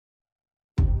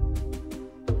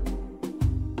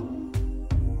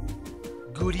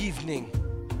Good evening.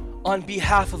 On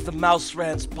behalf of the Mouse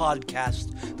Rants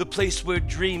podcast, the place where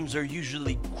dreams are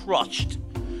usually crushed,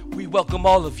 we welcome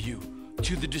all of you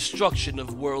to the Destruction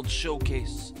of World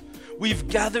Showcase. We've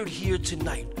gathered here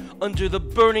tonight under the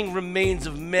burning remains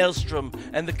of Maelstrom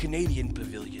and the Canadian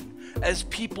Pavilion, as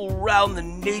people round the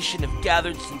nation have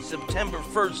gathered since September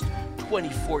 1st,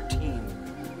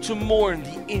 2014, to mourn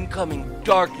the incoming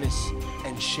darkness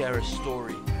and share a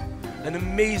story. An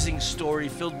amazing story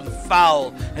filled with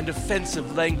foul and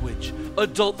offensive language,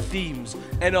 adult themes,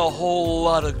 and a whole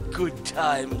lot of good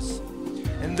times.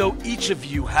 And though each of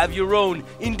you have your own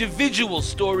individual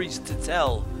stories to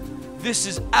tell, this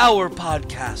is our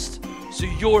podcast, so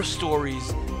your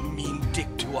stories mean dick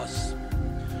to us.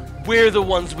 We're the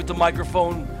ones with the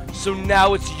microphone, so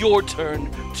now it's your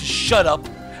turn to shut up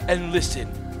and listen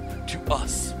to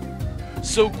us.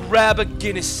 So grab a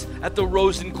Guinness at the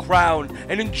Rose and Crown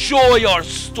and enjoy our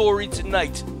story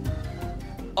tonight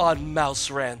on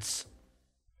Mouse Rants.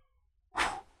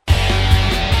 Mouse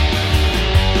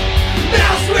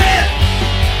Rant!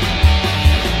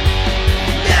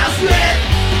 Mouse Rant!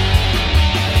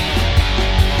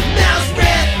 Mouse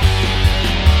Rant!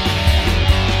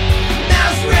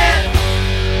 Mouse Rant!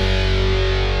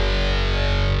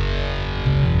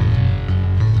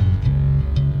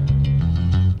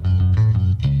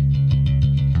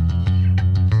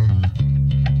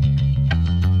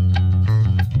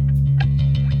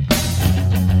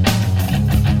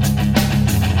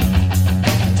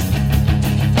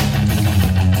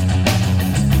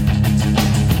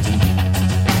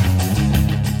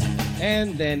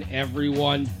 And then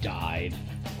everyone died.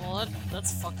 Well,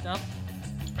 that's fucked up.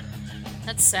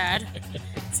 That's sad.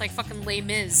 It's like fucking Les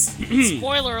Mis.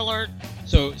 Spoiler alert.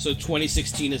 So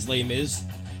 2016 is Les Mis.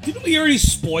 Didn't we already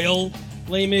spoil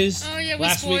Les Mis? Oh yeah, we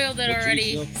last week? spoiled it What, 2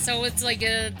 already. weeks ago? So it's like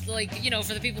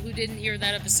for the people who didn't hear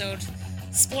that episode,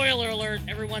 spoiler alert,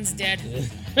 everyone's dead.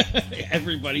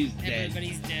 Everybody's dead.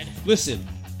 Everybody's dead. Listen,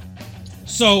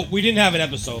 so we didn't have an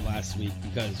episode last week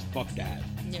because fuck that.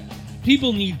 Yeah.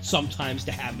 People need sometimes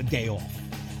to have a day off.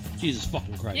 Jesus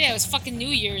fucking Christ. Yeah, it was fucking New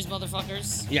Year's,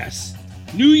 motherfuckers. Yes.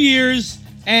 New Year's,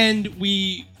 and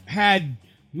we had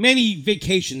many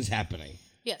vacations happening.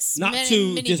 Yes. Not many, to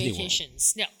many Disney World.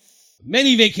 vacations. No.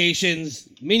 Many vacations,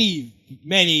 many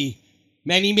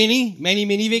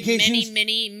vacations.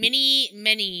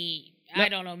 Many. I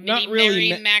don't know. not Many,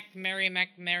 really Mary Mac.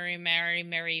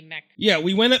 Yeah,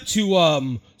 we went up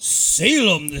to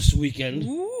Salem this weekend.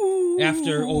 Ooh.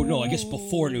 After, I guess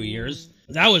before New Year's.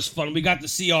 That was fun. We got to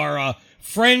see our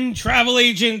friend, travel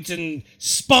agent, and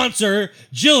sponsor,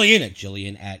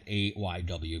 Jillian at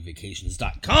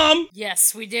AYWvacations.com.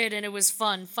 Yes, we did, and it was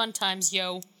fun. Fun times,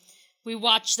 yo. We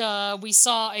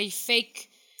saw a fake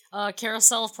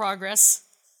Carousel of Progress.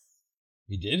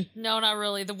 We did? No, not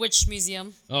really. The Witch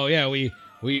Museum. Oh, yeah, we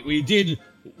did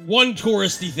one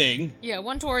touristy thing. Yeah,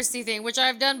 one touristy thing, which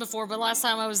I've done before, but last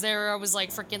time I was there, I was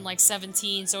freaking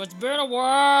 17, so it's been a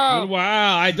while.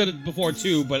 Wow, I did it before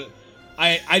too, but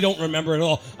I don't remember at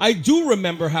all. I do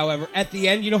remember, however, at the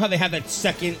end, you know how they had that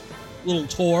second little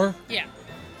tour? Yeah.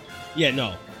 Yeah,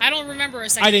 no. I don't remember a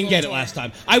second I didn't get tour. it last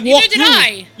time. Neither did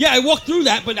I. Yeah, I walked through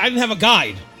that, but I didn't have a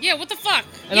guide. Yeah, what the fuck?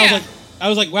 And yeah. I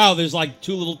was like, wow, there's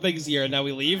 2 little things here, and now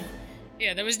we leave.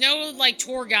 Yeah, there was no,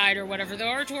 tour guide or whatever. Though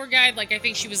our tour guide, I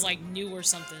think she was, new or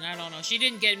something. I don't know. She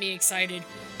didn't get me excited.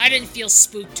 I didn't feel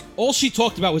spooked. All she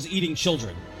talked about was eating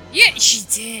children. Yeah, she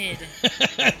did.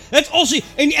 That's all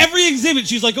in every exhibit,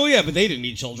 she's like, oh yeah, but they didn't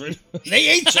eat children. They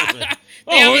ate children.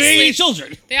 They ate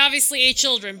children. They obviously ate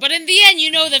children. But in the end,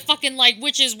 you know that fucking,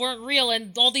 witches weren't real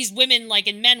and all these women,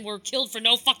 and men were killed for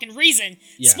no fucking reason.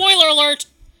 Yeah. Spoiler alert!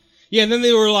 Yeah, and then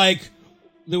they were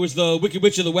there was the Wicked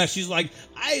Witch of the West. She's like,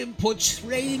 I am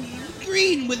portraying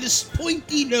green with this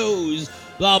pointy nose.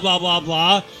 Blah, blah, blah,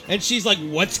 blah. And she's like,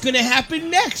 what's going to happen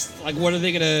next? What are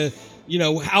they going to,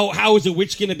 how is a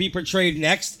witch going to be portrayed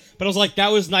next? But I was like,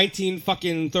 that was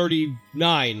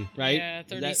 1939, right? Yeah,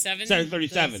 37?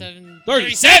 37.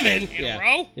 37? In Yeah. a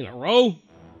row? In a row?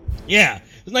 Yeah.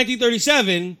 It was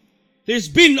 1937. There's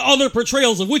been other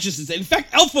portrayals of witches since then. In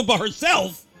fact, Elphaba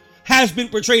herself has been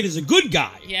portrayed as a good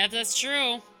guy. Yeah, that's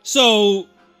true. So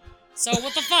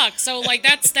what the fuck? So,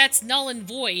 that's null and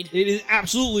void. it is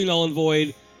absolutely null and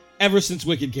void ever since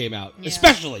Wicked came out. Yeah.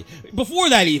 Especially.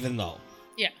 Before that even, though.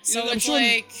 Yeah, so I'm it's sure-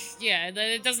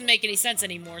 it doesn't make any sense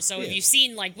anymore. So Yeah. if you've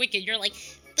seen, Wicked, you're like,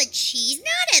 But she's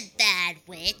not a bad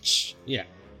witch. Yeah,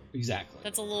 exactly.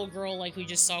 that's a little girl, who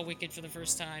just saw Wicked for the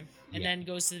first time. And Yeah. then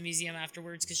goes to the museum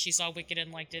afterwards because she saw Wicked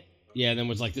and liked it. Yeah, and then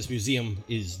was like, this museum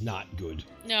is not good.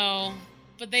 No,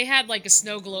 but they had, a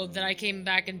snow globe that I came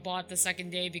back and bought the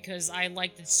second day because I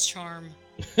liked its charm.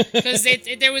 Because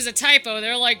there was a typo.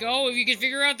 They're like, oh, if you can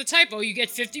figure out the typo, you get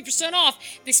 50%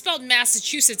 off. They spelled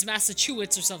Massachusetts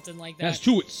or something like that.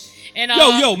 Massachusetts. And,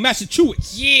 Yo,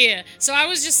 Massachusetts. Yeah. So I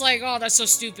was just like, oh, that's so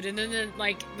stupid. And then,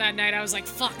 like, that night I was like,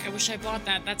 fuck, I wish I bought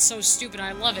that. That's so stupid.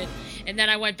 I love it. And then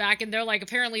I went back and they're like,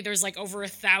 apparently there's like over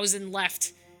 1,000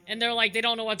 left. And they're like, they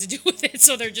don't know what to do with it.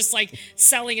 So they're just like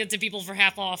selling it to people for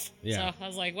half off. Yeah. So I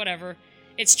was like, whatever.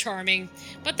 It's charming.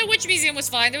 But the Witch Museum was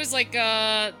fine. There was like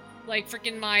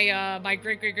freaking my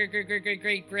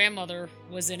great grandmother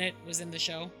was in the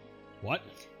show. What?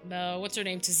 What's her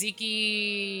name?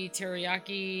 Tzatziki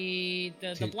Teriyaki,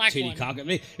 the black Titty one. cock.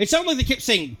 It sounded like they kept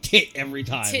saying tit every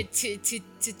time.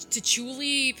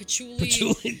 Patchouli.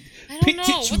 Patchouli. I don't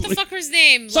know. What the fuck her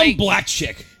name? Some black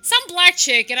chick. Some black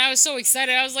chick, and I was so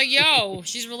excited. I was like, yo,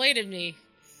 she's related to me.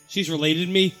 She's related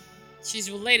to me?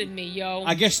 She's related to me, yo.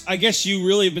 I guess you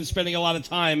really have been spending a lot of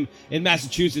time in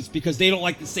Massachusetts because they don't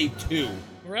like to say to.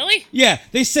 Really? Yeah,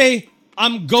 they say,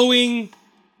 I'm going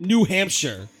New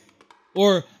Hampshire.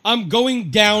 Or, I'm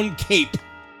going down Cape,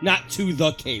 not to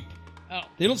the Cape. Oh.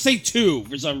 They don't say to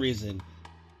for some reason.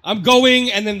 I'm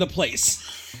going and then the place.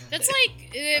 That's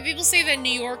like, people say that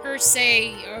New Yorkers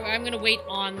say, oh, I'm gonna wait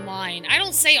online. I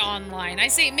don't say online. I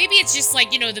say, maybe it's just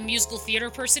like, the musical theater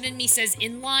person in me says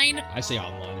inline. I say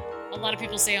online. A lot of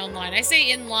people say online. I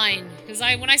say inline, because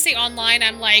when I say online,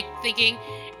 I'm like thinking,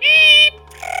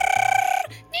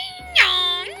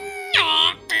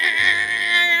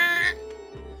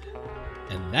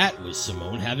 and that was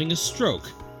Simone having a stroke.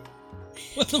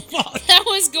 What the fuck? That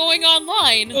was going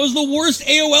online. That was the worst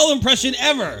AOL impression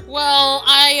ever. Well,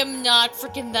 I am not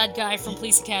freaking that guy from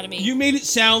Police Academy. You made it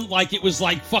sound like it was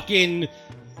like fucking...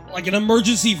 like an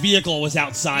emergency vehicle was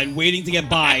outside waiting to get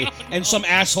by, and some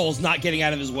asshole's not getting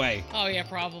out of his way. Oh, yeah,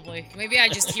 probably. Maybe I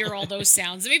just hear all those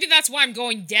sounds. Maybe that's why I'm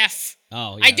going deaf.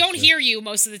 Oh, yeah. I don't hear you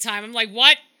most of the time. I'm like,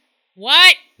 what?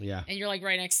 What? Yeah. And you're like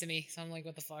right next to me. So I'm like,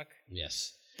 what the fuck?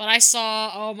 Yes. But I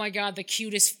saw, oh my god, the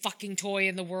cutest fucking toy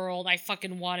in the world. I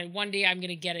fucking want it. One day I'm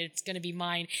gonna get it. It's gonna be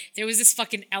mine. There was this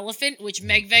fucking elephant, which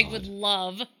Megveg would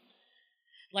love.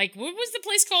 Like, what was the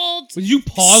place called? Would you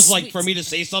pause, like, for me to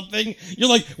say something? You're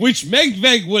like, which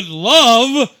Megveg would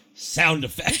love sound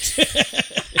effect.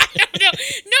 I don't know.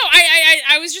 No,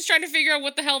 I was just trying to figure out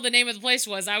what the hell the name of the place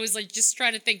was. I was, like, just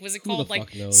trying to think. Was it called, like,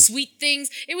 Sweet Things?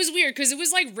 It was weird, because it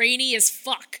was, like, rainy as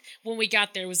fuck when we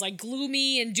got there. It was, like,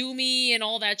 gloomy and doomy and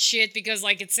all that shit, because,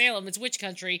 like, it's Salem. It's witch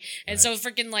country. And so,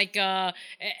 freaking, like,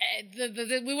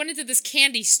 we went into this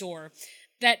candy store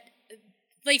that...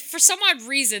 like, for some odd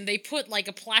reason, they put, like,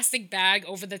 a plastic bag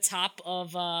over the top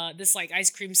of this, like, ice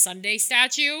cream sundae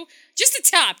statue. Just the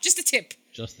top. Just the tip.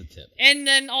 Just the tip. And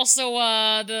then also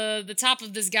the top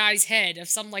of this guy's head, of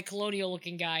some, like,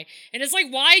 colonial-looking guy. And it's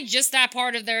like, why just that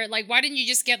part of their... like, why didn't you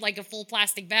just get, like, a full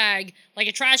plastic bag, like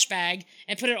a trash bag,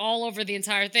 and put it all over the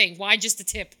entire thing? Why just the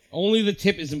tip? Only the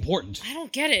tip is important. I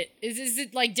don't get it. Is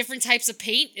it, like, different types of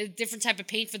paint? A different type of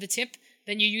paint for the tip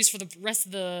than you use for the rest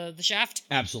of the shaft?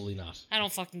 Absolutely not. I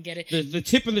don't fucking get it. The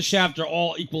tip and the shaft are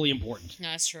all equally important. No,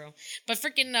 that's true. But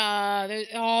freaking,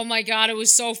 oh my god, it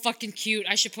was so fucking cute.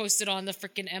 I should post it on the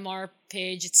freaking MR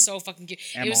page. It's so fucking cute.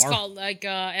 MR? It was called, like,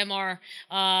 MR.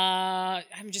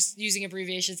 I'm just using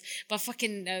abbreviations. But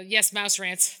fucking, yes, Mouse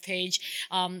Rants page.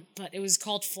 But it was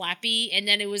called Flappy, and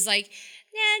then it was like...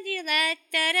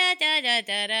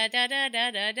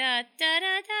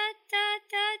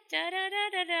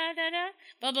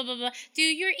 blah blah blah blah. Do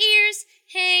your ears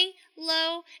hang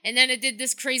low? And then it did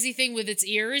this crazy thing with its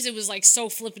ears. It was like so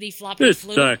flippity floppy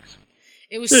flu.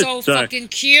 It was so fucking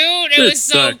cute. It was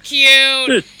so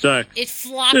cute. It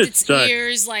flopped its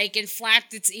ears like and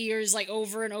flapped its ears like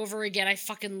over and over again. I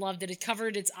fucking loved it. It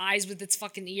covered its eyes with its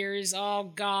fucking ears.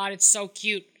 Oh god, it's so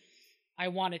cute. I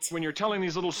want it. When you're telling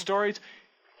these little stories,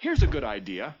 here's a good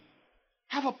idea.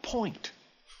 Have a point.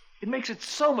 It makes it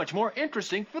so much more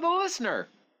interesting for the listener.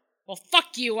 Well,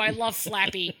 fuck you. I love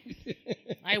Flappy.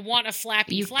 I want a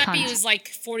Flappy. You Flappy cunt. is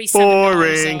like $47.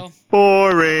 Boring.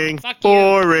 Boring. Fuck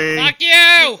boring. you. Fuck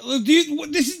you.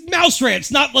 This is Mouse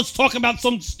Rants, not let's talk about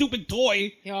some stupid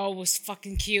toy. Yo, it was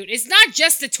fucking cute. It's not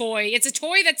just a toy. It's a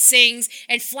toy that sings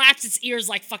and flaps its ears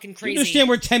like fucking crazy. You understand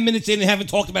we're 10 minutes in and haven't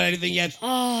talked about anything yet?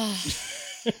 Oh,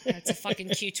 that's a fucking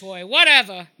cute toy.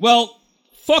 Whatever. Well,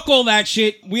 fuck all that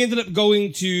shit. We ended up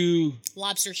going to...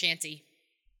 Lobster Shanty.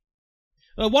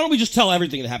 why don't we just tell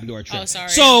everything that happened to our trip? Oh, sorry.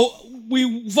 So,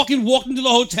 we fucking walked into the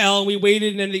hotel and we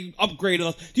waited and then they upgraded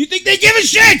us. Do you think they give a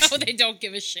shit? No, they don't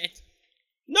give a shit.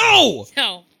 No!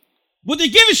 No. What they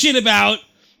give a shit about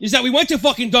is that we went to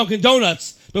fucking Dunkin'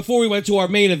 Donuts before we went to our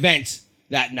main event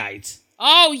that night.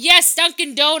 Oh, yes,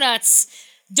 Dunkin' Donuts.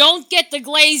 Don't get the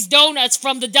glazed donuts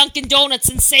from the Dunkin' Donuts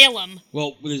in Salem.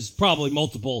 Well, there's probably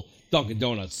multiple Dunkin'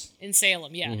 Donuts. In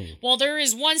Salem, yeah. Well, there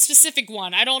is one specific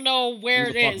one. I don't know where Who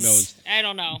it the fuck is. knows? I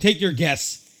don't know. Take your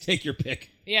guess. Take your pick.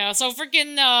 Yeah, so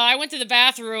freaking, I went to the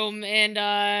bathroom and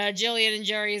Jillian and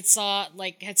Jerry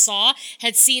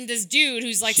had seen this dude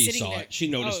who's like She sitting saw there. it. She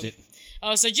noticed it.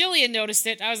 Oh, so Jillian noticed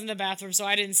it. I was in the bathroom, so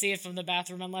I didn't see it from the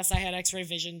bathroom unless I had X-ray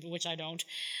vision, which I don't.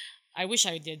 I wish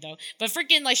I did though. But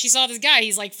freaking, like, she saw this guy.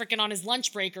 He's like freaking on his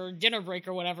lunch break or dinner break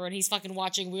or whatever, and he's fucking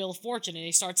watching Wheel of Fortune, and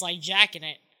he starts like jacking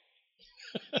it.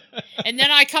 And then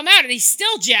I come out and he's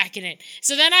still jacking it.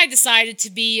 So then I decided to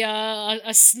be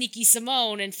a sneaky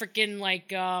Simone and freaking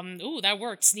like, ooh, that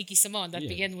worked. Sneaky Simone. That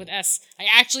began with S. I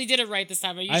actually did it right this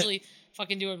time. I usually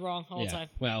fucking do it wrong all the time.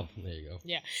 Well, there you go.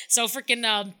 Yeah. So freaking,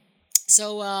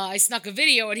 I snuck a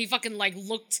video and he fucking like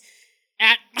looked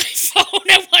at my phone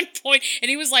at one point and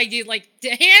he was like, dude, like the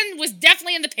hand was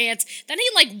definitely in the pants. Then he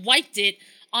like wiped it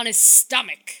on his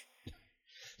stomach.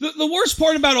 The worst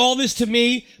part about all this to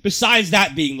me, besides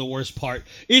that being the worst part,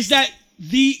 is that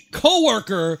the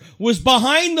coworker was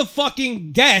behind the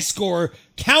fucking desk or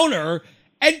counter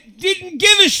and didn't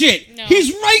give a shit. No.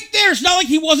 He's right there. It's not like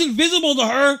he wasn't visible to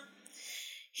her.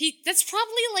 That's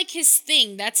probably like his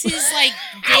thing. That's his like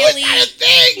How is daily. that a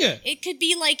thing? It could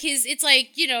be like it's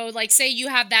like, you know, like say you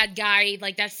have that guy,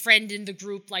 like that friend in the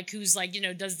group, like who's like, you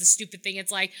know, does the stupid thing.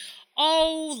 It's like,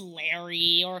 oh,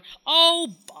 Larry, or oh,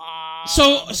 Bob.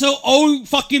 So oh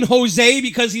fucking Jose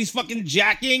because he's fucking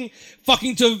jacking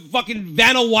fucking to fucking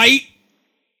Vanna White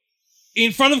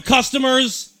in front of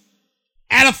customers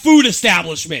at a food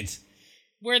establishment.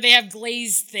 Where they have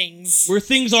glazed things. Where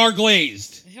things are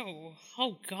glazed.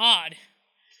 Oh God.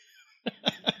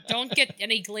 Don't get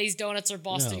any glazed donuts or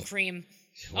Boston No. cream.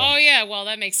 Well, oh yeah, well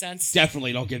that makes sense.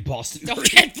 Definitely don't get Boston Don't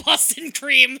cream. get Boston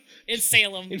cream in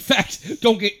Salem. In fact,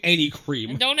 don't get any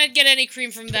cream. And don't get any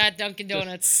cream from that Dunkin'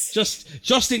 Donuts.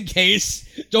 Just in case,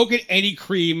 don't get any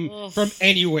cream Ugh. from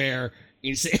anywhere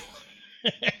in Salem.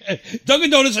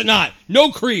 Dunkin' Donuts or not,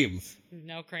 no cream.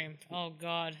 No cream. Oh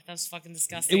God, that was fucking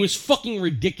disgusting. It was fucking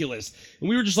ridiculous. And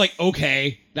we were just like,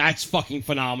 okay, that's fucking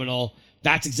phenomenal.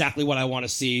 That's exactly what I want to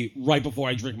see right before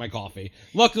I drink my coffee.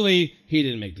 Luckily, he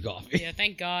didn't make the coffee. Yeah,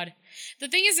 thank God. The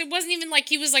thing is, it wasn't even like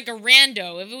he was like a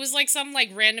rando. If it was like some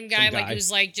like random guy, Some like guy. who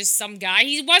was like just some guy,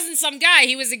 he wasn't some guy.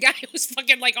 He was a guy who was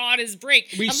fucking like on his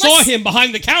break. We saw him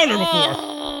behind the counter before.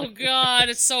 Oh God,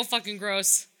 it's so fucking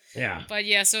gross. Yeah. But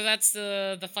yeah, so that's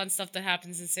the fun stuff that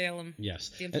happens in Salem.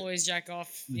 Yes. The employees jack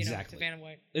off, you Exactly. know, to Vanna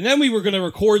White. And then we were going to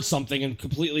record something and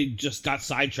completely just got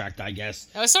sidetracked, I guess.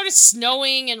 It started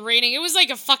snowing and raining. It was like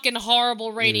a fucking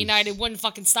horrible rainy night. It wouldn't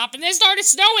fucking stop. And then it started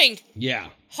snowing. Yeah.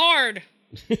 Hard.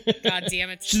 God damn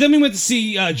it. So then we went to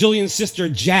see Jillian's sister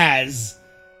Jazz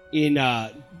in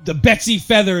the Betsy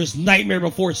Feathers Nightmare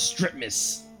Before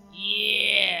Stripmas.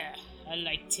 Yeah. I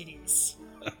like titties.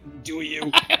 Do you?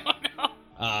 I don't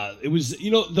know. It was, you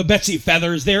know, the Betsy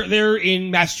Feathers. They're in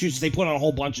Massachusetts. They put on a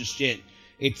whole bunch of shit.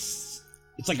 It's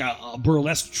like a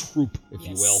burlesque troupe, if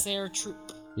you will. Yes, they're a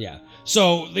troop. Yeah.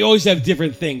 So they always have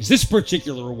different things. This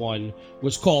particular one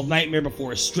was called Nightmare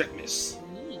Before Stripmas.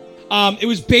 It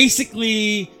was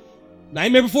basically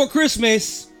Nightmare Before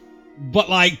Christmas, but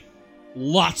like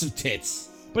lots of tits.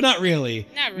 But not really.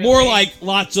 Not really. More like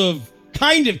lots of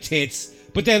kind of tits,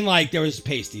 but then like there was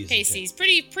pasties. and shit. Pasties.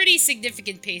 Pretty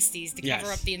significant pasties to cover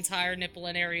Yes. up the entire nipple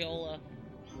and areola.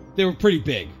 They were pretty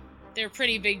big. They're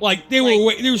pretty big. Like there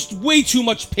was way too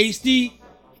much pasty.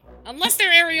 Unless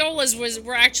their areolas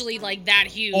were actually like that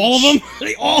huge. All of them,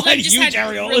 they all They had just huge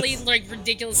had areolas. really like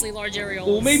ridiculously large areolas.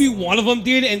 Well, maybe one of them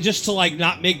did, and just to like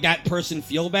not make that person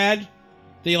feel bad,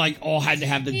 they like all had to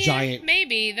have the Yeah, giant.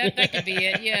 Maybe that could be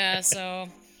it. Yeah. So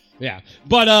Yeah,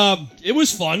 but it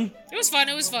was fun. it was fun.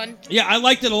 It was fun. Yeah, I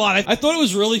liked it a lot. I thought it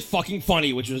was really fucking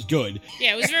funny, which was good.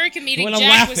 Yeah, it was very comedic. When I'm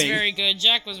Jack was laughing- very good.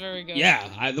 Jack was very good. Yeah,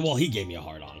 well, he gave me a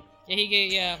hard on. Yeah, he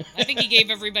gave. Yeah, I think he gave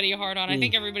everybody a hard on. I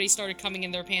think everybody started coming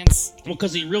in their pants. Well,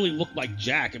 because he really looked like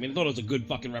Jack. I mean, I thought it was a good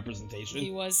fucking representation. He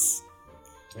was.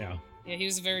 Yeah. Yeah, he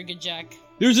was a very good Jack.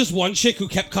 There's this one chick who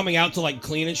kept coming out to like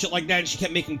clean and shit like that, and she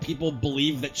kept making people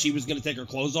believe that she was gonna take her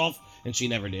clothes off, and she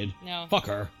never did. No. Fuck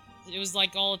her. It was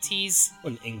like all a tease.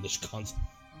 What an English cunt.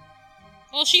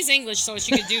 Well, she's English, so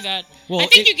she could do that. Well, I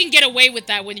think you can get away with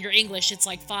that when you're English. It's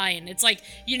like fine. It's like,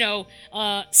 you know,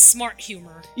 smart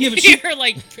humor. Yeah, but she- you're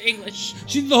like English.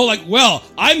 She did the whole like, well,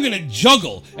 I'm gonna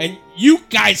juggle, and you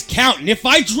guys count, and if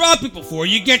I drop it before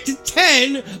you get to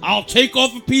 10, I'll take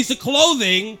off a piece of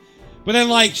clothing. But then,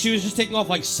 like, she was just taking off,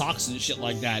 like, socks and shit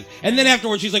like that. And then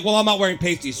afterwards, she's like, well, I'm not wearing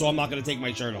pasties, so I'm not gonna take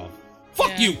my shirt off. Fuck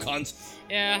Yeah. you, cunt.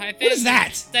 Yeah, I think. What is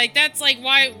that? Like, that's like,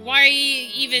 why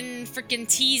even freaking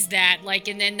tease that, like,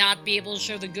 and then not be able to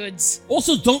show the goods?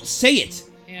 Also, don't say it.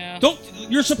 Yeah.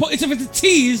 You're supposed, if it's a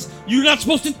tease, you're not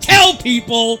supposed to tell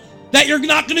people that you're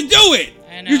not gonna do it.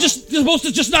 I know. You're supposed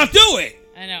to just not do it.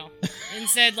 I know.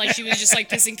 Instead, like, she was just, like,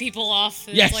 pissing people off.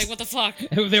 And Yes. It's like, what the fuck?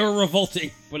 They were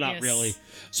revolting, but not Yes. really.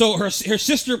 So her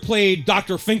sister played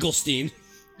Dr. Finkelstein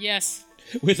Yes.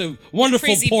 with a wonderful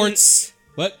Crazy porn. boots.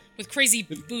 What? With crazy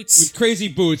boots. With crazy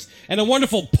boots and a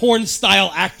wonderful porn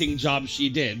style acting job she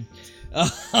did.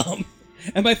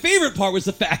 And my favorite part was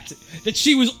the fact that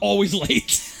she was always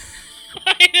late.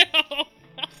 I know.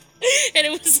 And it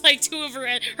was like two of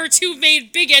her two main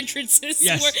big entrances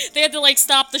Yes. where they had to like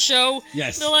stop the show.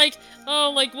 Yes. They're like,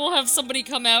 oh, like we'll have somebody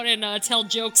come out and tell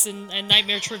jokes and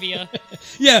nightmare trivia.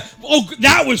 Yeah. Oh,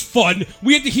 that was fun.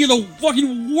 We had to hear the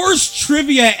fucking worst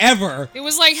trivia ever. It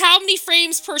was like, how many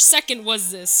frames per second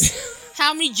was this?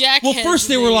 How many jackheads? Well, first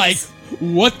they did were use? like,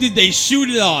 what did they shoot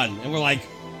it on? And we're like,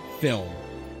 film.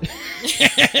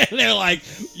 They're like,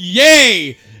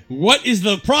 yay! What is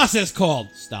the process called?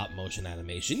 Stop motion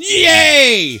animation.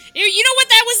 Yay! You know what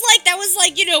that was like? That was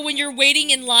like, you know, when you're waiting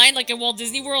in line, like at Walt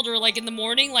Disney World or like in the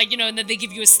morning, like, you know, and then they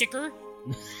give you a sticker.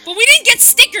 But we didn't get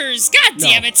stickers. God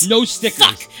damn it. No stickers.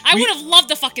 Fuck. I would have loved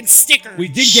a fucking sticker. We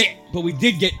did Shit. but we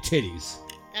did get titties.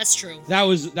 That's true. That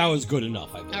was good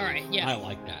enough, I believe. All right, yeah. I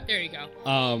like that. There you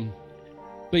go.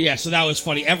 But yeah, so that was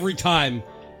funny. Every time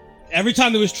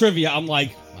there was trivia, I'm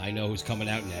like, I know who's coming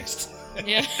out next.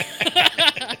 Yeah.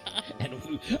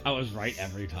 And I was right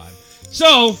every time.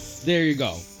 So, there you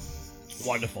go.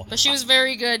 Wonderful. But she was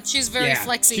very good. She was very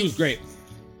flexy. She was great.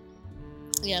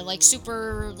 Yeah, like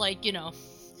super, like, you know,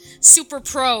 super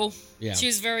pro. Yeah. She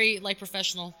was very, like,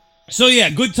 professional. So yeah,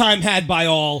 good time had by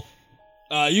all.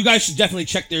 You guys should definitely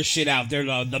check their shit out. They're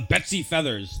the Betsy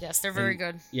Feathers. Yes, they're very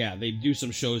good. Yeah, they do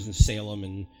some shows in Salem,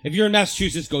 and if you're in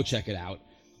Massachusetts, go check it out.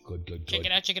 Good. Check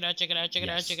it out, check it out, check it out, check it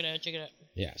out, Yes. check it out, check it out.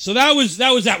 Yeah, so that was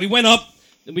that. We went up,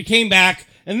 and we came back,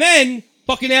 and then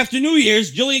after New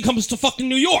Year's, Jillian comes to fucking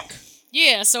New York.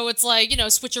 Yeah, so it's like, you know,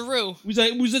 switcheroo.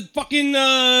 It was a fucking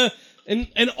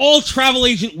an all travel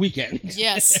agent weekend.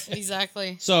 Yes,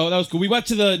 exactly. So that was cool. We went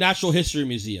to the Natural History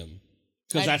Museum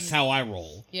because that's how I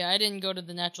roll. Yeah, I didn't go to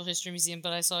the Natural History Museum,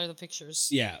 but I saw the pictures.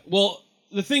 Yeah. Well,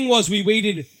 the thing was, we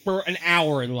waited for an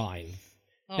hour in line.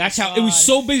 Oh, That's how it was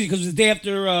so busy because it was the day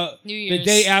after New Year's. the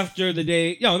day after the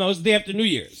day. No, it was the day after New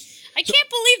Year's. I can't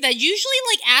believe that. Usually,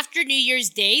 like, after New Year's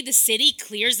Day, the city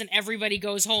clears and everybody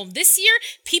goes home. This year,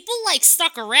 people, like,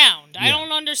 stuck around. I Yeah.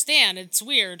 don't understand. It's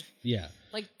weird. Yeah.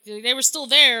 Like, they were still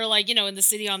there, like, you know, in the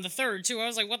city on the 3rd, too. I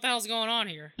was like, what the hell's going on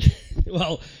here?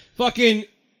 Well, fucking,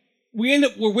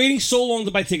 we're waiting so long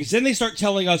to buy tickets. Then they start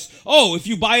telling us, oh, if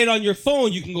you buy it on your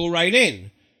phone, you can go right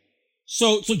in.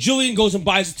 So Jillian goes and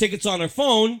buys the tickets on her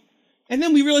phone, and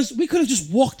then we realized we could have just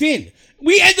walked in.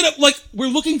 We ended up, like, we're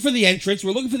looking for the entrance,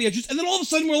 and then all of a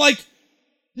sudden we're like,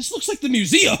 this looks like the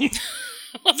museum.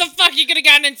 What the fuck? You could have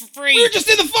gotten in for free. We were just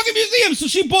in the fucking museum, so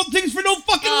she bought tickets for no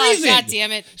fucking reason. God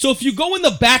damn it. So if you go in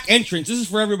the back entrance, this is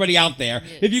for everybody out there.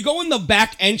 If you go in the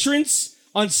back entrance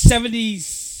on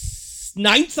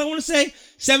 79th, I want to say,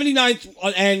 79th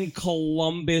and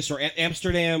Columbus or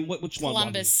Amsterdam, which one?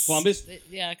 Columbus?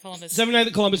 Yeah, Columbus. 79th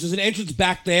and Columbus, there's an entrance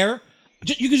back there.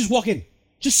 You can just walk in.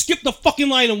 Just skip the fucking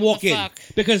line and walk in. Fuck?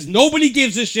 Because nobody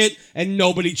gives a shit and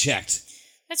nobody checked.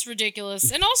 That's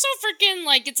ridiculous. And also, freaking,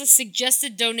 like, it's a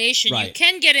suggested donation. Right. You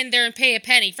can get in there and pay a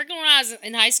penny. Freaking, when I was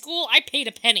in high school, I paid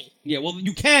a penny. Yeah, well,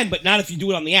 you can, but not if you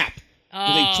do it on the app.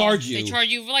 'Cause they charge you. They charge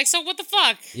you, like, so what the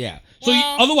fuck? Yeah. So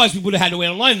Well- otherwise, we would have had to wait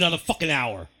online another fucking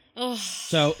hour. Ugh.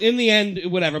 So in the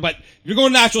end, whatever. But if you're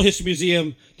going to Natural History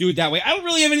Museum, do it that way. I don't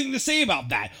really have anything to say about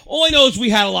that. All I know is we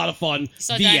had a lot of fun.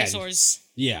 Saw The dinosaurs. End.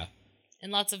 Yeah.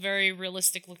 And lots of very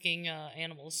realistic looking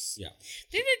animals. Yeah.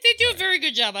 They do a very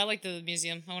good job. I like the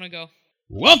museum. I want to go.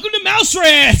 Welcome to Mouse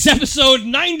Rants, episode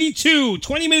 92.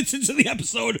 20 minutes into the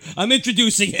episode, I'm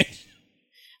introducing it.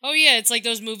 Oh, yeah. It's like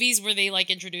those movies where they, like,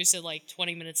 introduce it, like,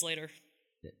 20 minutes later.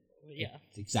 Yeah.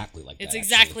 It's exactly like that. It's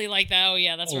exactly like that. Oh,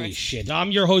 yeah. That's Holy right. shit. I'm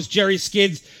your host, Jerry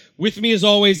Skids. With me, as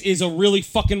always, is a really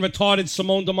fucking retarded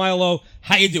Simone DeMilo.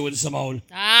 How you doing, Simone?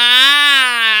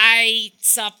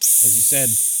 Sups. As you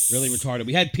said, really retarded.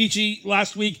 We had Peachy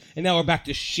last week, and now we're back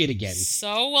to shit again.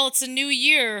 So, well, it's a new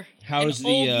year. How's and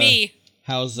old me.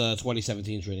 How's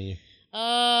 2017 treating you?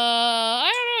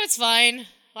 I don't know. It's fine.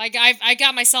 Like, I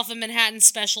got myself a Manhattan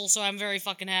Special, so I'm very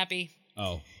fucking happy.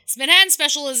 Oh. This Manhattan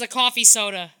Special is a coffee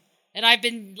soda, and I've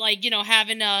been, like, you know,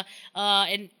 having an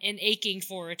aching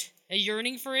for it, a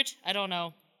yearning for it. I don't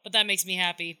know, but that makes me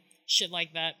happy. Shit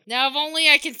like that. Now, if only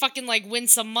I can fucking, like, win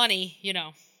some money, you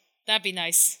know, that'd be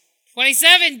nice.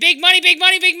 27. Big money, big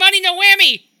money, big money. No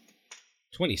whammy.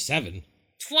 27.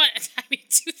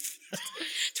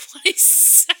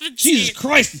 2017. Jesus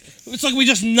Christ! It's like we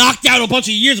just knocked out a bunch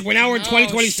of years. Now we're in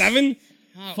 2027.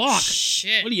 Oh, Fuck!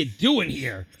 shit. What are you doing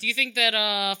here? Do you think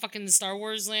that fucking Star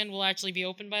Wars Land will actually be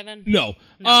open by then? No.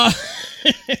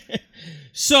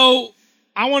 So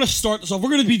I want to start this off. We're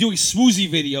going to be doing smoozy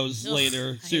videos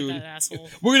later soon. I hate that asshole.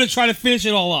 We're going to try to finish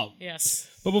it all up. Yes.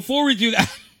 But before we do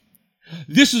that,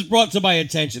 this is brought to my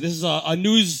attention. This is a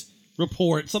news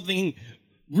report. Something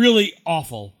really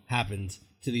awful happened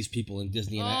to these people in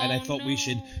Disney, and I thought we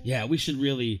should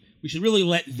really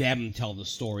let them tell the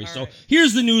story. So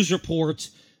here's the news report.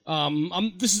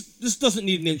 This doesn't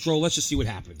need an intro. Let's just see what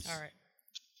happens. All right.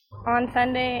 On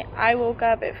Sunday, I woke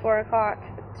up at 4 o'clock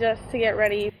just to get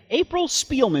ready. April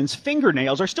Spielman's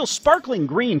fingernails are still sparkling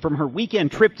green from her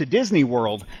weekend trip to Disney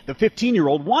World. The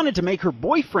 15-year-old wanted to make her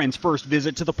boyfriend's first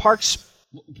visit to the parks.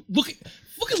 Look at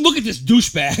this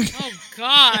douchebag. Oh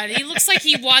God, he looks like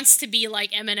he wants to be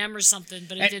like Eminem or something,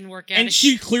 but it didn't work out. And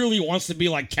she clearly wants to be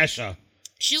like Kesha,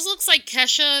 She looks like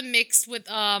Kesha mixed with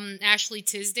Ashley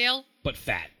Tisdale, but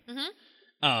fat.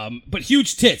 But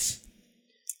huge tits.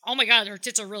 Oh my God, her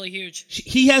tits are really huge.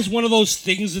 He has one of those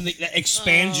things that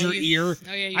expands your ear.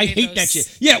 Oh yeah, I hate that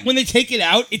shit. Yeah, when they take it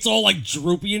out, it's all like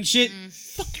droopy and shit.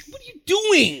 Fuck, what are you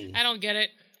doing? I don't get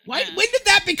it. Why? When did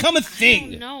that become a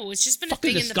thing? No, it's just been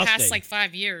Fucking a thing in the past disgusting. like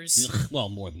 5 years. Well,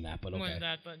 more than that, but okay. More than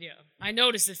that, but yeah, I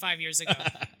noticed it 5 years ago.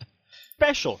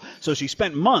 Special, so she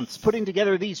spent months putting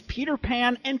together these Peter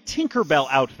Pan and Tinkerbell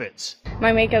outfits.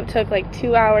 My makeup took like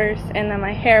 2 hours, and then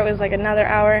my hair was like another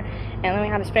hour, and then we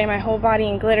had to spray my whole body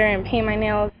in glitter and paint my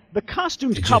nails. The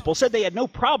costumed couple said they had no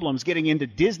problems getting into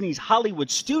Disney's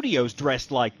Hollywood studios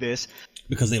dressed like this.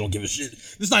 Because they don't give a shit.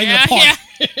 It's not even a park.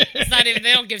 Yeah. It's not even.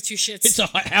 They don't give two shits. It's a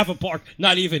half a park.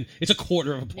 Not even. It's a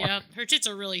quarter of a park. Yeah, her tits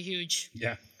are really huge.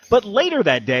 Yeah. But later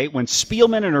that day, when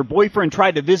Spielman and her boyfriend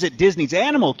tried to visit Disney's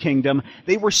Animal Kingdom,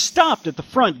 they were stopped at the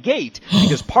front gate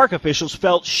because park officials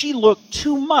felt she looked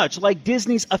too much like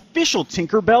Disney's official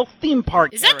Tinkerbell theme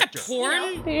park Is that character. the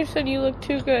porn? They just said you look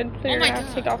too good, so you're my gonna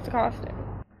have to God. take off the costume.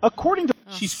 According to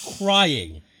She's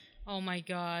crying. Oh my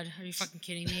God, are you fucking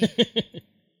kidding me?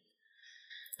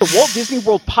 the Walt Disney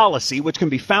World policy, which can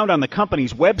be found on the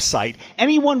company's website,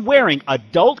 anyone wearing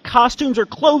adult costumes or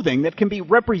clothing that can be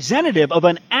representative of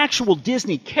an actual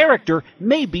Disney character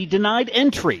may be denied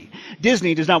entry.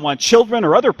 Disney does not want children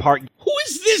or other park Who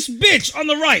is this bitch on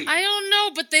the right? I don't know,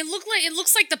 but it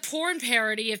looks like the porn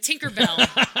parody of Tinkerbell.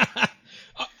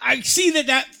 I see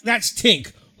that's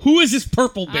Tink. Who is this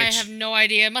purple bitch? I have no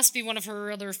idea. It must be one of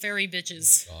her other fairy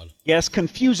bitches. guests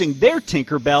confusing their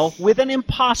Tinkerbell with an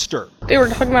imposter. They were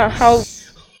talking about how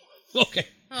Okay.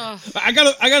 Oh. I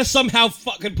gotta somehow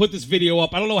fucking put this video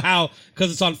up. I don't know how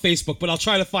because it's on Facebook, but I'll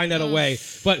try to find out a way.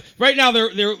 But right now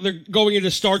they're going into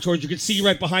Star Tours. You can see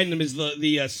right behind them is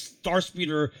the Star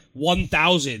Speeder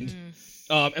 1000.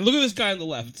 And look at this guy on the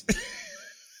left.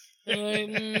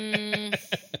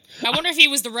 I wonder if he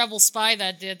was the rebel spy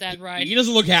that did that ride. He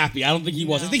doesn't look happy. I don't think he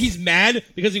was. No. I think he's mad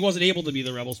because he wasn't able to be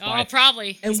the rebel spy. Oh,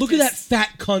 probably. And He's look at that pissed. fat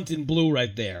cunt in blue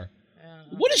right there.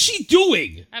 What is she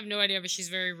doing? I have no idea, but she's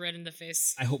very red in the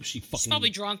face. I hope she fucking... She's probably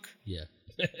drunk. Yeah.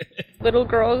 little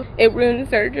girls, it ruins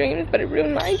their dreams, but it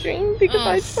ruined my dream because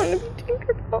I just wanted to be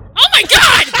Tinkerbell. Oh my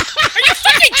God! Are you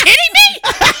fucking kidding me?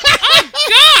 Oh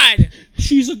God!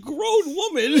 She's a grown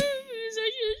woman.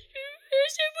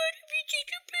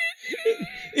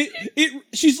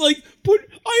 She's like, but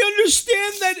I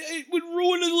understand that it would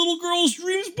ruin a little girl's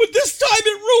dreams, but this time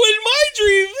it ruined my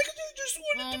dreams. I just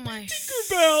wanted to be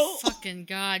Tinkerbell. Fucking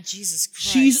God, Jesus Christ.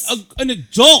 She's an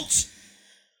adult.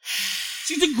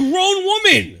 She's a grown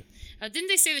woman. Didn't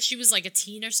they say that she was like a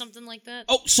teen or something like that?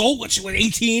 Oh, so what? She was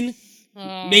 18?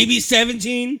 Maybe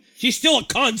 17? She's still a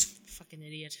cunt. Fucking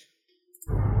idiot.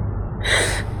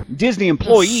 Disney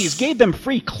employees gave them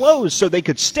free clothes so they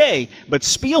could stay, but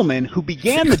Spielman, who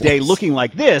began the day looking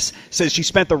like this, says she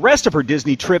spent the rest of her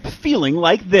Disney trip feeling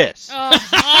like this.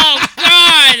 Oh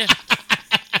God!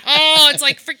 Oh, it's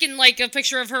like freaking like a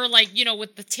picture of her, like, you know,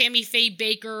 with the Tammy Faye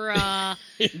Baker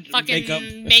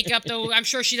fucking makeup. Though I'm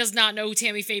sure she does not know who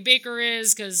Tammy Faye Baker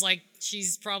is, because like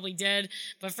she's probably dead.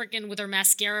 But freaking with her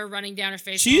mascara running down her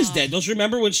face. She is dead. Don't you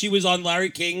remember when she was on Larry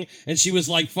King and she was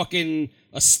like fucking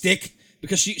a stick?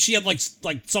 Because she had like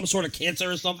some sort of cancer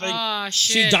or something. Oh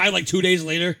shit! She died like 2 days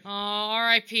later. Oh,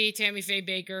 R.I.P. Tammy Faye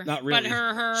Baker. Not really. But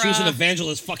her she was an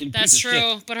evangelist fucking piece That's of true.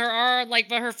 shit. But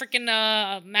her freaking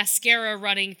mascara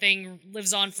running thing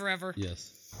lives on forever.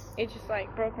 Yes. It just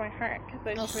like broke my heart because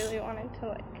I just really wanted to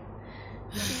like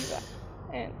do that,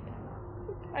 and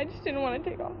I just didn't want to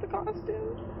take off the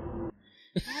costume.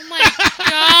 Oh my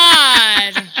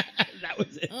god. That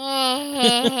was it.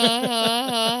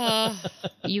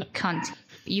 You cunt.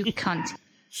 You cunt.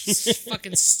 It's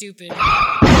fucking stupid.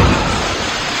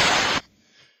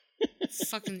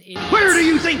 Fucking idiot. Where do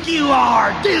you think you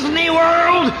are, Disney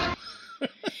World?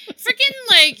 Freaking,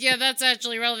 like, yeah, that's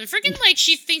actually relevant. Freaking, like,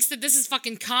 she thinks that this is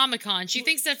fucking Comic-Con. She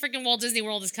thinks that freaking Walt Disney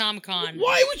World is Comic-Con.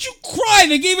 Why would you cry?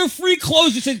 They gave her free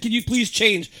clothes. They said, can you please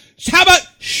change? How about,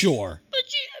 sure. But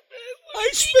I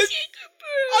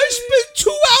spent 2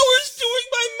 hours doing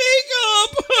my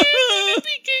makeup.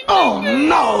 Oh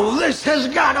no, this has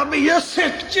gotta be a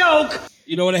sick joke.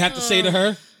 You know what I have to say to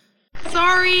her?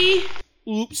 Sorry.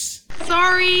 Oops.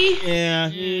 Sorry.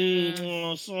 Yeah.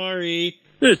 Oh, sorry.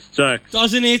 This sucks.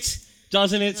 Doesn't it?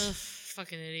 Doesn't it?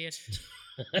 Fucking idiot.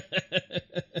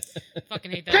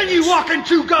 Fucking hate that. Can you walk and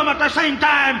chew gum at the same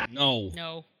time? No.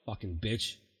 No. Fucking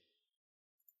bitch.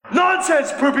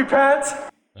 Nonsense, poopy pants!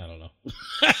 I don't know.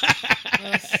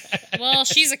 Well,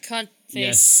 she's a cunt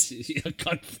face. Yes, a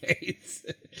cunt face.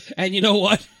 And you know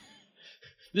what?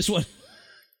 This one.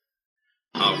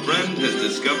 Our friend has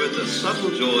discovered the subtle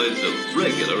joys of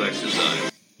regular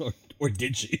exercise. Or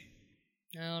did she?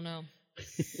 I don't know.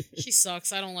 She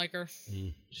sucks. I don't like her.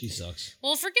 She sucks.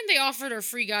 Well, freaking they offered her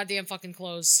free goddamn fucking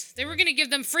clothes. They were gonna give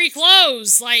them free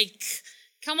clothes. Like,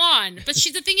 come on. But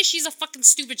the thing is, she's a fucking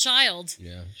stupid child.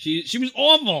 Yeah. She was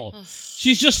awful.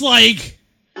 She's just like...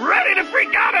 Ready to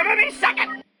freak out at any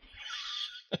second.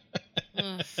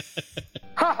 Ha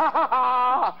ha ha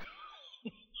ha!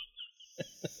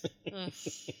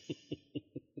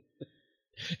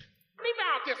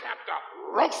 I'll just have to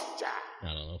roast her.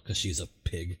 I don't know, because she's a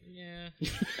pig. Yeah.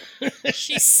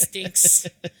 She stinks.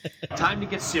 Time to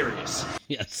get serious.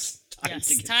 Yes.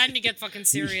 Time to get fucking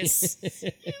serious.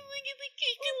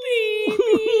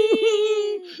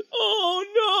 Oh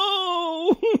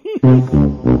no!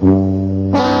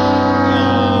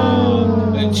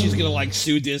 And she's gonna like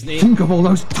sue Disney. Think of all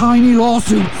those tiny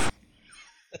lawsuits.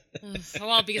 Oh,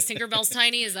 well, because Tinkerbell's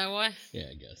tiny, is that why? Yeah,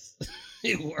 I guess.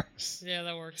 It works. Yeah,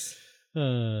 that works.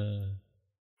 Alright.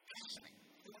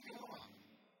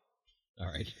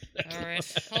 Alright.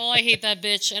 Oh, I hate that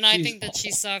bitch, and I think that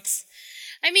she sucks.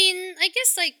 I mean, I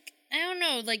guess, like, I don't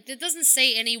know, like, it doesn't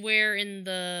say anywhere in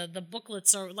the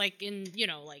booklets or, like, in, you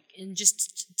know, like, in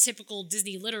just typical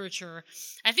Disney literature.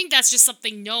 I think that's just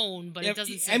something known, but it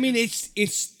doesn't say... I mean, it's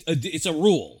a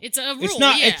rule. It's a rule, It's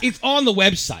not, yeah. it's on the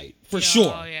website, for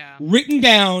sure. Oh, yeah. Written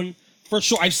down, for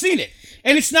sure. I've seen it.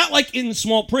 And it's not like in the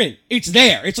small print. It's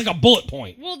there. It's like a bullet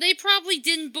point. Well, they probably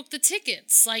didn't book the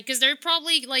tickets, like, because they're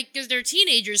probably, like, because they're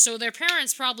teenagers, so their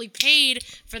parents probably paid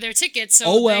for their tickets,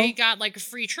 so they got, like, a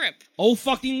free trip. Oh,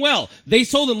 fucking well. They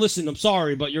told them, listen, I'm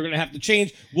sorry, but you're going to have to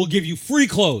change. We'll give you free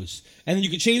clothes. And then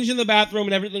you can change in the bathroom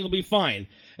and everything will be fine.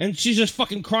 And she's just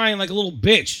fucking crying like a little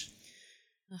bitch.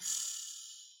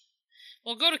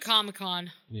 Well, go to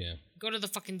Comic-Con. Yeah. Go to the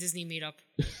fucking Disney meetup.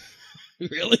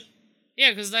 Really?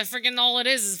 Yeah, because that freaking all it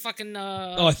is fucking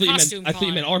I thought costume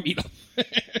you meant our meetup.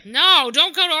 No,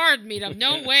 don't go to our meetup.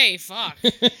 No way. Fuck.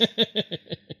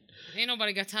 Ain't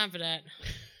nobody got time for that.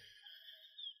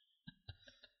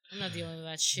 I'm not dealing with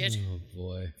that shit. Oh,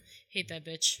 boy. Hate that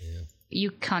bitch. Yeah.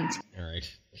 You cunt. All right.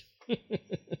 Thing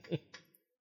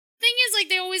is, like,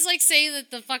 they always, like, say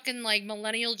that the fucking, like,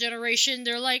 millennial generation,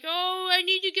 they're like, oh, I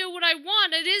need to get what I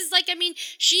want. It is, like, I mean,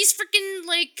 she's freaking,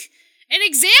 like, an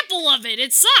example of it.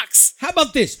 It sucks. How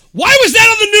about this? Why was that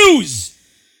on the news?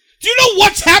 Do you know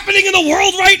what's happening in the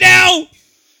world right now?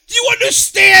 Do you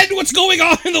understand what's going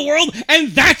on in the world?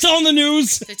 And that's on the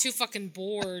news? They're too fucking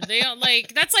bored. They don't,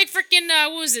 like, that's like freaking,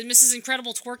 what was it, Mrs.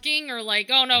 Incredible twerking? Or, like,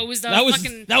 oh no, it was the that was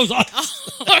us.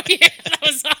 Oh, yeah, that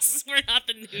was us. We're not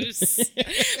the news.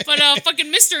 But, fucking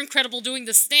Mr. Incredible doing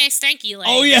the stanky leg.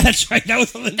 Oh, yeah, that's right. That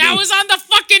was on the news. That was on the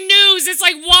fucking news. It's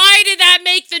like, why did that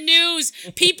make the news?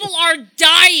 People are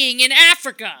dying in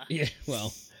Africa. Yeah,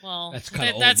 well... Well, that's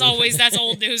that's old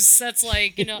news. That's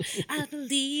like, you know, I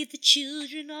believe the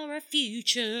children are our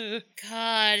future.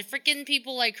 God, freaking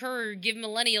people like her give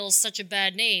millennials such a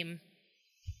bad name.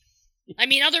 I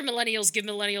mean, other millennials give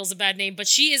millennials a bad name, but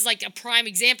she is like a prime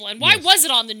example. And why was it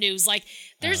on the news? Like,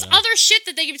 there's other shit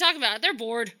that they can be talking about. They're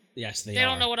bored. Yes, they are. They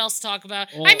don't know what else to talk about.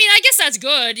 Well, I mean, I guess that's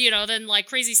good, you know, then like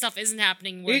crazy stuff isn't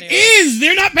happening where it is!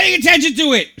 They're not paying attention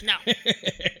to it! No.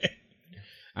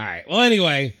 Alright, well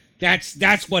anyway...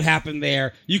 That's what happened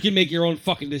there. You can make your own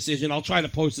fucking decision. I'll try to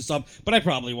post this up, but I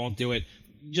probably won't do it.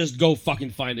 Just go fucking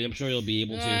find it. I'm sure you'll be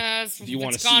able to. If you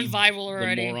want to see it's gone viral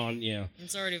already. The moron, yeah.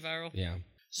 It's already viral. Yeah.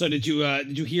 So did you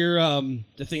hear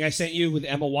the thing I sent you with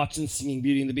Emma Watson singing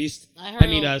Beauty and the Beast? I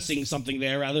heard. Singing something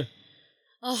there rather.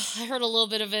 Oh, I heard a little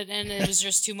bit of it, and it was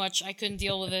just too much. I couldn't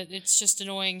deal with it. It's just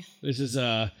annoying. This is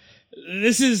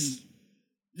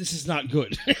not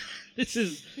good. This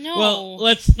is no. Well,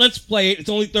 let's play it. It's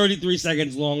only 33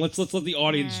 seconds long. Let's let the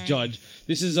audience judge.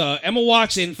 This is Emma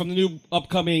Watson from the new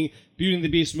upcoming Beauty and the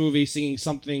Beast movie singing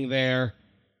Something There,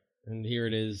 and here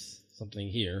it is, Something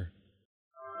Here.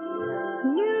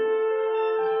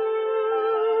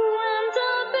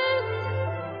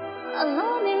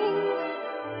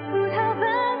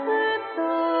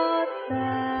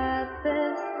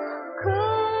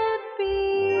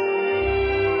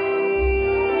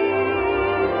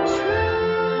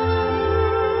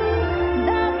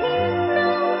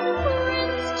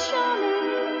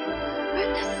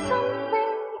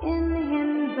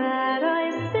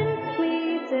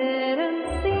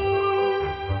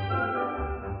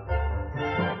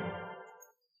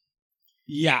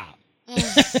 Yeah.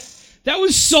 That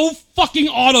was so fucking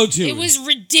auto-tuned. It was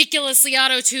ridiculously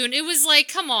auto-tuned. It was like,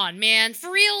 come on, man.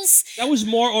 For reals? That was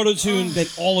more auto-tuned than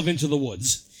all of Into the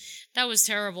Woods. That was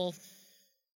terrible.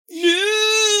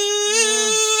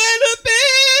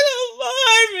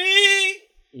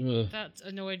 That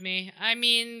annoyed me. I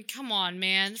mean, come on,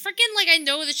 man. Freaking, like, I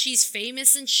know that she's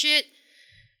famous and shit,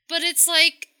 but it's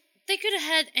like, they could have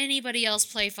had anybody else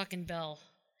play fucking Belle.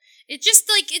 It just,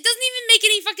 like, it doesn't even make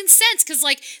any fucking sense, because,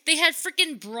 like, they had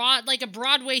freaking a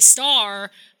Broadway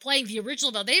star playing the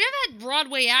original Belle. They never had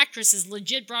Broadway actresses,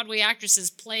 legit Broadway actresses,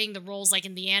 playing the roles, like,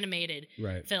 in the animated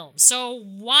film. So,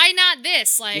 why not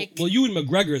this? Like, well, Ewan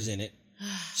McGregor's in it,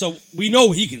 so we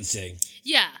know he can sing.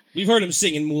 Yeah. We've heard him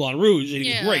sing in Moulin Rouge, and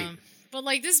he's great. But,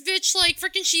 like, this bitch, like,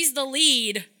 freaking she's the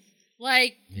lead.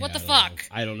 Like, what the fuck?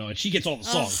 I don't know. And she gets all the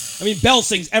songs. I mean, Belle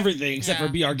sings everything except for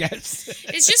Be Our Guest.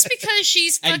 It's just because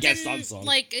she's fucking, and guest on songs.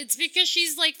 Like, it's because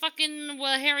she's, like, fucking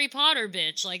Harry Potter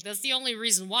bitch. Like, that's the only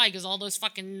reason why, because all those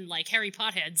fucking, like, Harry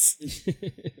Potheads.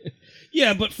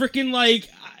 Yeah, but freaking, like,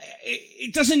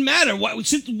 it doesn't matter. Why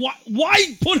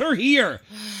put her here?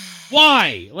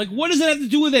 Why? Like, what does that have to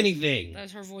do with anything?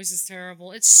 Her voice is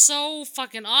terrible. It's so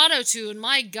fucking auto-tuned.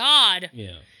 My God.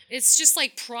 Yeah. It's just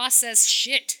like processed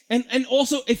shit. And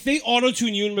also, if they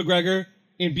auto-tune Ewan McGregor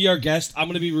and Be Our Guest, I'm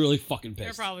gonna be really fucking pissed.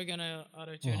 They're probably gonna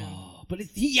auto-tune him. But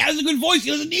he has a good voice.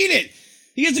 He doesn't need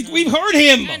it. We've heard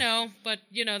him. I know, but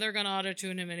you know they're gonna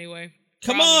auto-tune him anyway.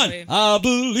 Come on. I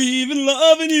believe in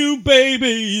loving you,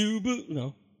 baby.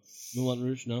 No. Moulin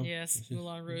Rouge. No. Yes,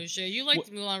 Moulin Rouge. Yeah, you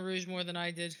liked Moulin Rouge more than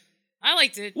I did. I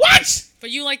liked it. What?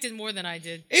 But you liked it more than I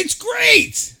did. It's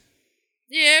great.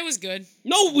 Yeah, it was good.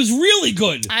 No, it was really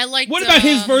good. I liked. What about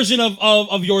his version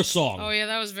of your song? Oh yeah,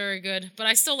 that was very good. But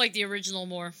I still like the original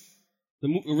more.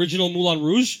 The original Moulin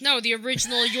Rouge? No, the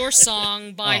original Your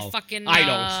Song by fucking. I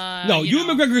don't. No, Ewan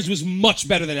McGregor's was much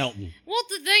better than Elton. Well,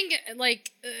 the thing,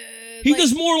 like. He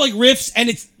does more like riffs, and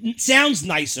it sounds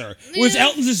nicer. Whereas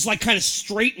Elton's is like kind of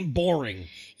straight and boring.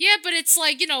 Yeah, but it's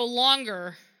like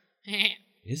longer.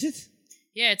 Is it?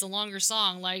 Yeah, it's a longer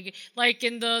song. Like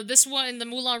in this one in the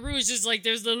Moulin Rouge, there's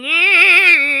the no.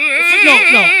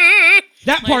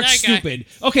 That part's stupid.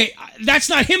 Okay, that's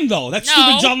not him though. That's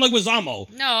stupid John Leguizamo.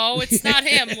 No, it's not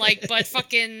him. But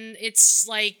fucking, it's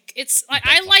like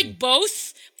I like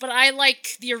both, but I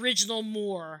like the original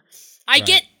more. I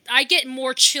get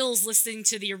more chills listening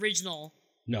to the original.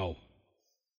 No.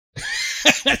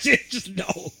 That's it. Just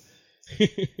no.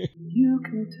 You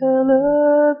can tell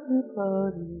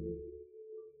everybody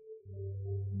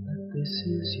that this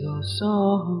is your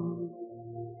song.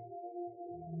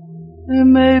 It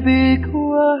may be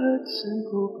quite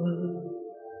simple, but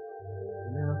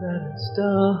now that it's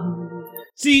done.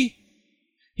 See,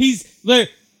 where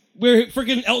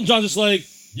freaking Elton John's just like,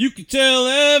 you can tell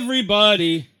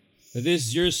everybody that this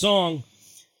is your song.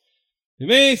 It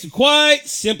makes it quite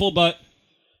simple, but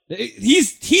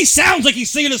he sounds like he's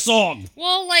singing a song.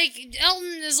 Well, like,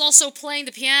 Elton is also playing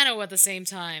the piano at the same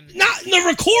time. Not in the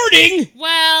recording!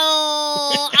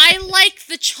 Well, I like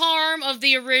the charm of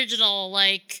the original,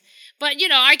 but,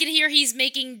 I can hear he's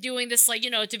doing this,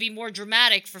 to be more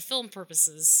dramatic for film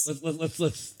purposes. Let's.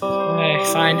 Okay,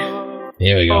 fine.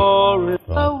 Here we go.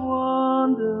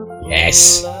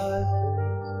 Yes.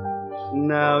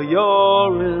 Now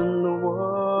you're in the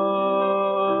world.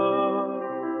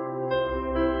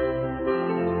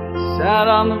 Sat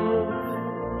on the roof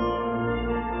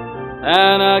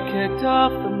and I kicked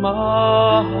off the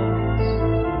moss.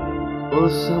 Well,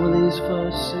 some of these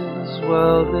verses,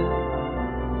 well,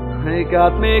 they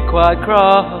got me quite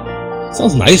cross.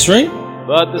 Sounds nice, right?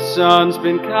 But the sun's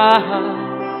been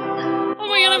kind. Oh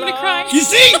my God, I'm gonna cry. You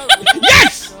see?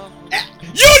 Yes!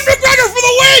 Ewan McGregor for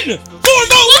the win! For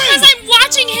the win! Because I'm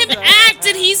watching him act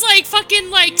and he's like fucking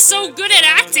like so good at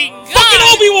acting. God. Fucking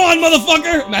Obi-Wan,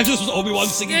 motherfucker! Imagine this was Obi-Wan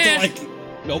singing to like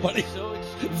nobody.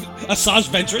 Asajj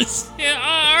Ventress. Yeah,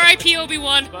 R.I.P.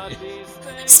 Obi-Wan.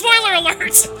 Spoiler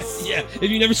alert! Yeah, if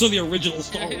you never saw the original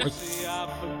Star Wars.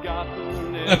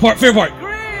 Favorite part.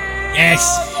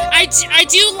 Yes. I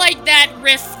do like that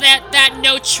riff, that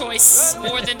no choice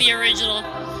more than the original.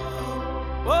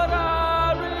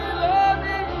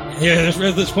 Yeah,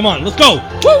 let's come on, let's go.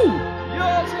 Woo!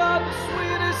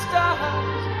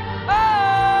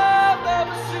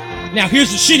 Now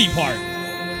here's the shitty part.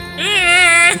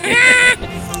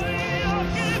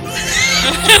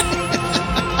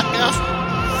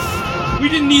 We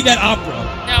didn't need that opera.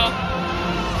 No.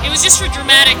 It was just for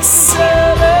dramatics.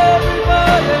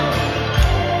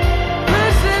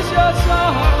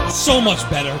 So much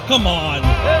better. Come on.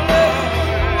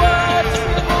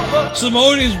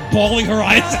 Simone is bawling her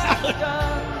eyes out.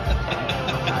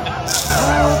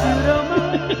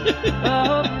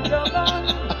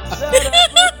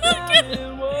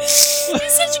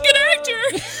 He's such a good actor.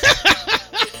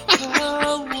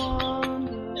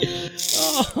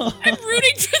 I'm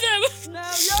rooting for them.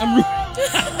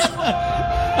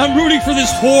 I'm rooting for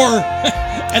this whore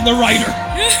and the writer.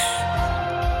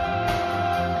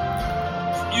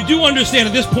 You do understand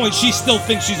at this point she still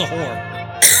thinks she's a whore.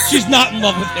 She's not in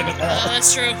love with him at all. Oh,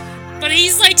 that's true. But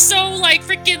he's like so like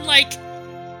freaking like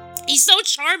he's so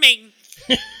charming.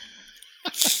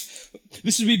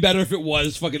 This would be better if it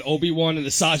was fucking Obi-Wan and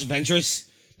Asajj Ventress,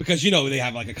 because you know they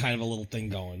have like a kind of a little thing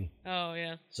going. Oh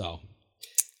yeah. So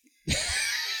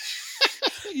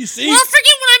you see? Well,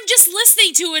 freaking when I'm just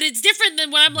listening to it, it's different than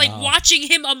when I'm like watching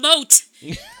him emote.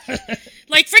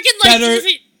 Like freaking like better.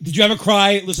 Did you ever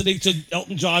cry listening to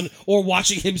Elton John or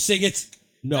watching him sing it?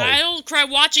 No. I don't cry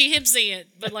watching him sing it,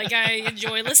 but like I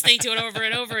enjoy listening to it over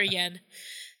and over again.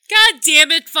 God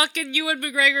damn it, fucking Ewan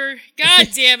McGregor. God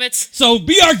damn it. So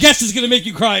Be Our Guest is gonna make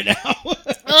you cry now.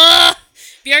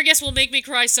 Be Our Guest will make me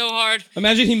cry so hard.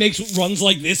 Imagine he makes runs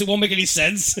like this. It won't make any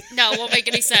sense. No, it won't make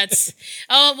any sense.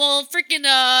 Well, freaking,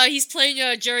 he's playing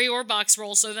a Jerry Orbach's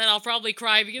role, so then I'll probably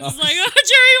cry because it's like, oh,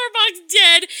 Jerry Orbach's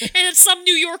dead, and some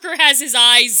New Yorker has his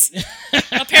eyes.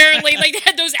 Apparently, like, they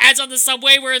had those ads on the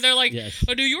subway where they're like,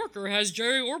 a New Yorker has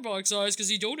Jerry Orbach's eyes because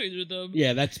he donated them.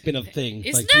 Yeah, that's been a thing.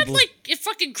 Isn't that,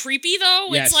 fucking creepy, though?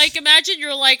 Yes. It's like, imagine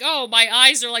you're like, oh, my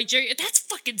eyes are like Jerry. That's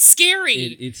fucking scary.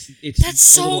 It's That's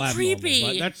so creepy.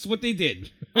 But that's what they did.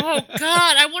 Oh,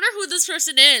 God. I wonder who this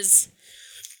person is.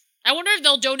 I wonder if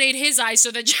they'll donate his eyes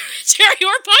so that Jerry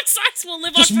Orbach's eyes will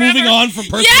live Just on forever. moving on from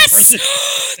person yes! to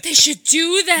person. They should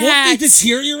do that. Won't they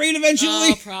deteriorate eventually?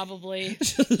 Oh, probably.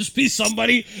 Just be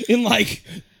somebody in, like,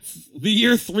 the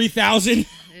year 3000.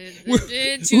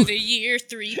 Into the year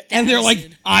 3000. And their, like,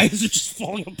 eyes are just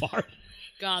falling apart.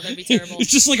 God, that'd be terrible.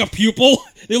 It's just like a pupil.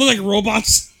 They look like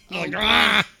robots. Oh, like,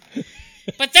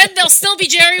 But then they'll still be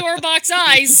Jerry Orbach's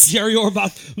eyes. Jerry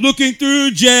Orbach. Looking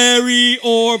through Jerry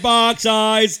Orbach's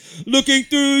eyes. Looking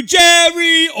through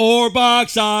Jerry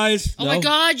Orbach's eyes. Oh my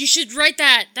God, you should write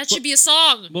that. That should be a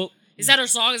song. Well, is that a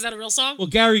song? Is that a real song? Well,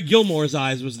 Gary Gilmore's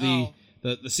eyes was the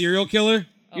serial killer.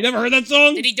 You never heard that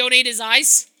song? Did he donate his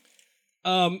eyes?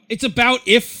 It's about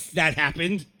if that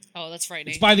happened. Oh, that's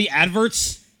frightening. It's by the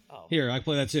Adverts. Oh. Here, I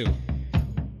play that too.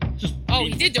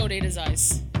 He did donate his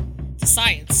eyes to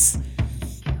science.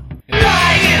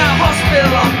 Lying in a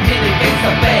hospital, I'm feeling against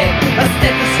the bed. A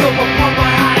stethoscope upon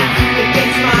my heart, I feel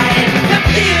against my head. The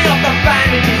feeling of the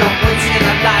bandages on points in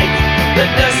the light. The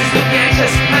nurses look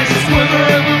anxious, and she's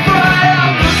quivering with pride.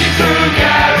 I'm looking through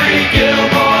Gary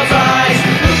Gilmore's eyes.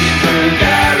 Looking through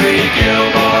Gary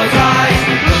Gilmore's eyes.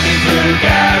 Looking through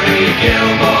Gary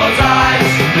Gilmore's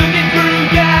eyes. Looking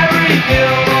through Gary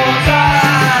Gilmore's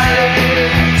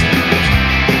eyes.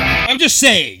 I'm just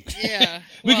saying. Yeah.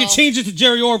 We could change it to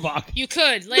Jerry Orbach. You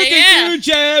could. Like, Looking through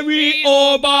Jerry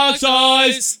Orbach's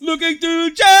eyes. Looking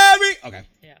through Jerry. Okay.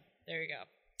 Yeah, there you go.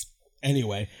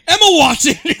 Anyway, Emma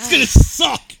Watson is going to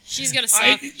suck. She's going to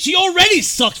suck. She already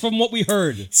sucked from what we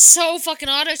heard. So fucking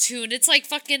auto-tuned. It's like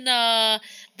fucking,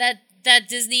 that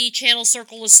Disney Channel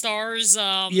Circle of Stars,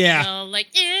 yeah. Like...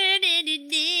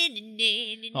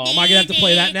 Oh, am I gonna have to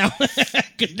play that now?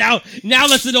 Because now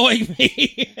that's annoying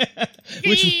me.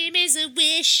 Dream is a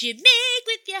wish you make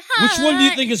with your heart. Which one do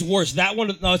you think is worse? That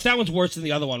one? No, that one's worse than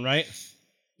the other one, right?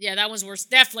 Yeah, that one's worse.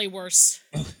 Definitely worse.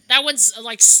 That one's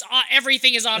like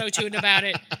everything is auto-tuned about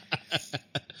it.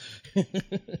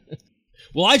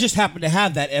 Well, I just happen to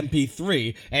have that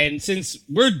MP3, and since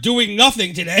we're doing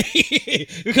nothing today,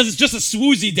 because it's just a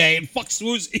Swoozy day, and fuck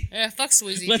Swoozy. Yeah, fuck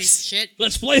Swoozy, piece of shit.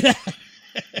 Let's play that.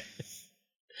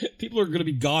 People are going to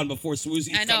be gone before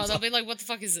Swoozy I know, comes they'll up. be like, what the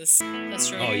fuck is this? That's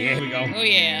true. Oh, yeah, here we go. Oh,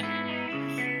 yeah.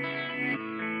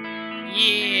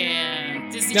 Yeah.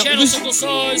 Disney Now, Channel listen- Circle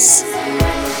Sauce.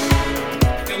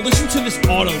 Now listen to this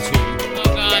auto tune. Oh,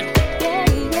 God.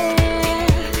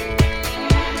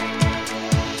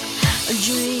 A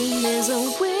dream is a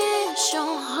wish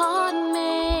your heart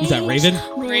makes. Is that Raven?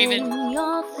 Raven. When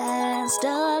you're fast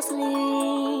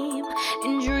asleep,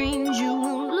 in dreams you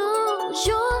will lose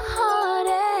your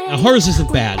heartache. Now hers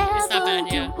isn't bad. It's not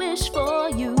bad, yeah. Wish for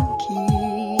you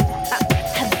keep.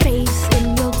 Have faith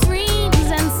in your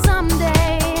dreams, and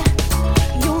someday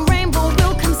your rainbow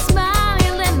will come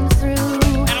smiling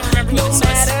through. I don't remember what this No was.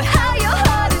 matter how your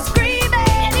heart is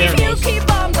grieving, There if it you goes.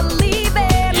 keep on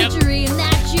believing, Yep. a dream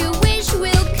that you wish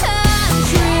will come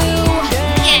true.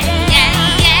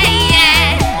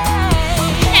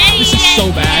 This is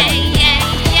so bad.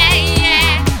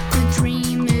 A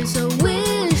dream is a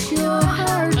wish your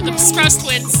heart The Sprouse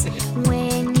Twins.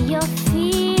 when you're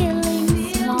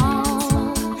feeling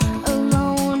small,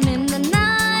 alone in the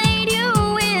night, you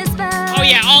whisper. Oh,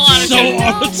 yeah, all out of So tune. No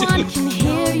auto-tune. one can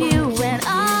hear you at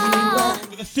all.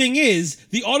 The thing is,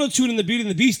 the auto-tune in the Beauty and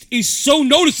the Beast is so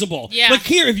noticeable. Yeah. Like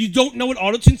here, if you don't know what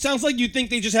auto-tune sounds like, you think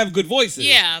they just have good voices.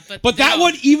 Yeah, but But they that don't.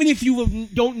 one, even if you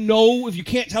don't know, if you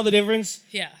can't tell the difference,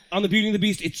 Yeah. on the Beauty and the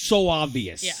Beast, it's so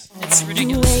obvious. Yeah. It's You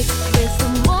ridiculous. wake with the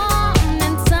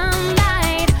morning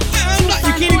sunlight. I'm not,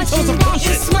 you can't even tell it's a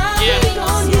person. Smiling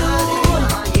on you.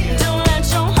 Don't let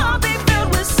your heart be filled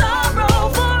with sorrow.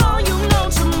 For all you know,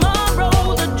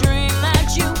 tomorrow, the dream that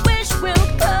you wish will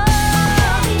come.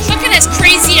 Fucking as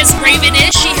crazy as Raven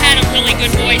is, she had a really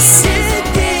good voice.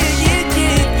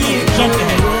 Jumped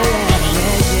ahead.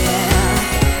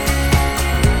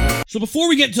 So before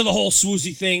we get to the whole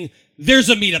swoozy thing, there's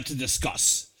a meetup to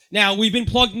discuss. Now, we've been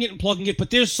plugging it, but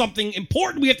there's something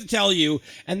important we have to tell you,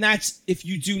 and that's if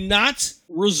you do not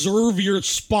reserve your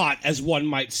spot, as one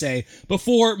might say,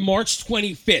 before March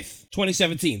 25th,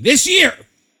 2017, this year,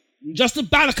 just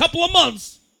about a couple of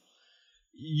months,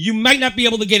 you might not be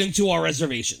able to get into our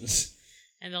reservations.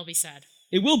 And they'll be sad.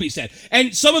 It will be said.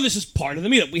 And some of this is part of the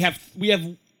meetup. We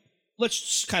have let's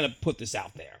just kind of put this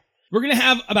out there. We're going to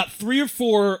have about 3 or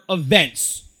 4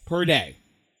 events per day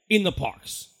in the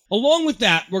parks. Along with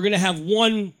that, we're going to have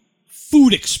one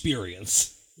food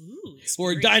experience.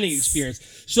 Or a dining experience.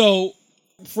 So,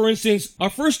 for instance, our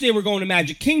first day we're going to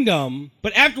Magic Kingdom,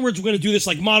 but afterwards we're going to do this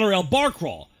like monorail bar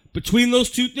crawl. Between those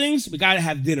two things, we got to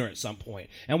have dinner at some point.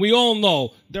 And we all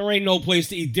know there ain't no place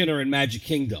to eat dinner in Magic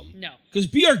Kingdom. No. Because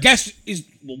Be Our Guest is,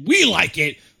 well, we like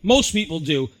it. Most people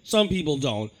do. Some people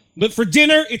don't. But for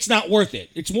dinner, it's not worth it.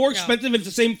 It's more expensive and it's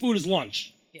the same food as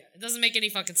lunch. Yeah, it doesn't make any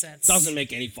fucking sense. Doesn't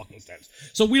make any fucking sense.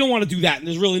 So we don't want to do that, and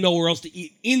there's really nowhere else to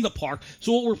eat in the park.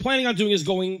 So what we're planning on doing is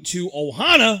going to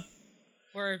Ohana,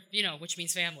 Or, which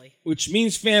means family. which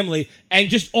means family, and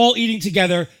just all eating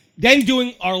together, then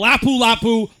doing our Lapu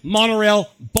Lapu monorail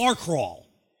bar crawl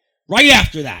right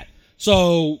after that.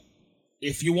 So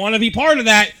if you want to be part of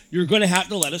that, you're going to have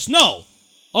to let us know.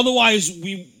 Otherwise,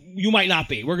 you might not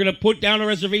be. We're going to put down a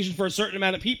reservation for a certain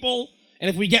amount of people, and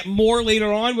if we get more later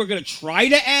on, we're going to try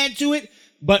to add to it,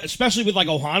 but especially with like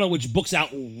Ohana, which books out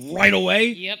right away.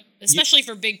 Yep. Especially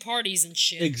for big parties and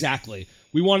shit. Exactly.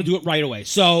 We want to do it right away.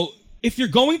 So if you're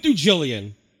going through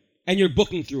Jillian and you're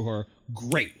booking through her,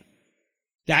 great.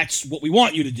 That's what we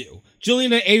want you to do.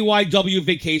 Jillian at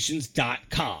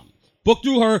aywvacations.com. Book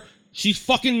through her. She's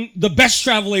fucking the best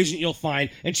travel agent you'll find,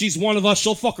 and she's one of us.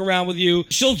 She'll fuck around with you.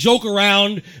 She'll joke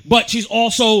around, but she's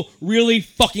also really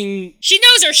fucking... She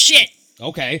knows her shit.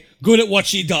 Okay, good at what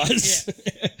she does.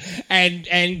 Yeah. and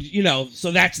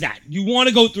so that's that. You want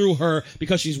to go through her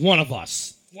because she's one of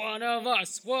us. One of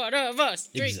us.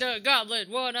 Drink the goblet,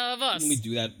 one of us. Didn't we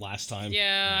do that last time?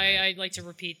 Yeah, I like to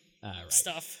repeat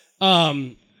stuff.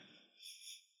 It's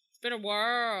been a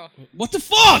while. What the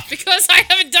fuck? Because I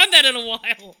haven't done that in a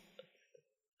while.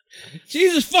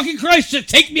 Jesus fucking Christ, just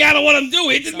take me out of what I'm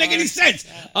doing. It didn't make any sense.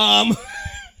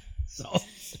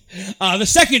 The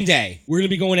second day, we're going to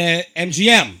be going to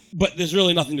MGM, but there's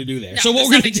really nothing to do there. No, so what there's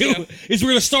we're going to nothing do is we're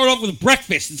going to start off with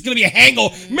breakfast. It's going to be a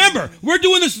hangover. Remember, we're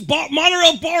doing this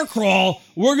monorail bar crawl.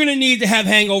 We're going to need to have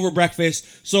hangover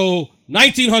breakfast. So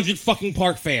 1900 fucking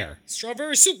park fare.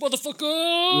 Strawberry soup,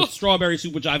 motherfucker. With strawberry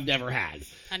soup, which I've never had.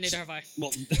 And neither have I.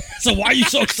 Well, so why are you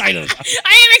so excited about it? I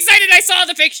am excited. I saw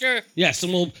the picture. Yes,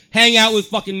 and we'll hang out with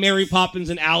fucking Mary Poppins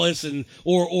and Alice, and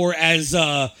or as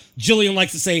Jillian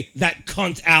likes to say, that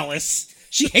cunt Alice.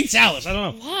 She hates Alice. I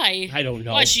don't know. Why? I don't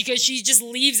know. Why? Because she just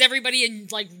leaves everybody and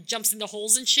like jumps into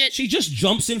holes and shit. She just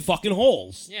jumps in fucking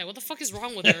holes. Yeah. What the fuck is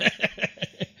wrong with her?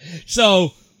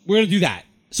 So we're gonna do that.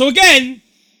 So again,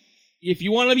 if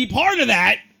you want to be part of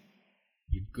that,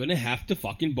 you're gonna have to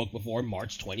fucking book before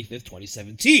March 25th,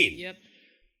 2017. Yep.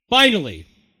 Finally,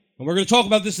 And we're going to talk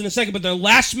about this in a second, but the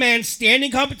Last Man Standing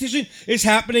competition is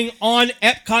happening on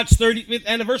Epcot's 35th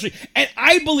anniversary. And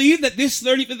I believe that this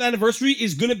 35th anniversary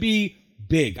is going to be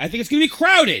big. I think it's going to be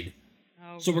crowded.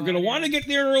 So we're going to want to get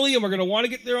there early, and we're going to want to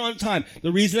get there on time.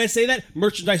 The reason I say that,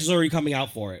 merchandise is already coming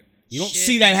out for it. You don't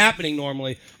see that happening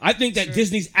normally. I think that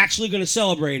Disney's actually going to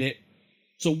celebrate it.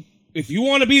 So if you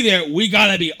want to be there, we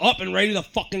got to be up and ready to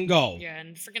fucking go. Yeah,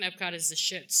 and freaking Epcot is the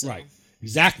shit. So. Right.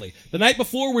 Exactly. The night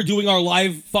before, we're doing our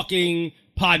live fucking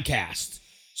podcast.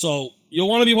 So you'll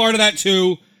want to be part of that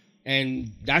too.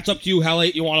 And that's up to you how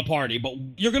late you want to party. But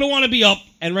you're going to want to be up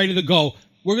and ready to go.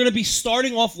 We're going to be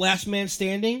starting off Last Man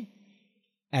Standing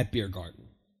at Beer Garden.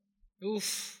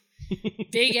 Oof.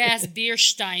 Big ass beer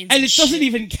steins. And it doesn't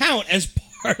even count as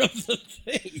part of the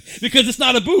thing because it's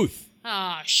not a booth.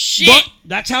 Oh, shit. But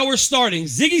that's how we're starting.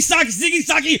 Ziggy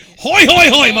Saki, hoi,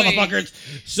 hoi, hoi, motherfuckers.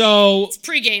 So. It's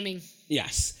pre-gaming.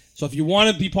 Yes. So if you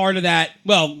want to be part of that,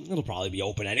 well, it'll probably be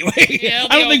open anyway. Yeah,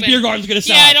 I don't think Beer Garden's going to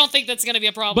sell. Yeah, I don't think that's going to be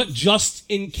a problem. But just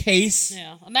in case.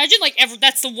 Yeah. Imagine, like,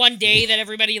 that's the one day that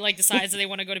everybody, like, decides that they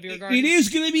want to go to Beer Garden. It is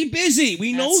going to be busy.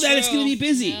 We know that it's going to be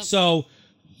busy. Yep. So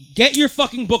get your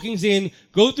fucking bookings in.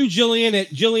 Go through Jillian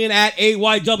at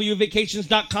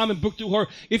aywvacations.com and book through her.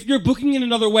 If you're booking in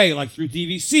another way, like through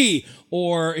DVC,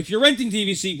 or if you're renting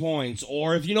DVC points,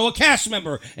 or if you know a cast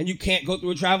member and you can't go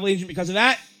through a travel agent because of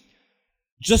that,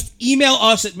 just email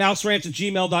us at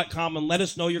mouseranch@gmail.com and let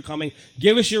us know you're coming.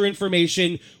 Give us your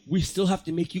information. We still have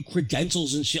to make you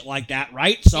credentials and shit like that,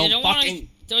 right? So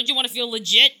don't you want to feel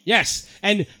legit? Yes.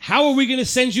 And how are we going to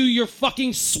send you your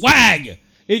fucking swag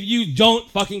if you don't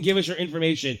fucking give us your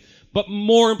information? But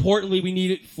more importantly, we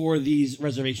need it for these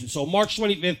reservations. So March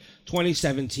 25th,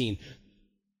 2017.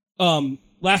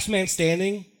 Last Man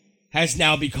Standing has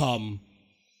now become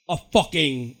a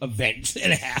fucking event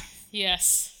and a half.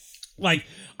 Yes. Like,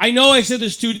 I know I said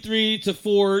there's 2 to 3 to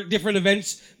 4 different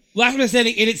events. Last Man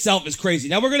Standing in itself is crazy.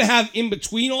 Now, we're going to have, in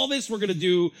between all this, we're going to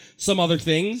do some other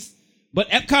things. But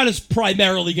Epcot is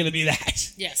primarily going to be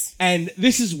that. Yes. And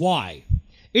this is why.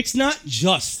 It's not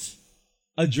just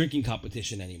a drinking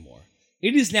competition anymore.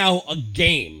 It is now a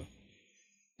game.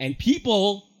 And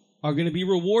people are going to be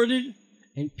rewarded,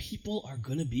 and people are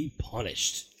going to be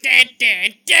punished. Dun,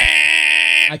 dun, dun.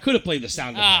 I could have played the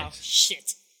sound effect. Oh,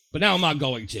 shit. But now I'm not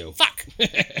going to. Fuck.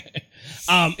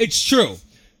 It's true.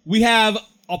 We have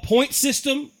a point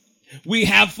system. We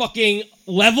have fucking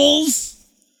levels.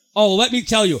 Oh, let me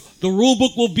tell you, the rule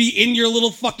book will be in your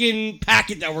little fucking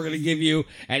packet that we're going to give you.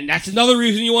 And that's another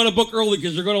reason you want to book early,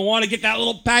 because you're going to want to get that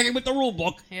little packet with the rule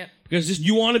book. Yep. Because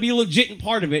you want to be legit and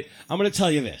part of it. I'm going to tell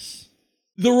you this.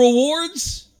 The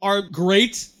rewards are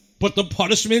great, but the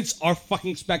punishments are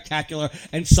fucking spectacular.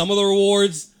 And some of the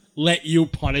rewards let you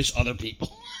punish other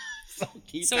people.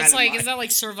 So it's like, is that like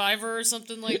Survivor or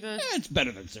something like that? Yeah, it's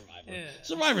better than Survivor. Yeah.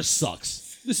 Survivor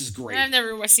sucks. This is great. I've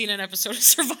never seen an episode of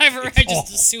Survivor. I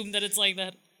just assumed that it's like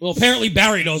that. Well, apparently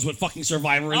Barry knows what fucking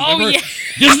Survivor is. Oh, Remember? yeah.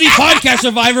 Disney Podcast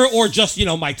Survivor, or just,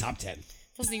 my top 10.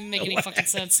 Doesn't even make any fucking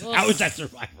sense. Ugh. How is that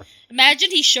Survivor?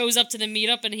 Imagine he shows up to the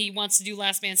meetup and he wants to do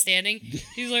Last Man Standing.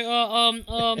 He's like,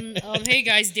 hey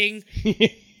guys, ding.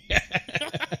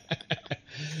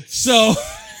 So...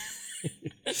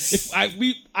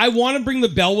 I want to bring the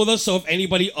bell with us, so if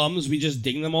anybody we just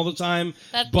ding them all the time.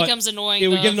 That becomes annoying. It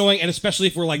would get annoying, and especially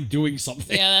if we're like doing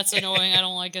something. Yeah, that's annoying. I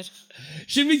don't like it.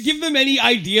 Should we give them any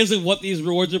ideas of what these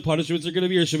rewards or punishments are going to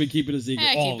be, or should we keep it a secret?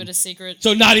 Keep it a secret.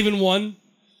 So not even one?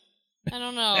 I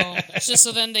don't know. It's just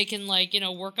so then they can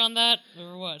work on that,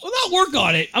 or what? Well, not work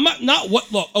on it. I'm not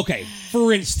what. Look, okay.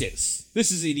 For instance,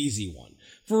 this is an easy one.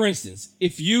 For instance,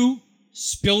 if you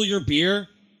spill your beer,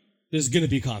 there's going to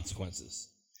be consequences.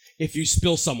 If you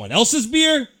spill someone else's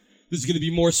beer, there's going to be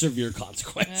more severe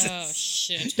consequences. Oh,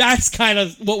 shit. That's kind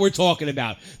of what we're talking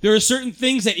about. There are certain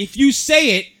things that if you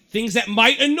say it, things that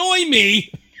might annoy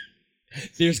me,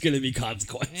 there's going to be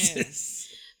consequences.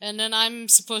 Yeah. And then I'm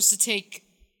supposed to take...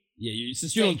 Yeah,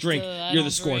 since you don't drink, you're the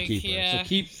scorekeeper. Yeah. So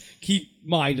keep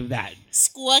mind of that.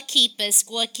 Scorekeeper,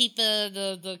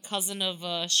 the cousin of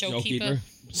Showkeeper.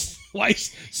 Why?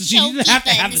 So she doesn't have to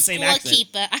have the same accent.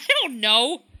 I don't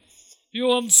know.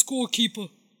 Yo, I'm the scorekeeper.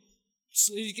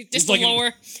 So it's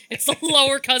the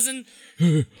lower cousin.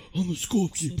 I'm the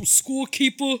scorekeeper.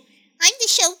 Scorekeeper. I'm the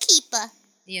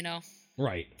showkeeper.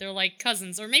 Right. They're like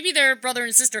cousins. Or maybe they're brother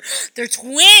and sister. They're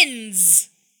twins!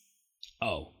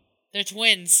 Oh. They're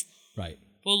twins. Right.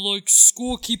 But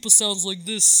scorekeeper sounds like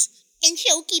this. And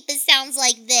showkeeper sounds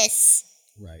like this.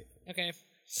 Right. Okay.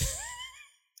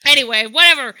 Anyway,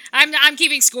 whatever. I'm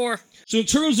keeping score. So in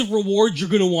terms of rewards, you're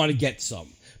going to want to get some.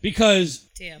 Because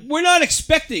we're not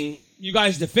expecting you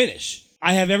guys to finish.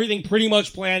 I have everything pretty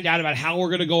much planned out about how we're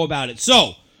going to go about it.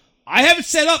 So, I have it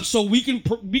set up so we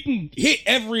can hit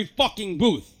every fucking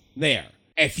booth there.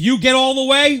 If you get all the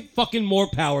way, fucking more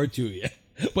power to you.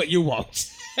 But you won't.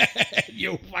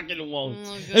 You fucking won't.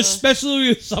 Oh, especially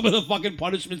with some of the fucking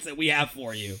punishments that we have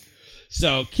for you.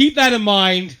 So, keep that in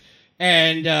mind.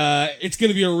 And it's going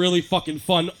to be a really fucking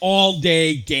fun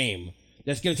all-day game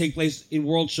that's going to take place in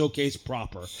World Showcase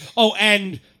proper. Oh,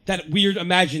 and that weird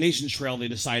Imagination Trail they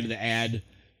decided to add.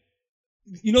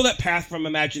 You know that path from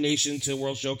Imagination to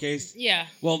World Showcase? Yeah.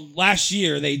 Well, last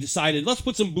year they decided, let's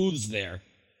put some booths there.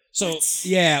 So,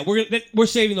 yeah, we're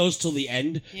saving those till the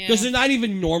end. Because they're not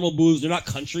even normal booths. They're not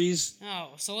countries. Oh,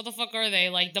 so what the fuck are they?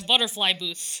 Like the butterfly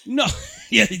booth? No.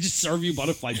 Yeah, they just serve you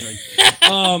butterfly drink.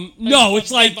 No,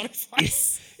 it's like...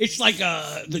 It's like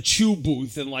the Chew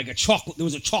booth and like a chocolate. There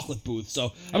was a chocolate booth,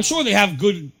 so I'm sure they have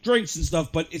good drinks and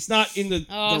stuff, but it's not in the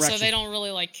direction. So they don't really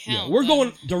like count. Yeah, we're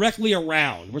going directly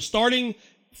around. We're starting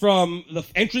from the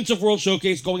entrance of World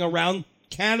Showcase, going around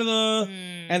Canada,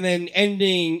 and then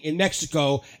ending in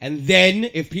Mexico. And then,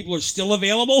 if people are still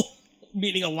available,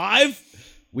 meaning alive,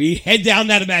 we head down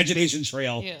that Imagination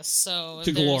Trail. Yeah, so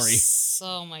to glory.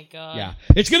 Oh my god. Yeah,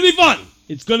 it's gonna be fun.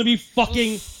 It's gonna be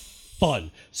fucking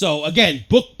fun. So again,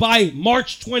 book by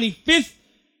March 25th,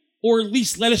 or at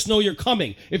least let us know you're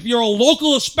coming. If you're a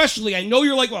local especially, I know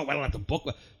you're like, well, I don't have to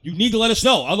book. You need to let us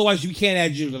know. Otherwise, we can't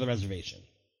add you to the reservation.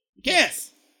 You can't.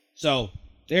 So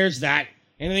there's that.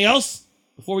 Anything else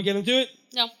before we get into it?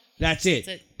 No. That's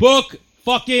it. Book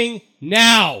fucking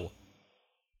now.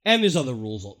 And there's other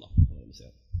rules.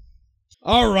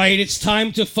 All right, it's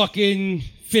time to fucking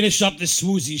finish up this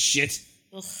Swoozie shit.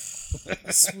 Ugh.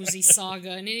 Swoozie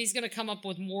saga, and then he's gonna come up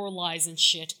with more lies and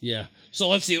shit. Yeah. So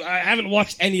let's see. I haven't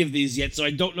watched any of these yet, so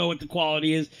I don't know what the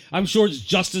quality is. I'm sure it's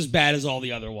just as bad as all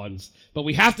the other ones. But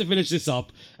we have to finish this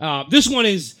up. This one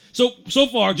is so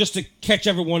far, just to catch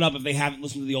everyone up if they haven't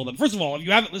listened to the old. First of all, if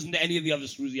you haven't listened to any of the other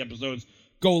Swoozie episodes,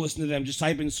 go listen to them. Just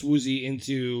type in Swoozie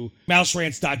into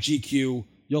mouserants.gq.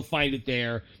 You'll find it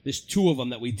there. There's 2 of them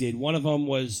that we did. One of them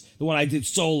was the one I did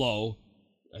solo.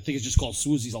 I think it's just called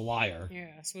Swoozie's a Liar. Yeah,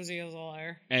 Swoozie is a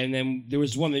liar. And then there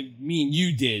was one that me and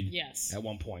you did at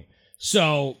one point.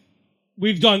 So,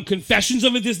 we've done Confessions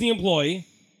of a Disney Employee.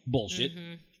 Bullshit.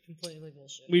 Mm-hmm. Completely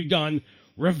bullshit. We've done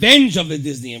Revenge of the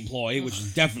Disney Employee, which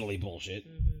is definitely bullshit.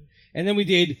 Mm-hmm. And then we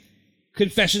did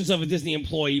Confessions of a Disney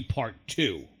Employee Part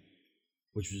 2,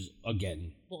 which was,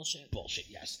 again... Bullshit. Bullshit,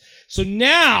 yes. So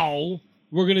now,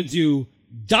 we're going to do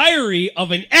Diary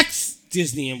of an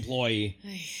Ex-Disney Employee.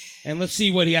 And let's see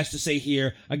what he has to say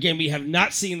here. Again, we have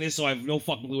not seen this, so I have no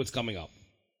fucking clue what's coming up.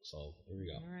 So, here we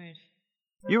go. All right.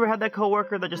 You ever had that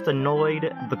coworker that just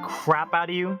annoyed the crap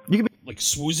out of you? You can be like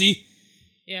Swoozie?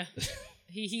 Yeah.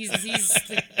 He's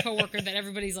the coworker that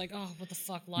everybody's like, oh, what the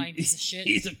fuck, lying piece of shit.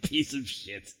 He's a piece of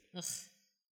shit. Ugh.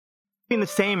 in the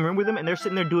same room with them and they're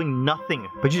sitting there doing nothing,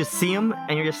 but you just see them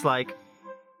and you're just like,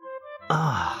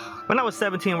 ah. When I was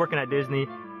 17 working at Disney,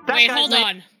 wait, hold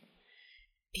on.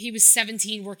 He was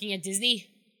 17 working at Disney?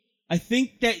 I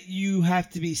think that you have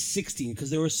to be 16 because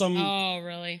there was some... Oh,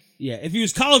 really? Yeah, if he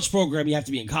was college program, you have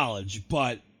to be in college.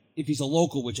 But if he's a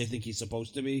local, which I think he's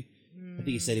supposed to be, I think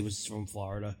he said he was from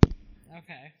Florida.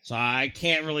 Okay. So I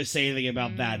can't really say anything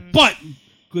about that. But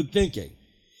good thinking.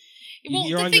 Well,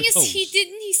 You're the on thing your is, toes.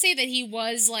 he say that he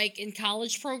was like in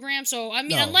college program? So I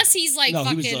mean, No. unless he's like No,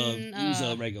 fucking. he was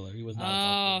a regular. He was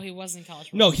not. Oh, he wasn't in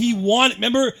college. No, he wanted.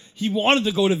 Remember, he wanted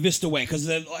to go to Vista Way because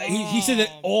he said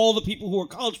that all the people who were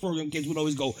college program kids would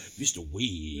always go Vista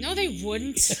Way. No, they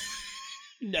wouldn't.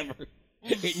 Never.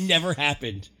 It never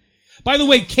happened. By the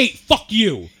way, Kate, fuck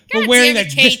you God for wearing damn it,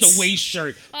 that Kate. Vista Way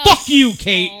shirt. Oh, Fuck you,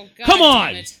 Kate. God Come damn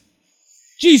on. it.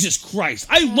 Jesus Christ.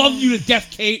 I love you to death,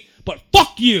 Kate, but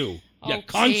fuck you. You Oh,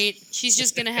 cunt. Kate, she's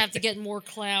just gonna have to get more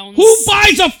clowns. Who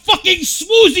buys a fucking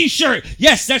Swoozie shirt?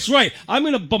 Yes, that's right. I'm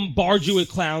gonna bombard you with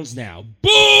clowns now.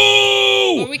 Boo!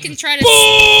 Or we can try to.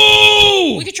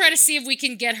 Boo! We could try to see if we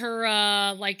can get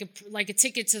her like a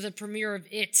ticket to the premiere of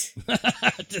It.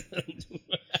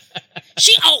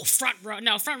 Front row.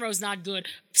 No, front row's not good.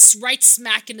 Right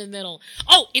smack in the middle.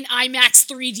 Oh, in IMAX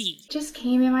 3D. Just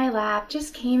came in my lap,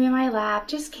 just came in my lap,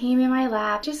 just came in my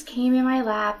lap, just came in my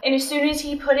lap. And as soon as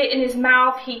he put it in his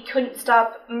mouth, he couldn't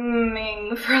stop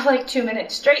mmming for like 2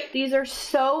 minutes straight. These are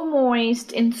so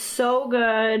moist and so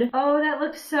good. Oh, that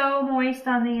looks so moist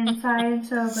on the inside,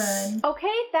 so good.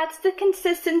 Okay, that's the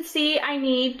consistency I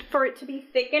need for it to be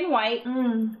thick and white.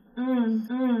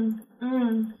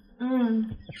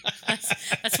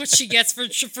 That's what she gets for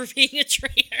being a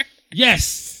traitor.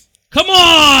 Yes. Come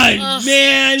on, Ugh.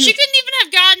 man. She couldn't even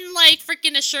have gotten like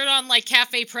freaking a shirt on like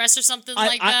Cafe Press or something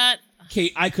like that.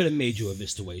 Kate, I could have made you a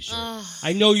Vista Way shirt.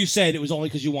 I know you said it was only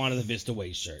because you wanted a Vista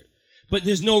Way shirt. But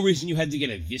there's no reason you had to get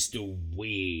a Vista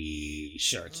Way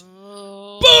shirt.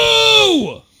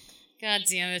 Boo! God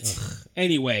damn it.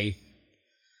 Anyway,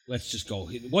 let's just go.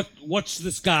 What's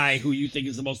this guy who you think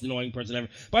is the most annoying person ever?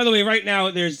 By the way, right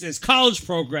now there's this college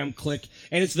program click,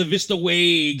 and it's the Vista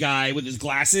Way guy with his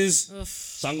glasses,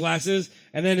 sunglasses,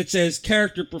 and then it says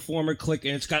character performer click,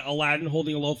 and it's got Aladdin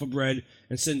holding a loaf of bread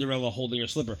and Cinderella holding her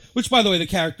slipper. Which, by the way, the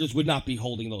characters would not be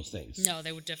holding those things. No,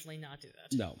 they would definitely not do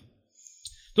that. No.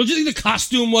 Don't you think the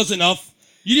costume was enough?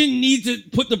 You didn't need to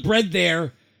put the bread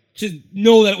there to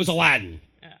know that it was Aladdin.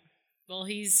 Well,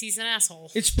 he's an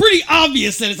asshole. It's pretty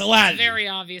obvious that it's Aladdin. It's very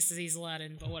obvious that he's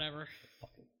Aladdin, but whatever.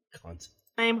 Cunt.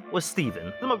 My name was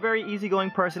Steven. I'm a very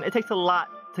easygoing person. It takes a lot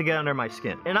to get under my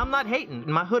skin. And I'm not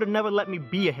hating. My hood would never let me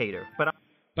be a hater. But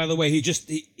by the way, he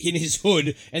in his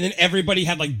hood, and then everybody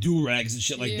had like do-rags and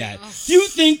shit like that. Do you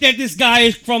think that this guy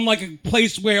is from like a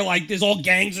place where like there's all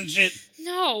gangs and shit?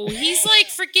 No, he's like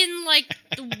freaking like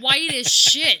the whitest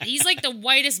shit. He's like the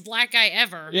whitest black guy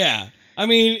ever. Yeah. I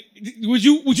mean, would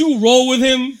you roll with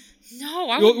him? No,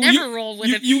 I would never roll with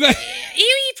him. You guys...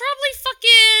 He probably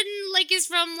fucking like is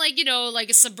from like, you know, like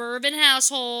a suburban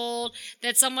household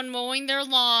that's someone mowing their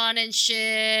lawn and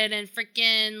shit and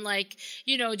freaking like,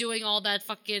 you know, doing all that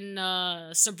fucking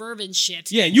suburban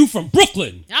shit. Yeah, and you from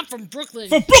Brooklyn. I'm from Brooklyn.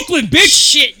 From Brooklyn,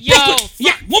 bitch. Shit, yo. Brooklyn.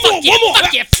 Yeah, one more.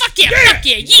 Fuck yeah.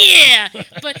 Yeah.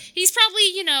 But he's probably,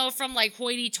 you know, from like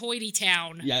hoity-toity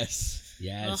town. Yes.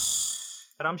 Yes. Ugh.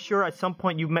 But I'm sure at some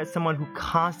point you've met someone who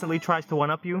constantly tries to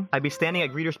one-up you. I'd be standing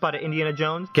at greeter spot at Indiana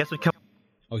Jones. Guess what comes...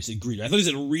 Oh, he said greeter. I thought he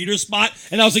said reader spot,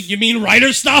 and I was like, you mean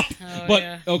writer stop? Oh, but,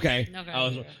 yeah. Okay.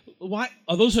 Why?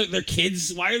 Are those their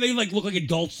kids? Why are they like look like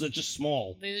adults that are just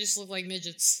small? They just look like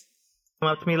midgets. Come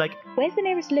up to me like, where's the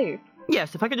nearest loo?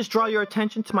 Yes, if I could just draw your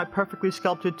attention to my perfectly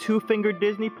sculpted two-fingered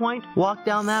Disney point, walk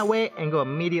down that way, and go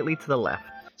immediately to the left.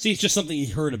 See, it's just something he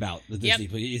heard about, the Disney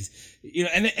point. You know,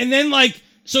 and then like...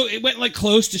 So it went like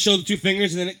close to show the two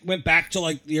fingers, and then it went back to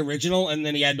like the original, and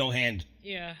then he had no hand.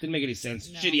 Yeah. Didn't make any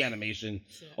sense. No. Shitty animation.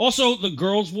 Yeah. Also, the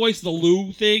girl's voice, the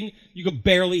Lou thing, you could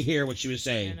barely hear what she was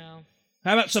saying. I know.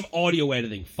 How about some audio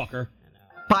editing, fucker?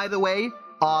 By the way,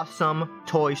 awesome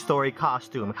Toy Story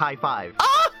costume. High five.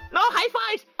 Oh! No high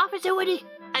fives! Officer Woody,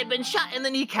 I've been shot in the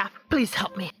kneecap. Please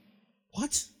help me.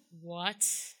 What? What?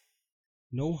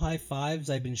 No high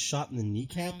fives? I've been shot in the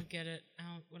kneecap? I don't get it.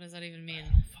 What does that even mean?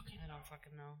 I don't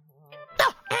fucking know.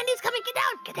 No, Andy's coming.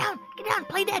 Get down.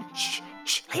 Play dead.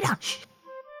 Shh, lay down. Shh.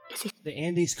 The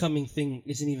Andy's coming thing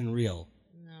isn't even real.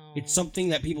 No. It's something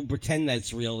that people pretend that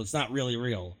it's real. It's not really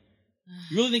real.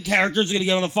 You really think characters are gonna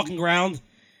get on the fucking ground?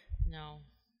 No.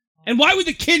 And why would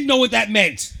the kid know what that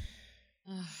meant?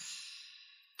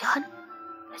 Gun?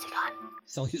 Is he gone?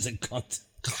 So he's a cunt.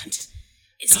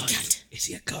 Is he a cunt? Is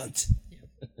he a cunt?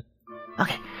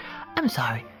 Okay, I'm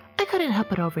sorry. I couldn't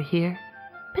help it over here.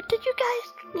 But did you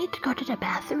guys need to go to the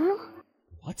bathroom?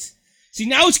 What? See,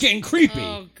 now it's getting creepy.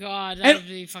 Oh, God. That would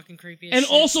be fucking creepy as And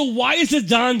shit. also, why is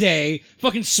Adonde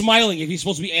fucking smiling if he's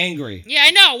supposed to be angry? Yeah,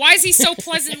 I know. Why is he so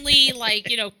pleasantly, like,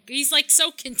 you know, he's, like,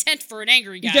 so content for an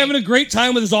angry guy. He's having a great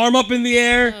time with his arm up in the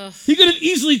air. Ugh. He could have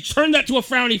easily turned that to a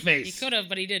frowny He face. could have,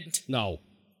 but he didn't. No.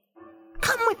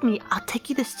 Come with me. I'll take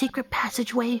you the secret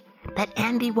passageway that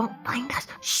Andy won't find us.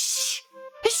 Shh.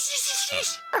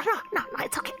 Shh. No,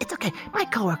 it's okay. My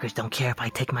coworkers don't care if I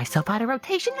take myself out of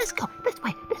rotation. Let's go. This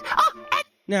way.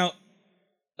 Now,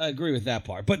 I agree with that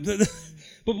part, but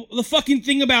the fucking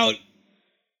thing about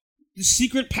the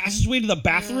secret passageway to the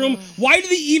bathroom, why did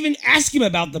they even ask him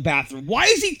about the bathroom? Why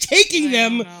is he taking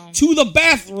them to the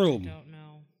bathroom? I don't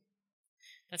know.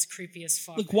 That's creepy as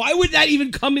fuck. Like, why would that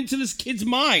even come into this kid's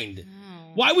mind?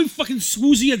 Why would fucking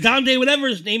Swoozie Adonde, whatever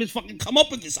his name is, fucking come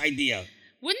up with this idea?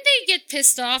 Wouldn't they get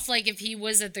pissed off, like, if he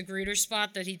was at the greeter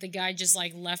spot, that the guy just,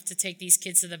 like, left to take these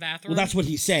kids to the bathroom? Well, that's what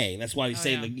he's saying. That's why he's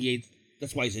saying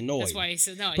that's why he's annoyed. That's why he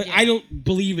said no. But I don't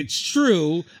believe it's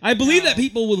true. I believe that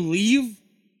people will leave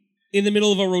in the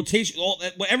middle of a rotation.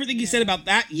 Everything he said about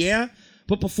that, yeah.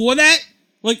 But before that,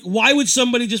 like, why would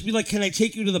somebody just be like, "Can I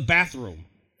take you to the bathroom?"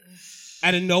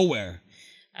 Out of nowhere.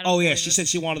 Oh yeah, she said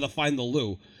she wanted to find the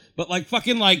loo. But like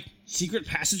fucking like secret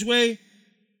passageway.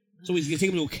 So he's gonna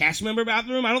take him to a cast member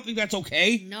bathroom? I don't think that's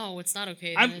okay. No, it's not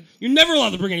okay. You're never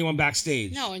allowed to bring anyone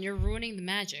backstage. No, and you're ruining the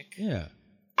magic. Yeah.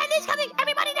 Andy's coming.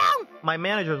 Everybody down. My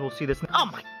managers will see this. Oh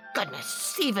my goodness,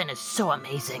 Steven is so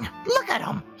amazing. Look at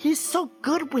him. He's so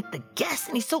good with the guests,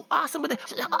 and he's so awesome with it.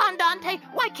 Andante,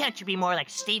 why can't you be more like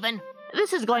Steven?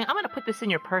 I'm gonna put this in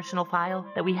your personal file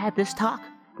that we had this talk.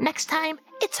 Next time,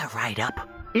 it's a write-up.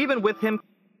 Even with him,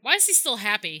 Why is he still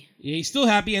happy? Yeah, he's still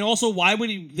happy, and also, why would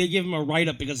they give him a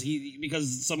write-up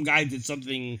because some guy did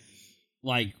something,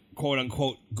 like,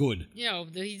 quote-unquote good? You know,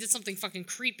 he did something fucking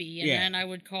creepy, and Yeah. then I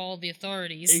would call the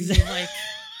authorities. Exactly. And be like,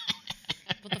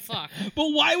 what the fuck? But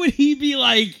why would he be,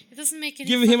 like... It doesn't make any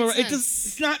giving him a... fucking It sense.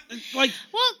 it's not, like...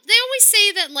 Well, they always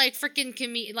say that, like, freaking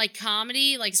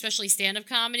comedy, like, especially stand-up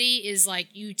comedy, is, like,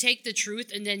 you take the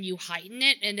truth and then you heighten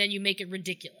it and then you make it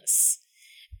ridiculous.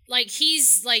 Like,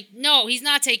 he's, like, no, he's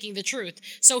not taking the truth.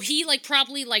 So he, like,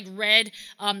 probably, like, read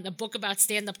a book about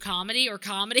stand-up comedy or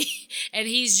comedy, and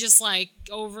he's just, like,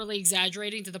 overly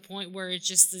exaggerating to the point where it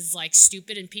just is, like,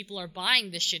 stupid and people are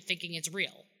buying this shit thinking it's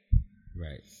real.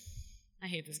 Right. I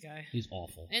hate this guy. He's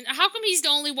awful. And how come he's the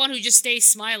only one who just stays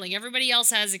smiling? Everybody else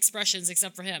has expressions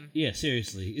except for him. Yeah,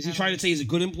 seriously. Is he trying to say he's a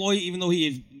good employee, even though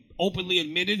he had openly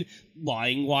admitted,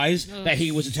 lying-wise, that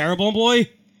he was a terrible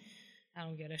employee? I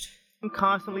don't get it.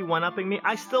 Constantly one-upping me.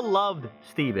 I still loved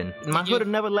Steven. My hood had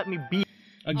never let me be.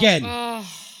 Again,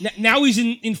 now he's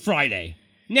in Friday.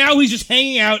 Now he's just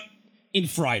hanging out in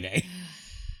Friday.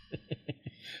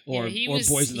 or he or was,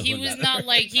 Boys in the he Hood. was rather. not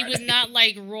like he was Friday. not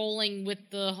like rolling with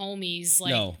the homies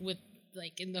like No. with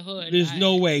like in the hood. There's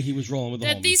no way he was rolling with the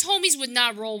that homies. these homies would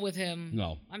not roll with him.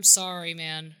 No. I'm sorry,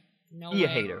 man. No You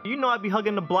way. hater. You know I'd be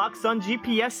hugging the block, son.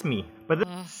 GPS me. But then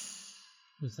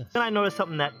I noticed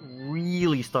something that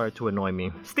really started to annoy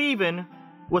me. Steven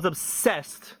was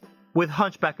obsessed with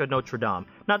Hunchback of Notre Dame.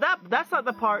 Now that's not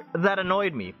the part that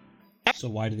annoyed me. So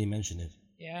why did he mention it?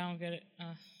 Yeah, I don't get it.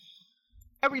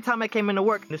 Every time I came into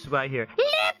work, this is what I hear.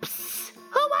 Lips!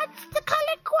 Who wants to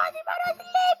color Quasimodo's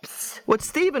lips? What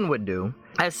Steven would do,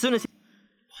 as soon as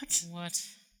What?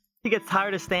 he gets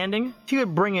tired of standing, he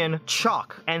would bring in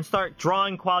chalk and start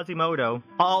drawing Quasimodo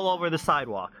all over the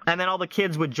sidewalk. And then all the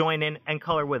kids would join in and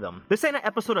color with him. This ain't an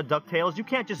episode of DuckTales. You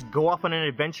can't just go off on an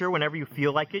adventure whenever you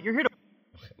feel like it. You're here to...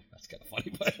 That's kind of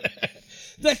funny,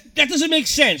 but... that doesn't make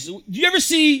sense. Do you ever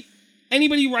see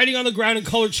anybody writing on the ground in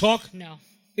colored chalk? No.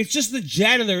 It's just the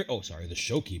janitor... Oh, sorry, the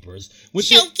showkeepers. With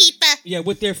Showkeeper!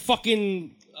 with their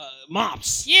fucking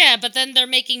mops. Yeah, but then they're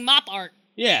making mop art.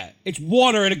 Yeah, it's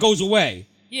water and it goes away.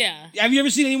 Yeah. Have you ever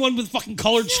seen anyone with fucking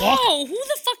colored chalk? No, who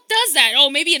the fuck does that? Oh,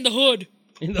 maybe in the hood.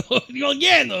 In the hood? You go,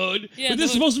 yeah, in the hood. Yeah, but the this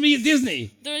is hood. supposed to be at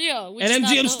Disney. Yeah, which And is not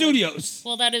MGM the hood. Studios.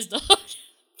 Well, that is the hood.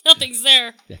 Nothing's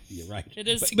there. Yeah, you're right. It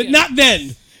is. But not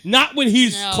then. Not when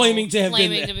he's No, claiming to have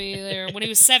claiming been to be there when he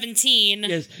was 17.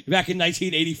 Yes, back in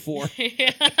 1984.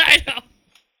 I know.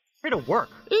 Here to work.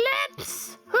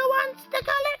 Lips! Who wants to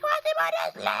color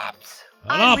Quasimodo's lips?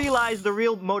 Shut I up. realized the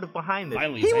real motive behind this.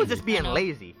 Finally, He he's was angry. just being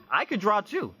lazy. I could draw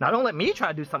too. Now don't let me try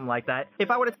to do something like that. If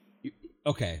I would have...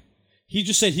 Okay. He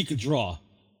just said he could draw.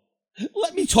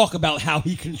 Let me talk about how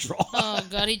he can draw. Oh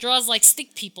god, he draws like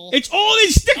stick people. It's all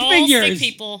these stick All figures. stick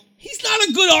people. He's not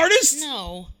a good artist.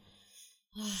 No.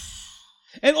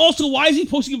 And also, why is he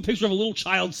posting a picture of a little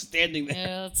child standing there?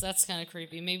 Yeah, that's kind of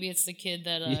creepy. Maybe it's the kid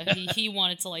that Yeah. he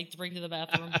wanted to like bring to the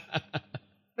bathroom. I'm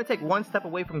gonna take one step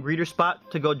away from Greeter's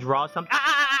spot to go draw something.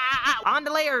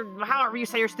 Andale, or however you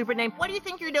say your stupid name. What do you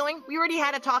think you're doing? We already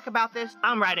had a talk about this.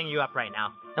 I'm writing you up right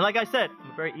now. And like I said,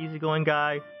 I'm a very easygoing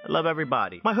guy. I love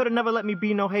everybody. My hood would never let me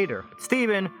be no hater.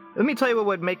 Steven, let me tell you what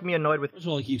would make me annoyed with... First of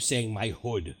all, he keeps saying my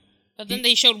hood. But then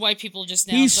they showed white people just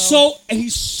now. He's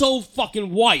so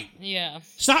fucking white. Yeah.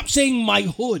 Stop saying my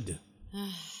hood.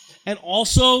 And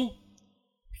also,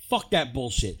 fuck that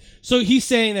bullshit. So he's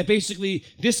saying that basically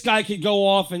this guy could go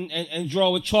off and draw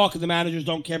with chalk and the managers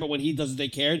don't care, but when he does it, they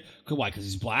cared. Why? Because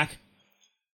he's black?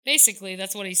 Basically,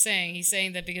 that's what he's saying. He's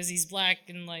saying that because he's black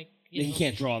and like you He know,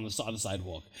 can't draw on the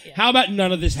sidewalk. Yeah. How about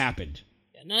none of this happened?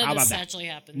 yeah, none How of this about that? actually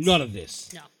happens. None of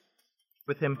this. No.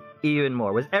 with him even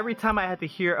more was every time I had to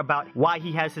hear about why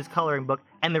he has his coloring book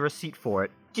and the receipt for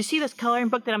it. Do you see this coloring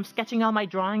book that I'm sketching all my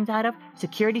drawings out of?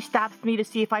 Security stops me to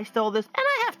see if I stole this, and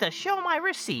I have to show my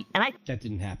receipt. And I That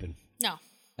didn't happen. No.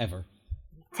 Ever.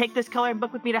 take this coloring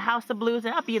book with me to House of Blues,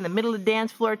 and I'll be in the middle of the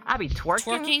dance floor. I'll be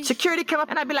twerking. Security come up,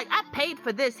 and I'd be like, I paid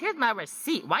for this. Here's my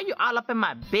receipt. Why you all up in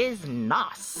my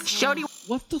business? Shorty.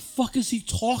 What the fuck is he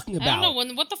talking about? I don't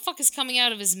know. What the fuck is coming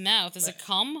out of his mouth? Is it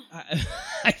cum?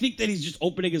 I think that he's just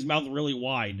opening his mouth really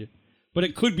wide. But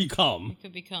it could be cum. It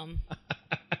could be cum.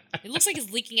 It looks like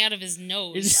it's leaking out of his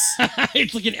nose.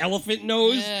 It's like an elephant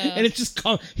nose, Yeah. and it's just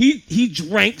cum. He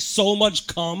drank so much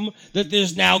cum that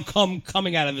there's now cum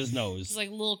coming out of his nose. It's like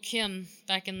Lil' Kim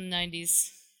back in the 90s.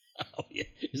 Oh, yeah.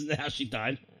 Isn't that how she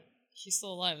died? She's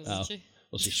still alive, isn't Oh. she?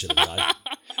 Well, she should have died.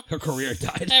 Her career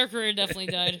died. Her career definitely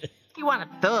died. You want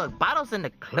a thug? Bottles in the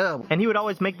club. And he would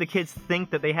always make the kids think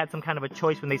that they had some kind of a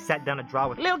choice when they sat down to draw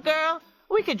with. Little girl,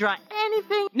 We could draw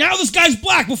anything. Now this guy's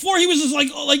black. Before he was just like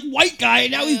white guy,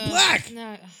 and now he's black.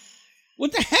 No.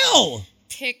 What the hell?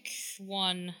 Pick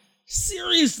one.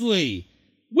 Seriously.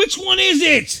 Which one is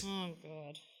it? Oh,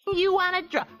 God. You wanna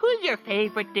draw? Who's your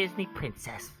favorite Disney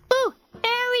princess? Ooh,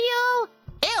 Ariel.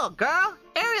 Ew, girl.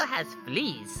 Ariel has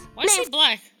fleas. Why is she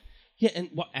black? Yeah, and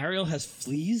what? Ariel has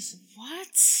fleas?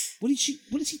 What? What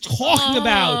is he talking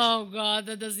about? Oh, God,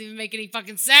 that doesn't even make any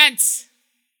fucking sense.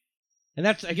 And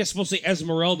that's, I guess, supposed to say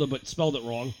Esmeralda, but spelled it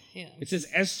wrong. Yeah. It says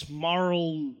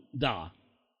Esmeralda.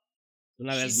 So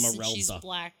not Esmeralda. She's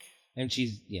black. And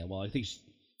she's, I think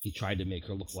he tried to make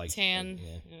her look like... Tan.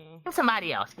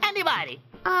 Somebody else. Anybody.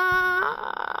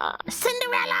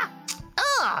 Cinderella.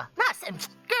 Ugh, not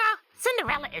girl.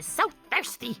 Cinderella is so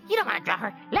thirsty. You don't want to draw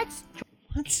her. Let's...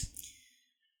 What?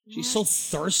 She's so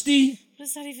thirsty? What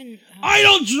does that even... I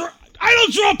don't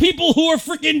draw people who are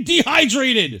freaking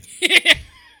dehydrated!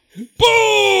 Boo!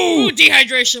 Ooh,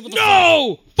 dehydration. What the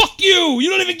fuck? Fuck you! You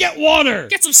don't even get water!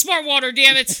 Get some smart water,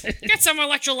 damn it! Get some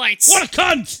electrolytes. What a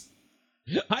cunt!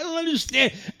 I don't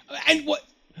understand. And what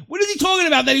is he talking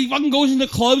about? That he fucking goes into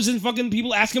clubs and fucking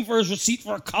people ask him for his receipt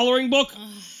for a coloring book?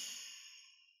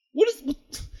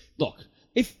 Look,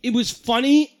 if it was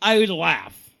funny, I would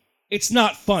laugh. It's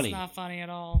not funny. It's not funny at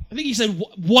all. I think he said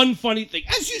one funny thing.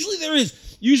 As usually there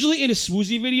is. Usually in a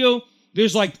Swoozie video,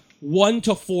 there's like 1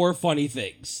 to 4 funny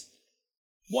things.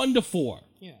 1 to 4.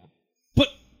 Yeah. But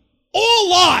all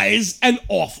lies and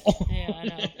awful. Yeah, I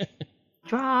know.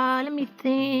 Draw, let me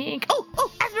think. Oh,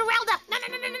 Esmeralda.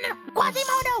 No.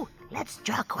 Quasimodo. Let's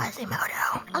draw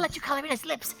Quasimodo. I'll let you color in his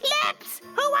lips. Lips!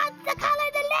 Who wants to color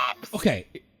the lips? Okay,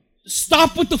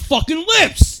 stop with the fucking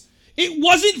lips. It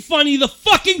wasn't funny the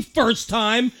fucking first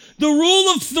time. The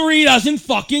rule of 3 doesn't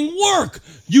fucking work.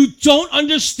 You don't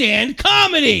understand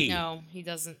comedy. No, he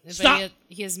doesn't. Stop. But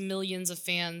he has millions of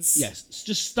fans. Yes,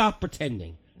 just stop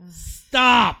pretending.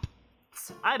 Stop.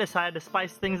 I decided to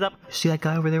spice things up. See that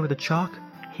guy over there with the chalk?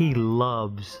 He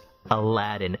loves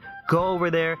Aladdin. Go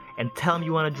over there and tell him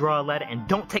you want to draw Aladdin and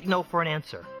don't take no for an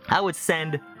answer. I would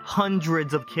send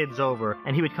hundreds of kids over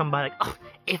and he would come by like, oh,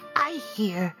 if I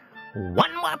hear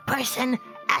one more person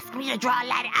ask me to draw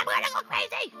Aladdin, I'm gonna go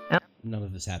crazy. None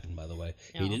of this happened, by the way.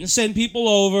 No. He didn't send people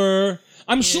over.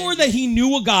 I'm sure that he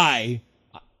knew a guy.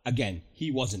 Again,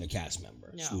 he wasn't a cast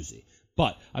member, Swoozie.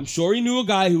 But I'm sure he knew a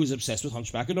guy who was obsessed with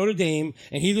Hunchback of Notre Dame,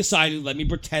 and he decided, let me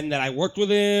pretend that I worked with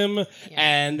him,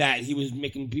 and that he was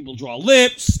making people draw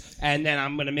lips, and then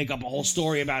I'm going to make up a whole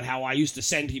story about how I used to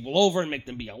send people over and make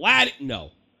them be Aladdin.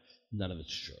 No, none of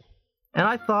it's true. And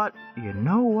I thought, you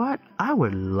know what? I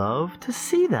would love to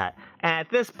see that. And at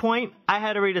this point, I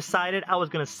had already decided I was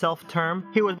going to self-term.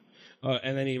 He was...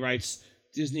 and then he writes,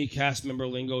 Disney cast member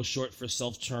lingo short for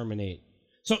self-terminate.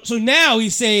 So now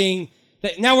he's saying...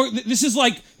 that now this is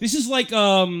like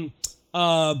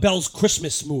Belle's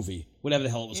Christmas movie, whatever the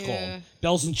hell it was called.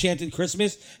 Belle's Enchanted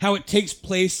Christmas. How it takes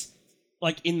place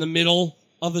like in the middle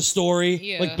of the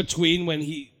story, like between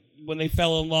when they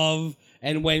fell in love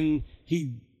and when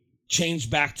he changed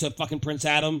back to fucking Prince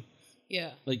Adam. Yeah,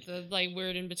 like the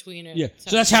weird in between it. Yeah,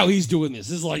 so that's how he's doing this.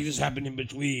 This is like this happened in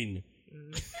between.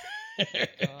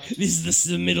 This is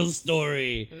the middle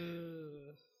story,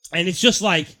 and it's just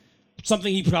like.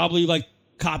 Something he probably like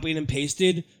copied and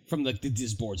pasted from the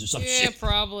Disboards or some shit. Yeah,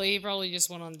 probably. He probably just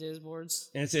went on Disboards.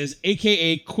 And it says,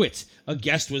 AKA quit. A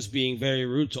guest was being very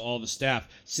rude to all the staff.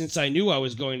 Since I knew I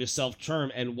was going to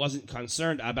self-term and wasn't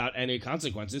concerned about any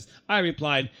consequences, I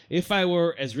replied, if I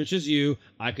were as rich as you,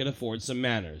 I could afford some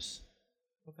manners.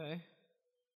 Okay.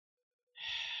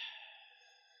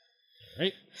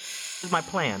 Right? This is my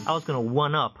plan. I was going to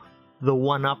one-up the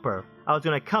one-upper. I was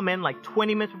going to come in like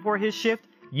 20 minutes before his shift,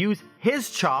 use his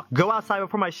chalk, go outside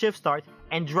before my shift starts,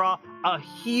 and draw a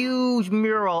huge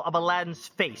mural of Aladdin's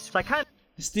face. So I kind of...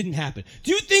 This didn't happen.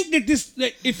 Do you think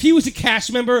that if he was a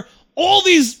cast member, all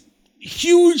these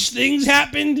huge things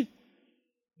happened,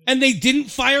 and they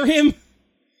didn't fire him?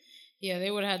 Yeah,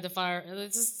 they would have had to fire...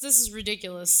 This is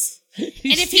ridiculous.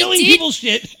 He's stealing people's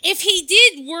shit. If he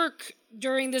did work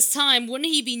during this time, wouldn't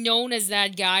he be known as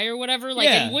that guy or whatever? Like,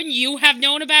 and wouldn't you have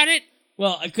known about it?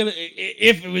 Well, I could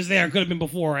if it was there, it could have been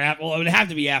before or after. Well, it would have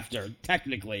to be after,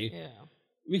 technically. Yeah.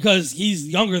 Because he's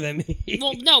younger than me.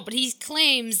 Well, no, but he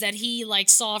claims that he, like,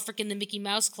 saw freaking the Mickey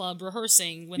Mouse Club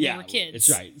rehearsing when they were kids.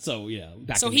 That's right. So,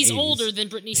 back so in the he's 80s. Older than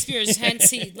Britney Spears,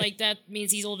 hence that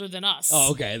means he's older than us.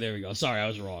 Oh, okay, there we go. Sorry, I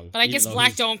was wrong. But I guess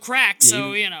black don't crack,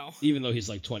 so, Even though he's,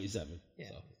 like, 27. Yeah.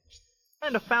 So. I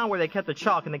kind of found where they kept the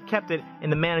chalk, and they kept it in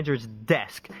the manager's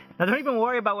desk. Now, don't even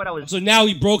worry about what I was... So now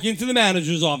he broke into the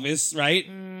manager's office, right?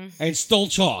 And stole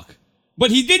chalk.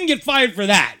 But he didn't get fired for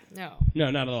that. No.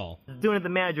 No, not at all. Doing it at the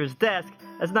manager's desk,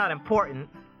 that's not important.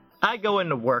 I go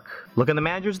into work. Look at the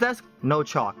manager's desk, no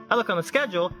chalk. I look on the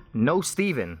schedule, no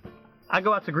Steven. I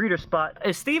go out to greeter spot.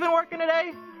 Is Steven working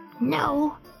today?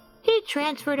 No, he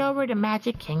transferred over to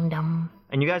Magic Kingdom.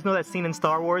 And you guys know that scene in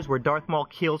Star Wars where Darth Maul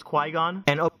kills Qui-Gon?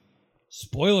 And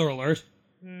Spoiler alert.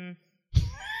 Yeah,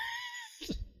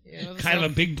 Kind of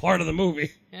a big part of the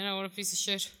movie. I know, what a piece of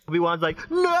shit. Obi-Wan's like,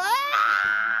 no!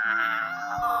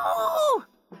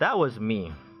 That was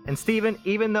me. And Steven,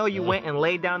 even though you went and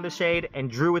laid down the shade and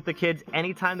drew with the kids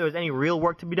anytime there was any real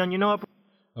work to be done, you know what?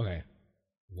 Okay.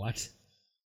 What?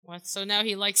 What? So now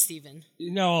he likes Steven.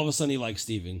 No, all of a sudden he likes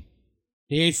Steven.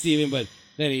 He hates Steven, but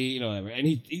then he, whatever. And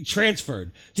he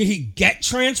transferred. Did he get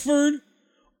transferred?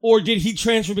 Or did he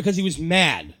transfer because he was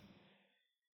mad?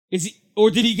 Or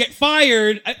did he get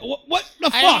fired? What the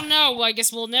fuck? I don't know. Well, I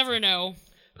guess we'll never know.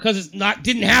 Because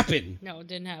didn't happen. No, it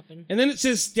didn't happen. And then it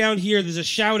says down here, there's a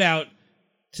shout out.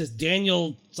 It says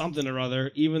Daniel something or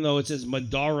other, even though it says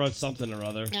Madara something or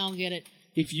other. I don't get it.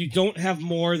 If you don't have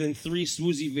more than 3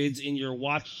 Swoozie vids in your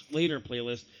Watch Later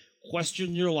playlist,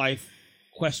 question your life,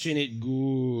 question it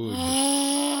good.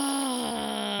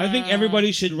 I think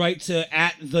everybody should write to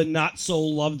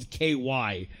 @the-not-so-loved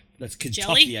KY. That's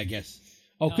Kentucky, Jelly? I guess.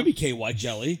 Oh, could be KY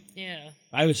Jelly. Yeah.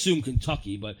 I assume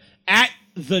Kentucky, but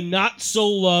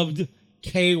 @the-not-so-loved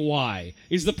KY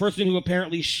is the person who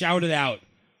apparently shouted out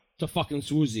to fucking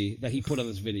Swoozie that he put on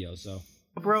this video, so.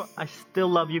 Bro, I still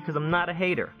love you because I'm not a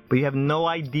hater. But you have no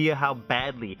idea how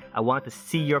badly I wanted to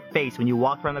see your face when you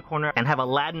walked around the corner and have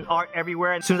Aladdin art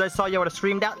everywhere. And as soon as I saw you, I would have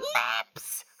screamed out,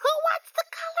 lips! Who wants the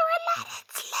color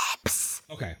Aladdin's lips?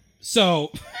 Okay,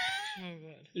 so.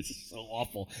 This is so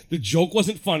awful. The joke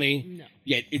wasn't funny,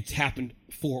 yet it's happened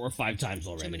 4 or 5 times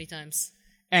already. Too many times.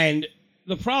 And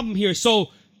the problem here,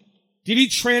 so did he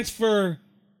transfer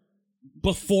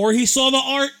before he saw the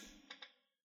art?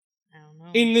 I don't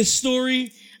know. In this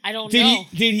story? I don't know.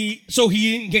 So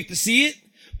he didn't get to see it?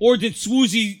 Or did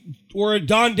Swoozie or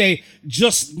Adonde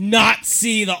just not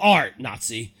see the art? Not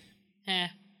see. I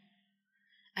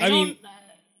mean,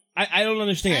 I don't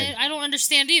understand. I don't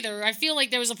understand either. I feel like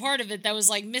there was a part of it that was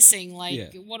like missing.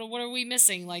 Like, what are we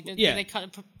missing? Like, did they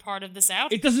cut part of this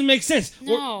out? It doesn't make sense.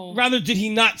 No. Or rather, did he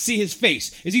not see his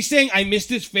face? Is he saying I missed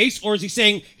his face, or is he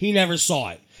saying he never saw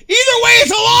it? Either way,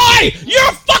 it's a lie! You're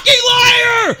a fucking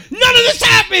liar! None of this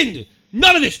happened!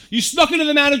 None of this. You snuck into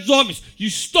the manager's office. You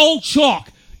stole chalk.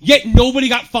 Yet nobody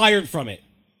got fired from it.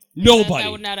 Nobody.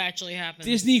 That would not actually happen.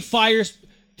 Disney fired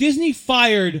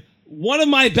one of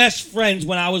my best friends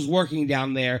when I was working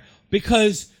down there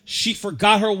because she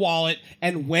forgot her wallet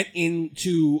and went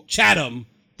into Chatham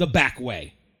the back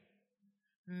way.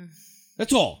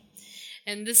 That's all.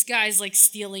 And this guy's like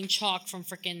stealing chalk from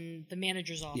frickin' the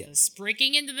manager's office.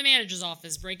 Breaking into the manager's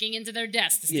office, breaking into their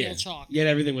desk to steal chalk. Yet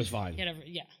everything was fine. Yeah.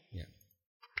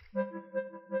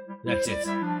 That's it.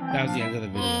 That was the end of the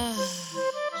video.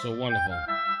 So wonderful.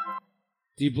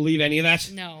 Do you believe any of that?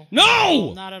 No.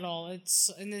 No! Not at all. It's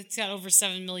got over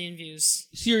 7 million views.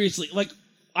 Seriously, like,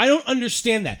 I don't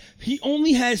understand that. He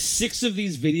only has 6 of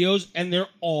these videos, and they're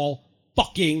all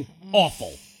fucking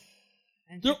awful.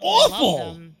 And they're people awful!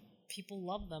 love them. People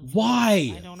love them.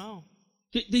 Why? I don't know.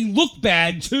 They look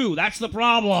bad, too. That's the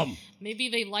problem. Maybe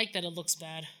they like that it looks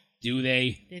bad. Do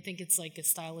they? They think it's like a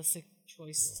stylistic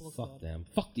choice to look Fuck bad. them.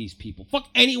 Fuck these people. Fuck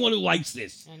anyone who likes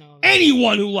this. I know.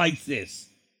 Anyone who likes this.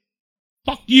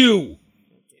 Fuck you.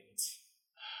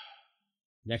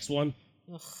 Next one.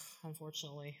 Ugh,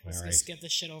 unfortunately. Let's All right. just get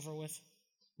this shit over with.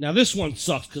 Now this one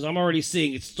sucks because I'm already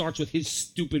seeing it starts with his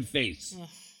stupid face. Ugh.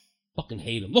 Fucking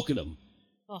hate him. Look at him.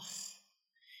 Ugh.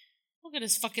 Look at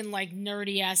his fucking, like,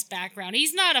 nerdy-ass background.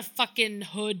 He's not a fucking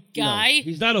hood guy. No,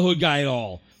 he's not a hood guy at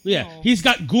all. Yeah, No. he's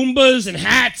got Goombas and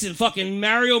hats and fucking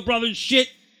Mario Brothers shit.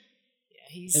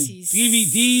 Yeah, and he's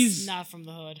DVDs. not from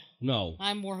the hood. No.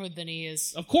 I'm more hood than he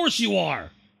is. Of course you are.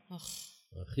 Ugh.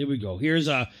 Here we go. Here's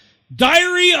a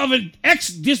Diary of an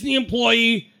Ex-Disney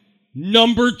Employee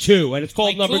 #2. And it's called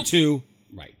Like number poop? 2.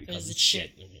 Right, because Because it's it's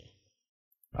shit.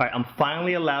 All right, I'm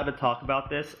finally allowed to talk about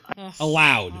this. Ugh.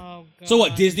 Allowed. Oh, So what,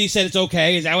 God. Disney said it's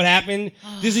okay? Is that what happened?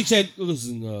 Disney said,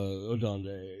 listen, Adonde,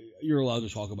 you're allowed to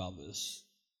talk about this.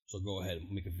 So go ahead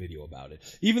and make a video about it.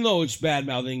 Even though it's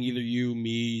bad-mouthing either you,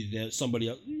 me, somebody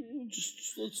else.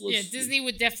 Just let's Yeah, Disney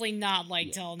would definitely not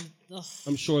tell him. Ugh.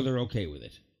 I'm sure they're okay with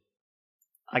it.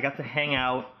 I got to hang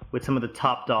out with some of the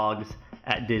top dogs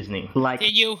at Disney. Like,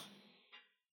 Did you?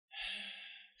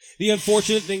 The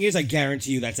unfortunate thing is, I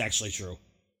guarantee you that's actually true.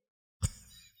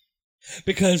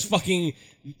 Because fucking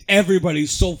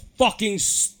everybody's so fucking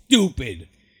stupid.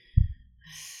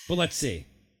 But let's see.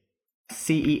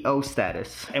 CEO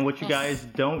status. And what you guys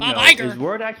don't Bob know Iger. is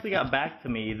word actually got back to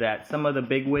me that some of the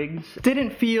bigwigs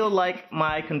didn't feel like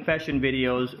my confession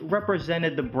videos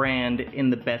represented the brand in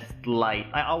the best light.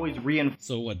 I always reinforce.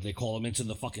 So what, they call him into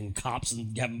the fucking cops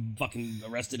and have him fucking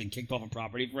arrested and kicked off of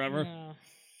property forever?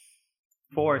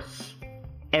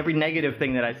 Every negative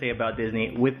thing that I say about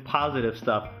Disney with positive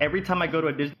stuff. Every time I go to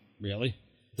a Disney... Really?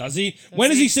 Does he? When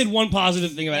has he said one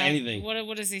positive thing about anything?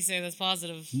 What does he say that's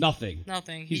positive? Nothing.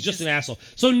 Nothing. He's just an asshole.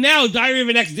 So now, Diary of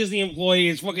an Ex-Disney Employee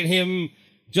is fucking him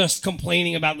just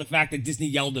complaining about the fact that Disney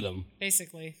yelled at him.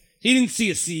 Basically. He didn't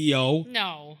see a CEO.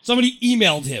 No. Somebody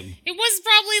emailed him. It was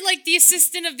probably like the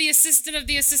assistant of the assistant of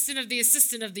the assistant of the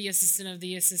assistant of the assistant of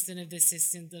the assistant of the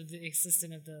assistant of the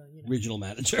assistant of the, you know. Regional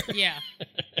manager. Yeah.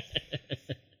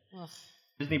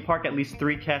 Disney Park, at least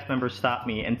 3 cast members stopped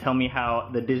me and tell me how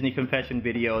the Disney Confession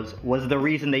videos was the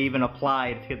reason they even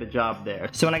applied to get the job there.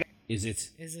 So when I got... Is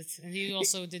it? And you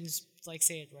also didn't, like,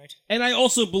 say it right. And I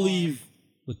also believe...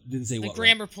 didn't say The what?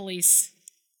 grammar police.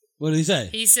 What did he say?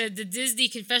 He said the Disney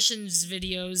Confessions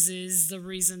videos is the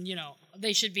reason, you know,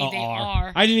 they should be, they are.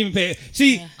 are. I didn't even pay.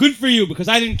 See, good for you, because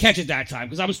I didn't catch it that time,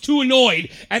 because I was too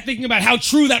annoyed at thinking about how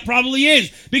true that probably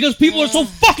is, because people are so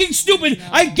fucking stupid.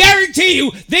 I guarantee you,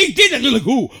 they did that. They're like,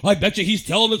 ooh, I bet you he's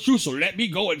telling the truth, so let me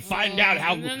go and find out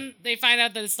how... And then they find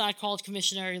out that it's not called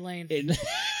Commissionary Lane.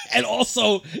 And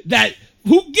also, that,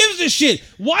 who gives a shit?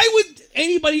 Why would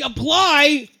anybody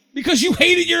apply because you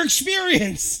hated your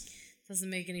experience? Doesn't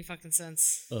make any fucking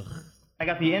sense. I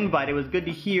got the invite. It was good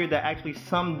to hear that actually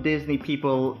some Disney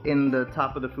people in the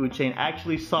top of the food chain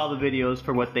actually saw the videos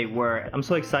for what they were. I'm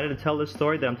so excited to tell this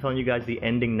story that I'm telling you guys the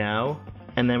ending now,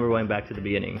 and then we're going back to the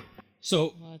beginning.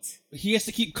 So he has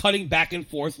to keep cutting back and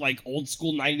forth like old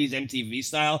school 90s MTV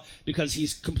style because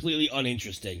he's completely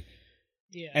uninteresting.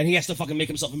 Yeah. And he has to fucking make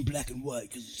himself in black and white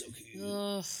because it's so cute.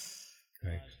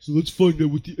 Right. So let's find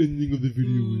out what the ending of the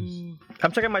video is.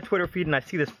 I'm checking my Twitter feed and I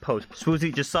see this post.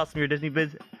 Swoozy, just saw some of your Disney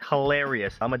vids.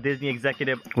 Hilarious. I'm a Disney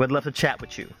executive. Would love to chat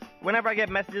with you. Whenever I get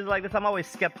messages like this, I'm always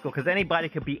skeptical because anybody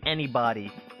could be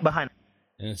anybody behind.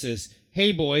 And it says,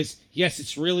 hey boys, yes,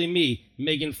 it's really me,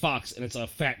 Megan Fox, and it's a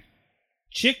fat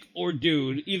chick or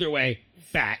dude, either way,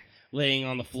 fat, laying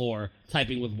on the floor,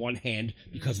 typing with one hand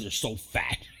because they're so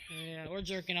fat. Yeah, or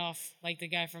jerking off like the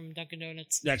guy from Dunkin'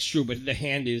 Donuts. That's true, but the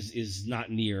hand is not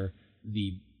near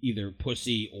the either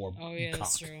pussy or Oh yeah, cock.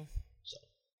 that's true.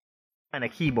 And a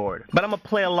keyboard. But I'm gonna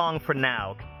play along for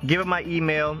now. Give it my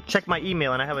email, check my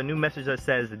email, and I have a new message that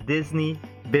says Disney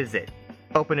Visit.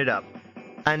 Open it up.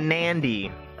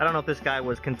 Anandi. I don't know if this guy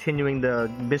was continuing the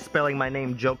misspelling my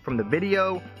name joke from the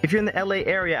video. If you're in the LA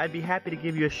area, I'd be happy to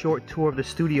give you a short tour of the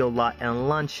studio lot and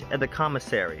lunch at the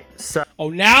commissary. So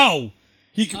now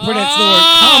he can pronounce the word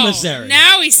commissary.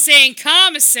 Now he's saying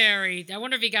commissary. I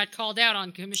wonder if he got called out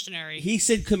on commissionary. He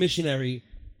said commissionary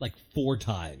like 4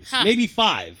 times. Huh. Maybe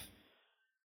 5.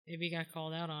 Maybe he got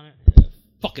called out on it.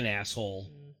 Fucking asshole.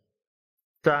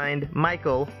 Signed,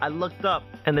 Michael. I looked up,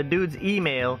 and the dude's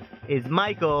email is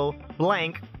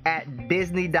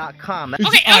michaelblank@disney.com.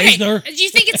 Okay. Do you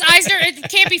think it's Eisner? It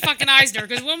can't be fucking Eisner,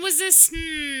 because when was this?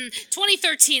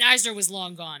 2013. Eisner was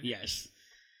long gone. Yes.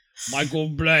 Michael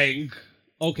Blank.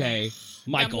 Okay.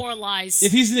 Michael. More lies.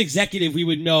 If he's an executive, we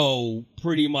would know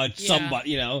pretty much somebody,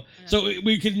 you know? So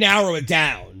we could narrow it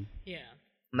down.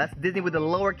 That's Disney with the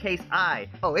lowercase I.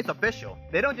 Oh, it's official.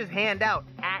 They don't just hand out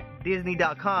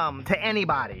 @disney.com to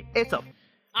anybody. It's a...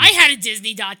 I had a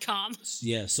Disney.com.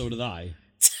 Yeah, so did I.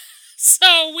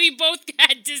 So we both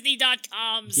had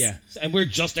Disney.coms. Yeah, and we're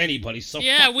just anybody. So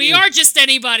yeah, fuck we you. are just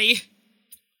anybody.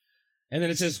 And then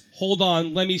it says, hold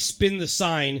on, let me spin the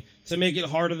sign to make it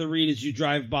harder to read as you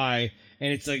drive by.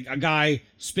 And it's a guy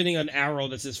spinning an arrow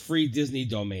that says free Disney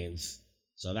domains.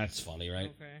 So that's funny,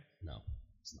 right? Okay. No,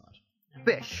 it's not.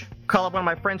 Fish. Call up one of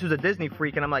my friends who's a Disney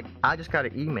freak, and I'm like, I just got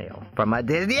an email from my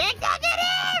Disney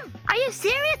executive! Are you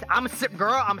serious?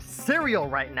 Girl, I'm serial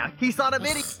right now. He saw the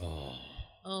video.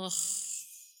 Ugh.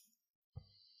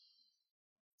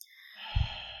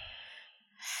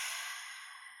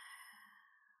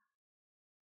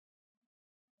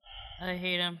 I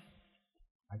hate him.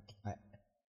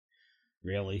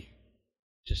 Really?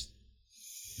 Just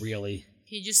really?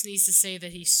 He just needs to say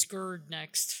that he's scurred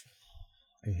next.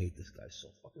 I hate this guy so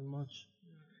fucking much.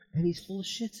 And he's full of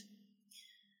shit.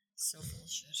 So full of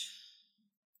shit.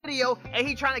 Video, and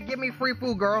he trying to give me free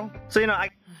food, girl. So, you know,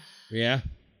 Yeah?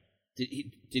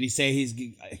 Did he say he's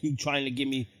trying to give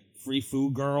me free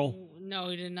food, girl? No,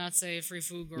 he did not say free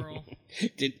food girl.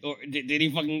 Did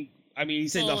he fucking... I mean, he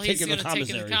said I'll take it to the commissary.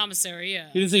 Take it to the commissary, yeah.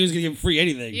 He didn't say he was going to give him free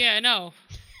anything. Yeah, I know.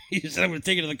 He said I'm going to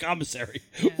take it to the commissary.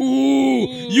 Yeah.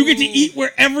 Ooh, you get to eat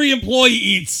where every employee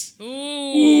eats. Ooh.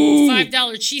 Ooh, $5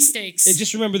 cheesesteaks. And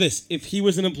just remember this: if he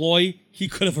was an employee, he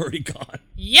could have already gone.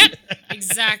 Yep,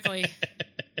 exactly.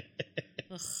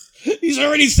 He's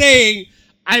already saying,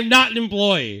 "I'm not an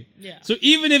employee." Yeah. So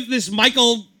even if this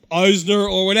Michael Eisner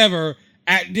or whatever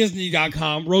at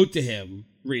Disney.com wrote to him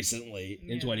recently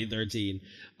in 2013,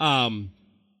 I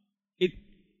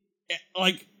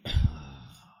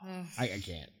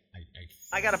can't.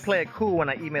 I gotta play it cool when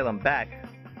I email him back.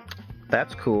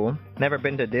 That's cool. Never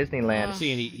been to Disneyland.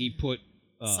 See, and he put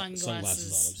sunglasses on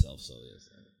himself, so yes.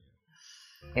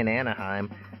 In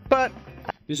Anaheim. But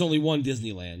there's only one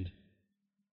Disneyland.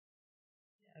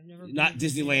 I've never Not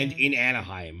Disneyland in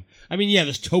Anaheim. I mean, yeah,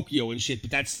 there's Tokyo and shit,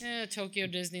 but that's... Tokyo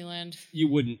Disneyland. You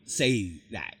wouldn't say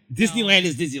that. Disneyland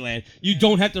is Disneyland. You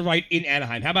don't have to write in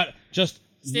Anaheim. How about just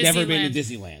never been to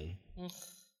Disneyland? Ugh.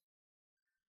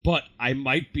 But I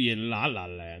might be in La La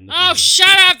Land. Oh,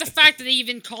 shut up! The fact that he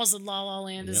even calls it La La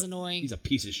Land is annoying. He's a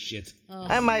piece of shit.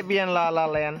 I might be in La La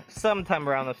Land sometime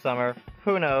around the summer.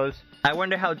 Who knows? I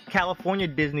wonder how California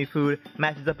Disney food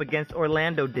matches up against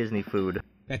Orlando Disney food.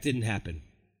 That didn't happen.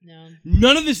 No.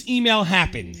 None of this email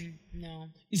happened. No.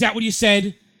 Is that what you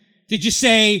said? Did you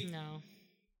say... No.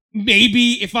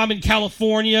 Maybe if I'm in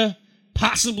California?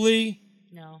 Possibly?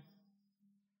 No.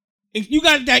 If you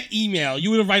got that email,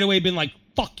 you would have right away been like,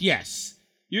 fuck yes.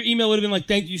 Your email would have been like,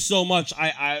 thank you so much.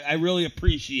 I really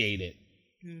appreciate it.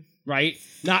 Right?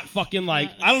 Not fucking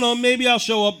like, I don't know, maybe I'll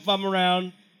show up if I'm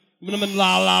around. When I'm in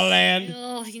La La Land.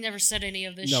 Oh, he never said any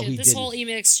of this No, shit. he This didn't. whole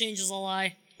email exchange is a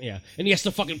lie. Yeah. And he has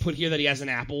to fucking put here that he has an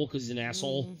Apple because he's an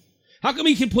asshole. How come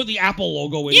he can put the Apple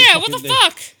logo in? Yeah, what the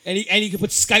fuck? And he can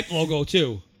put Skype logo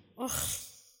too. Ugh.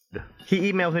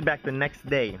 He emails me back the next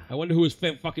day. I wonder who his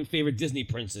fucking favorite Disney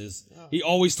prince is. He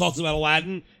always talks about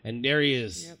Aladdin, and there he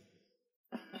is. Yep.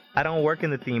 I don't work in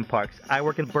the theme parks. I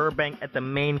work in Burbank at the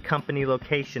main company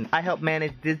location. I help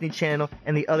manage Disney Channel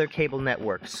and the other cable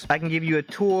networks. I can give you a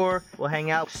tour. We'll hang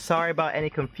out. Sorry about any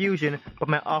confusion, but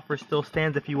my offer still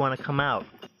stands if you want to come out.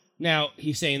 Now,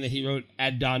 he's saying that he wrote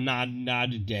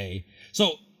Adonai.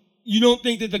 So, you don't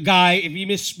think that the guy, if he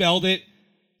misspelled it,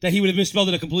 that he would have misspelled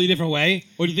it a completely different way?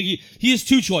 Or do you think he has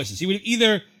two choices? He would have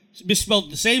either misspelled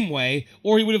it the same way,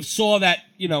 or he would have saw that,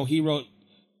 he wrote,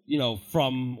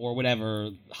 from or whatever,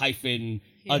 hyphen,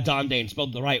 Adonde and spelled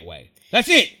it the right way. That's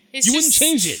it. You wouldn't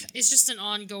change it. It's just an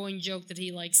ongoing joke that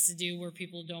he likes to do where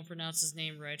people don't pronounce his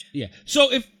name right. Yeah.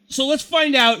 So let's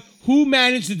find out who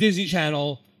managed the Disney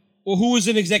Channel, or who was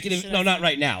an executive. No, not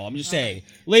right now. I'm just saying.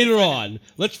 Later on,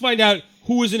 let's find out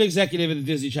who was an executive at the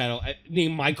Disney Channel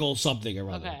named Michael something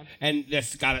or other. Okay. And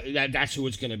that's who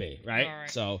it's going to be, right? All right.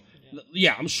 So,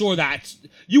 yeah, I'm sure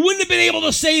you wouldn't have been able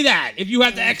to say that if you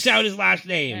had to X out his last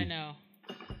name. I know.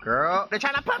 Girl, they're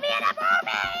trying to put me in a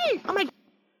movie! Oh my...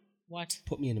 What?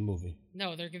 Put me in a movie.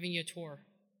 No, they're giving you a tour.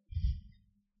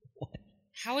 What?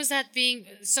 How is that being...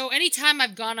 So anytime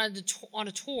I've gone on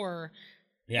a tour...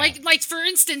 Yeah. Like for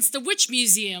instance, the Witch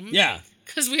Museum. Yeah.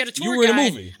 Because we had a tour You were in a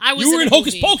guide. movie. I was You were in a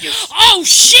Hocus movie. Pocus. Oh,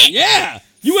 shit! Yeah.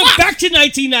 You went back to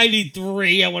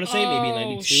 1993, I want to say, maybe Oh,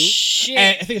 92. shit.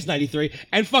 And I think it's 93.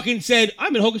 And fucking said,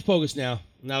 I'm in Hocus Pocus now.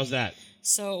 And that was that.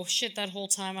 So, shit, that whole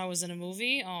time I was in a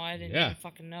movie? Oh, I didn't even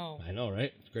fucking know. I know,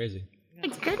 right? It's crazy.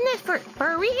 Goodness, for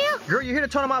real? Girl, you hear the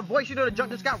tone of my voice, you know the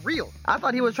junk just got real. I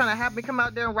thought he was trying to have me come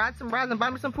out there and ride some rides and buy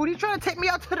me some food. He's trying to take me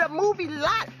out to the movie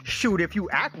lot. Shoot, if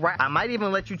you act right, I might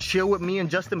even let you chill with me and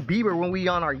Justin Bieber when we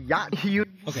on our yacht.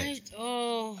 Okay.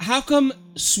 Oh. How come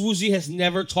Swoozie has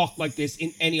never talked like this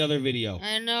in any other video?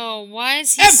 I know. Why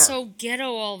is he Ever. so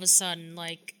ghetto all of a sudden?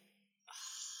 Like,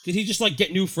 Did he just,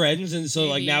 get new friends and so,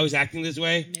 Maybe. now he's acting this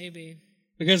way? maybe.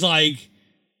 Because,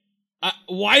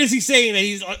 why is he saying that?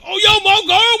 He's like, oh, yo, Mo,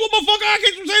 girl, what the fuck? I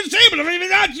can't say the same, but I'm even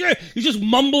not sure. He's just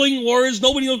mumbling words.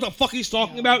 Nobody knows what the fuck he's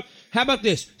talking about. How about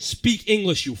this? Speak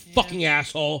English, you fucking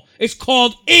asshole. It's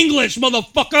called English,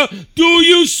 motherfucker. Do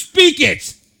you speak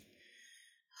it?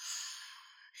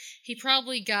 He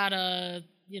probably got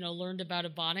learned about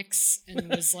Ebonics and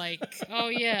was like, oh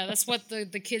yeah, that's what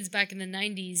the kids back in the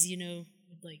 90s,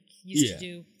 used to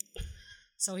do.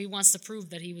 So he wants to prove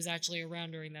that he was actually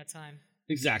around during that time.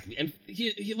 Exactly. And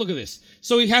he look at this.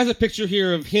 So he has a picture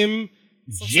here of him,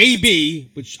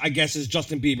 JB, which I guess is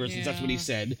Justin Bieber, since that's what he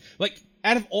said.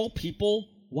 Out of all people,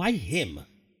 why him?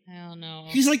 I don't know.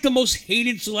 He's the most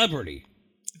hated celebrity.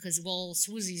 Because,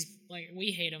 Swoozie's,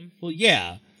 we hate him. Well,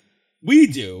 yeah, we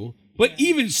do. But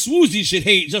even Swoozie should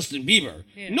hate Justin Bieber.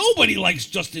 Yeah. Nobody likes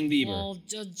Justin Bieber. Well,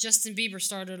 Justin Bieber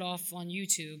started off on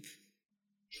YouTube.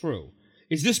 True.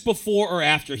 Is this before or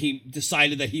after he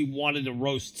decided that he wanted to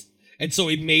roast And so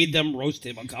he made them roast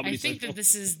him on Comedy I think Central. that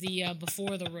this is the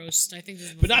before the roast. I think this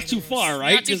is But not before too the far, roast.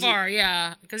 right? Not too 'Cause far,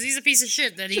 yeah. Because he's a piece of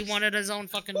shit that he wanted his own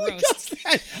fucking roast.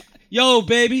 Yo,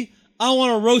 baby, I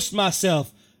want to roast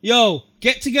myself. Yo,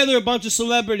 get together a bunch of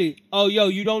celebrities. Oh, yo,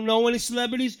 you don't know any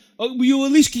celebrities? Oh, you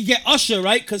at least can get Usher,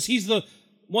 right? Because he's the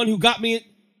one who got me.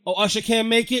 Oh, Usher can't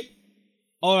make it?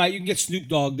 All right, you can get Snoop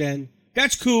Dogg then.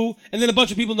 That's cool. And then a bunch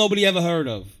of people nobody ever heard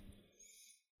of.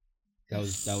 That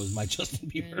was my Justin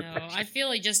Bieber impression. I feel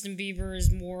like Justin Bieber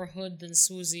is more hood than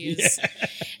Swoozie is. Yeah.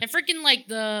 And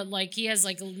freaking he has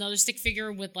like another stick figure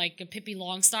with like a Pippi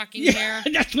Longstocking Yeah, hair.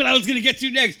 that's what I was going to get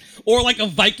to next. Or like a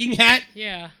Viking hat.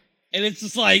 Yeah. And it's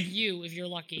just like... You, if you're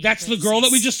lucky. That's the girl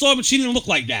that we just saw, but she didn't look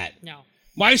like that. No.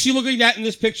 Why does she look like that in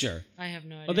this picture? I have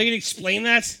no idea. Are they going to explain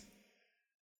that?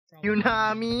 You know what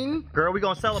I mean? Girl, we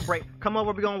gonna celebrate. Come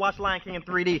over, we gonna watch Lion King in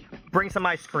 3D. Bring some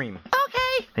ice cream.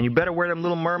 Okay. And you better wear them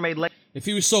Little Mermaid leggings If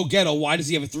he was so ghetto, why does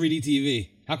he have a 3D TV?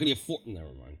 How could he afford... Never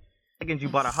mind. you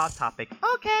bought a Hot Topic.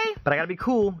 Okay. But I gotta be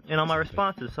cool in all my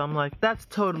responses, so I'm like, that's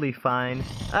totally fine.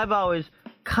 I've always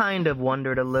kind of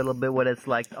wondered a little bit what it's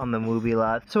like on the movie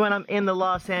lot. So when I'm in the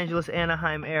Los Angeles,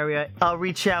 Anaheim area, I'll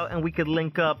reach out and we could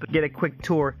link up, get a quick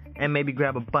tour, and maybe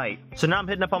grab a bite. So now I'm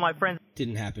hitting up on my friends.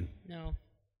 Didn't happen. No.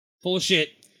 Full of shit.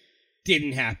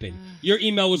 Didn't happen. Your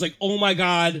email was like, oh my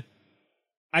God,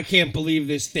 I can't believe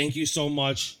this. Thank you so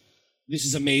much. This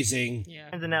is amazing. Yeah.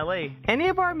 In LA. Any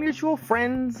of our mutual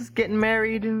friends getting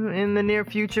married in the near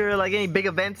future? Like any big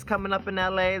events coming up in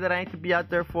LA that I need to be out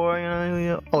there for? You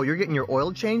know? Oh, you're getting your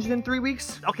oil changed in 3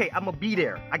 weeks? Okay, I'm gonna be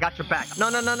there. I got your back. No.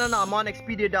 I'm on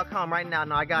Expedia.com right now.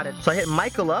 No, I got it. So I hit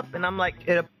Michael up and I'm like,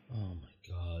 oh my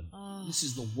God. This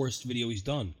is the worst video he's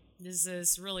done.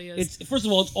 This really is. It's first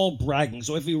of all, it's all bragging.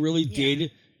 So if he really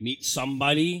did meet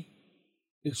somebody,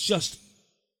 it's just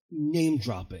name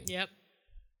dropping. Yep.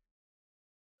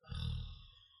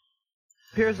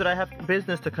 appears that I have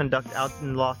business to conduct out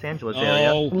in Los Angeles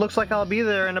area. Looks like I'll be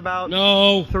there in about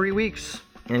 3 weeks.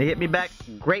 And he hit me back,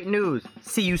 great news,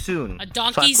 see you soon. A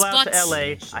donkey's so I fly out butts. to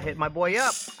LA, I hit my boy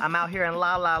up. I'm out here in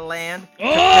La La Land. Oh!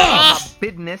 My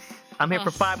business. I'm here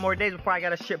for 5 more days before I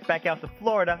gotta ship back out to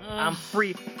Florida. I'm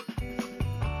free.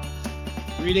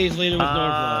 3 days later with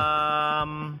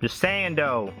Northwell. Just saying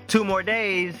though, 2 more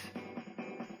days,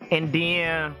 and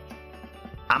then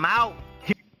I'm out.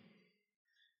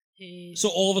 So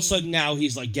all of a sudden now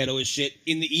he's like ghetto as shit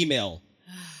in the email.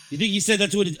 You think he said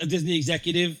that to a Disney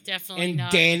executive? Definitely and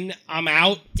not. then I'm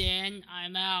out? Then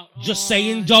I'm out. Just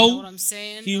saying, you dough? know what I'm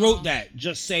saying? He wrote that.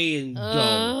 Just saying,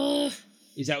 dough.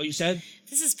 Is that what you said?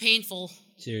 This is painful.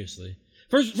 Seriously.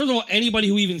 First of all, anybody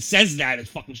who even says that is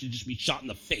fucking should just be shot in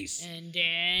the face. And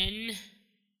then...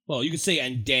 Well, you could say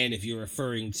and then if you're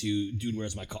referring to Dude,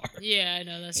 Where's My Car? Yeah, I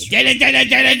know, that's true.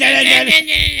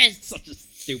 Such a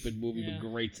stupid movie, but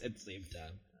great at the same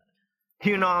time.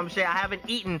 You know what I'm saying? I haven't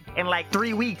eaten in like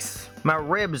 3 weeks. My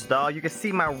ribs, dog. You can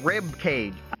see my rib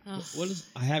cage. What is...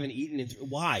 I haven't eaten in...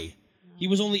 Why? He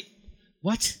was only...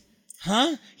 What?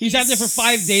 Huh? He was out there for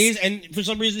 5 days, and for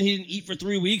some reason he didn't eat for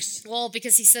 3 weeks? Well,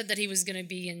 because he said that he was going to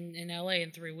be in LA in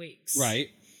 3 weeks. Right.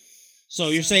 So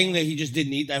you're saying that he just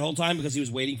didn't eat that whole time because he was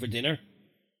waiting for dinner?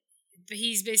 But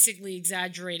he's basically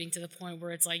exaggerating to the point where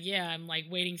it's like, yeah, I'm like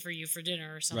waiting for you for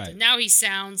dinner or something. Right. Now he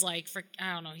sounds like,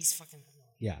 I don't know, he's fucking...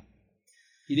 Yeah.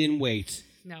 He didn't wait.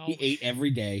 No. He ate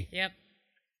every day. Yep.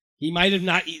 He might have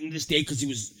not eaten this day because he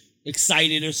was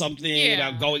excited or something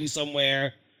about going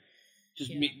somewhere.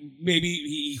 Just maybe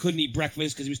he couldn't eat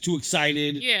breakfast because he was too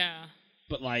excited. Yeah.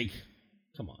 But like,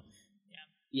 come on. Yeah.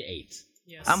 You ate.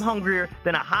 Yes. I'm hungrier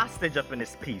than a hostage up in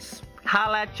this piece.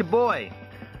 Holla at your boy.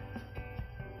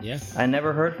 Yeah. I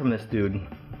never heard from this dude.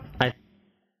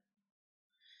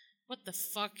 What the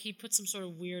fuck? He put some sort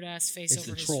of weird ass face It's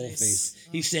over the his troll face.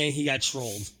 He's saying he got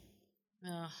trolled.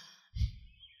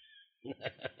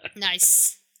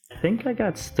 Nice. I think I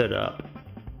got stood up.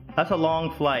 That's a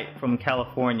long flight from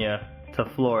California to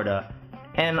Florida.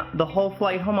 And the whole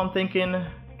flight home, I'm thinking,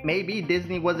 maybe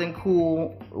Disney wasn't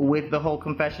cool with the whole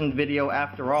confession video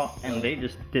after all, and they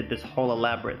just did this whole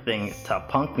elaborate thing to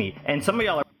punk me. And some of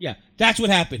y'all are... Yeah, that's what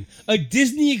happened. A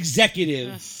Disney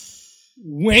executive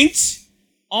went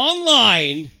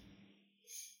online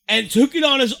and took it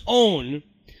on his own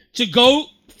to go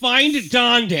find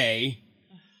Donde,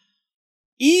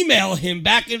 email him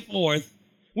back and forth,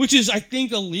 which is, I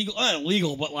think, illegal. Not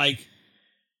illegal, but like,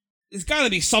 there's got to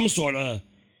be some sort of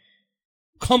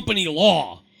company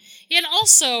law. And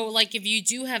also, like, if you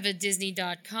do have a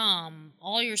Disney.com,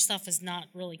 all your stuff is not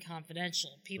really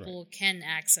confidential. People can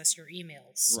access your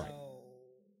emails. So.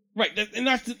 Right, and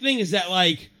that's the thing is that,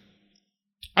 like,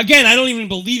 again, I don't even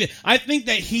believe it. I think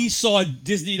that he saw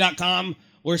Disney.com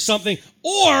or something.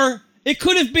 Or it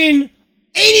could have been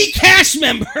any cast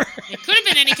member. It could have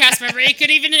been any cast member. It could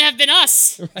even have been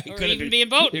us. Right, Or even be a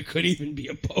boat. It could even be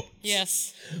a boat.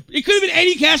 Yes. It could have been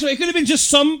any cast member. It could have been just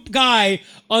some guy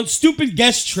on Stupid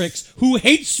Guest Tricks who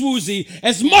hates Swoozy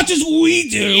as much as we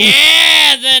do.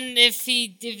 Yeah, then if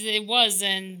it was,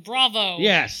 then bravo.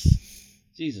 Yes.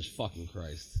 Jesus fucking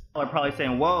Christ. People are probably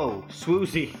saying, whoa,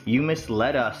 Swoozy, you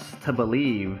misled us to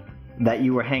believe that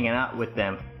you were hanging out with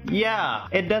them. Yeah,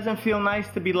 it doesn't feel nice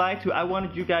to be lied to. I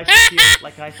wanted you guys to feel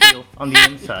like I feel on the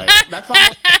inside. That's all.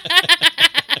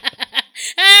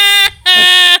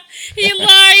 He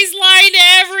lying to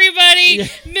everybody.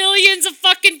 Millions of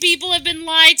fucking people have been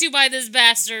lied to by this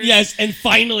bastard. Yes, and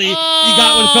finally, you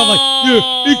got what it felt like.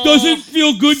 Yeah, it doesn't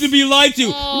feel good to be lied to.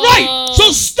 Right,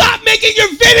 so stop making your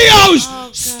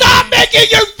videos! Stop making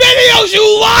your videos,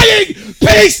 you lying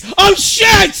piece of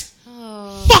shit!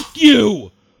 Fuck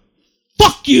you!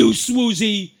 Fuck you,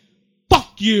 Swoozy!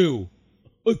 Fuck you!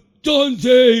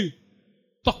 Dundee!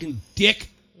 Fucking dick!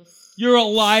 You're a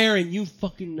liar and you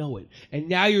fucking know it. And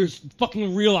now you're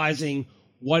fucking realizing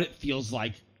what it feels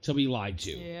like to be lied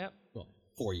to. Yep. Well,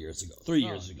 4 years ago. 3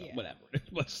 years ago. Whatever.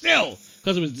 But still,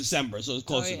 because it was December, so it was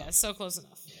close enough. So close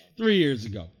enough. 3 years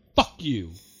ago. Fuck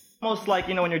you. Almost like,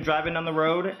 you know, when you're driving down the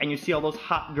road and you see all those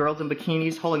hot girls in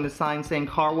bikinis holding the sign saying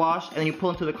car wash, and then you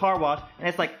pull into the car wash and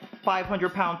it's like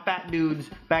 500-pound fat dudes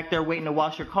back there waiting to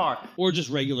wash your car. Or just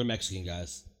regular Mexican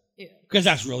guys. Because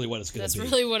that's really what it's going to be.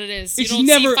 That's really what it is. It's you don't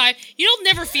never- you don't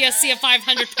never see a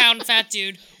 500-pound fat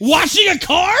dude washing a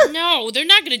car. No, they're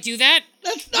not going to do that.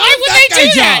 That's not Why a would fat they guy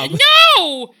do that? job.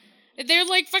 No, they're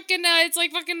like fucking. It's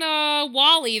like fucking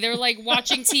Wally. They're like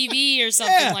watching TV or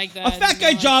something like that. A fat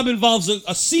guy job involves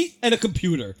a seat and a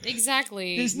computer.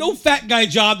 Exactly. There's no fat guy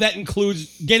job that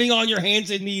includes getting on your hands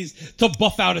and knees to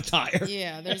buff out a tire.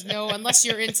 Yeah, there's no unless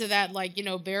you're into that like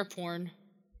bear porn.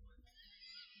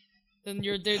 Then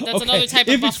you're there. That's another type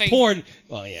of If buffing. it's porn,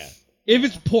 well, yeah. If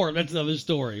it's porn, that's another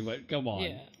story. But come on.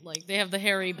 Yeah, like they have the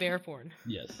hairy bear porn.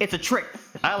 Yes. It's a trick.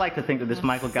 I like to think that this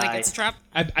Michael guy... Like it's a trap.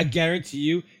 I guarantee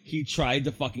you, he tried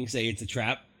to fucking say it's a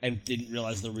trap and didn't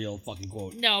realize the real fucking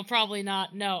quote. No, probably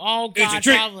not. No. Oh It's a God,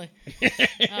 trick. probably.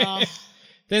 Oh.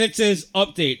 Then it says,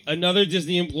 update. Another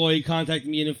Disney employee contacted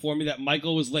me and informed me that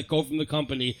Michael was let go from the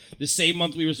company the same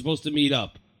month we were supposed to meet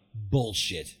up.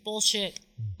 Bullshit. Bullshit.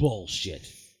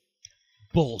 Bullshit.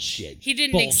 Bullshit. He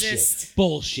didn't Bullshit. exist.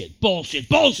 Bullshit. Bullshit.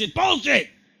 Bullshit. Bullshit.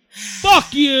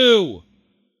 Fuck you.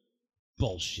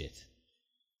 Bullshit.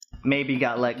 Maybe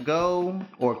got let go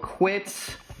or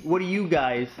quits. What do you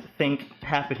guys think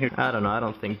happened here? I don't know. I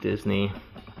don't think Disney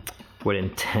would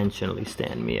intentionally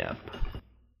stand me up.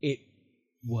 It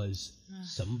was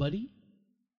somebody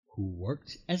who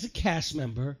worked as a cast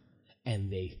member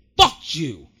and they fucked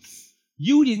you.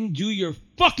 You didn't do your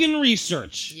fucking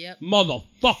research. Yep.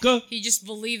 Motherfucker. He just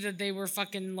believed that they were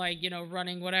fucking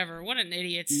running whatever. What an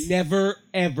idiot. Never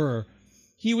ever.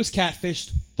 He was catfished.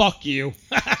 Fuck you.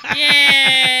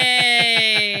 Yay!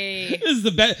 This is the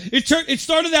best. It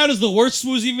started out as the worst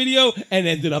Swoozy video and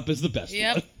ended up as the best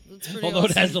Yep. one. That's pretty Although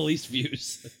it awesome. has the least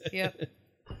views. Yep.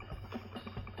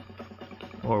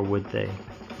 Or would they?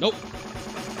 Nope.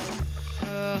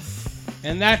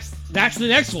 And that's the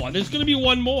next one. There's gonna be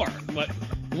one more. But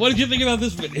what did you think about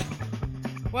this video?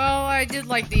 Well, I did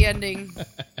like the ending.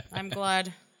 I'm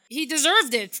glad. He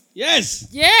deserved it. Yes.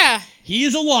 Yeah. He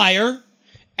is a liar,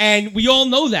 and we all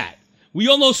know that. We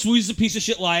all know Swoozy's a piece of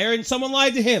shit liar, and someone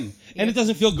lied to him. And it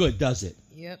doesn't feel good, does it?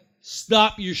 Yep.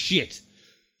 Stop your shit.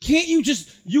 Can't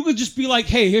you could just be like,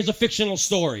 hey, here's a fictional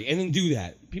story, and then do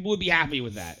that. People would be happy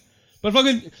with that. But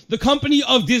fucking, the company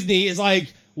of Disney is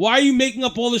like, why are you making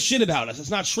up all this shit about us? It's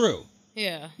not true.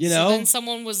 Yeah. You So know? then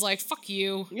someone was like, fuck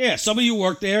you. Yeah, somebody who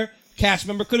worked there, cast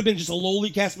member, could have been just a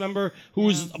lowly cast member who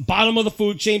was bottom of the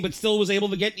food chain, but still was able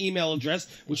to get an email address,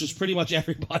 which was pretty much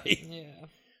everybody.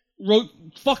 Yeah.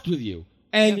 Fucked with you.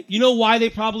 And you know why they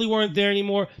probably weren't there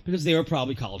anymore? Because they were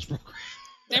probably college programs.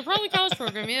 They're probably college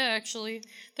program, yeah, actually.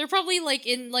 They're probably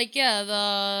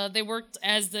they worked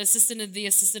as the assistant of the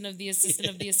assistant of the assistant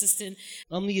of the assistant.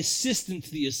 I'm the assistant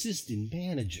to the assistant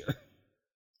manager.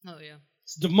 Oh, yeah.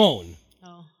 It's Damone.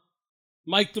 Oh.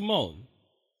 Mike Damone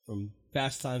from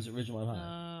Fast Times at Ridgemont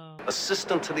High.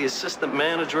 Assistant to the assistant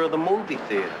manager of the movie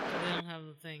theater. They don't have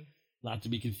the thing. Not to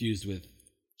be confused with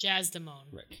Jazz Damone.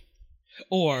 Rick.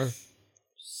 Or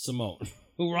Simone.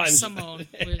 Who rhymes with Simone.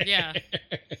 Yeah.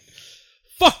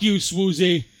 Fuck you,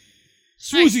 Swoozy.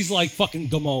 Swoozy's like fucking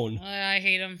Damone. I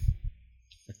hate him.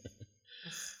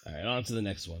 Alright, on to the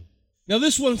next one. Now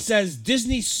this one says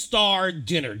Disney star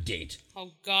dinner date.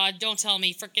 Oh God! Don't tell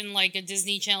me, freaking like a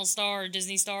Disney Channel star or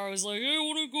Disney star was like, "Hey, I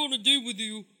want to go on a date with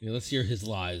you." Yeah, let's hear his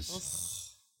lies. All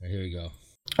right, here we go. All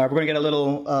right, we're gonna get a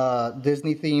little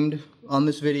Disney themed on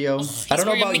this video. I don't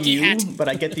know wearing a about Mickey you, hat. but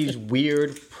I get these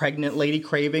weird pregnant lady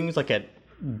cravings like at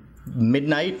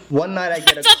midnight. One night I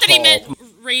get a I thought that he call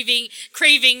meant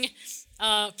craving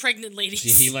pregnant ladies.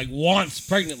 See, he like wants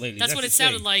pregnant ladies. That's what the it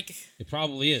sounded thing. like. It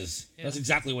probably is. Yeah. That's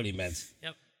exactly what he meant.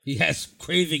 Yep. He has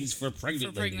cravings for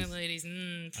pregnant Pregnant ladies.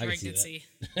 ladies. I can see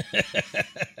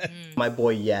Pregnancy. my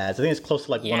boy Yaz. I think it's close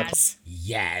to like 1 o'clock.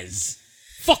 Yaz.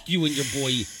 Fuck you and your boy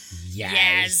Yaz.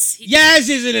 Yaz. Yaz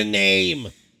isn't a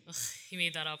name. He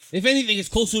made that up. If anything, it's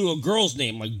closer to a girl's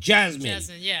name, like Jasmine.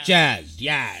 Jasmine, yeah. Jazz.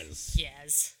 Yaz.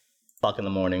 Yes. O'clock in the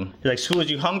morning. He's like, School,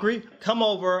 you hungry? Come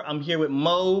over. I'm here with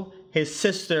Mo, his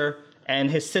sister,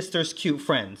 and his sister's cute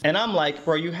friends. And I'm like,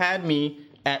 bro, you had me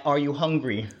at Are You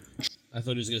Hungry? I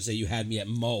thought he was going to say you had me at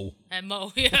Mo. At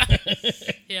Mo, yeah.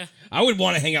 Yeah. I would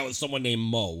want to hang out with someone named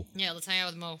Mo. Yeah, let's hang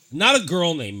out with Mo. Not a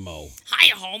girl named Mo.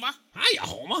 Hiya, Homer. Hiya,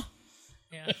 Homer.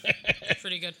 Yeah.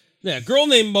 Pretty good. Yeah, a girl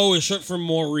named Mo is short for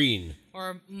Maureen.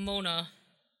 Or Mona.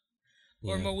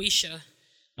 Or Yeah. Moesha.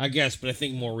 I guess, but I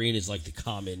think Maureen is like the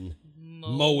common.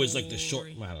 Mo is like the short.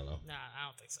 I don't know. Nah, I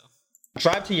don't think so.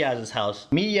 Drive to Yaz's house.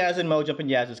 Me, Yaz, and Mo jump in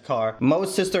Yaz's car.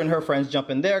 Mo's sister and her friends jump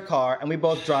in their car, and we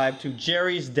both drive to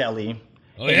Jerry's Deli.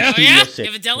 Oh, in yeah? Studio You 6.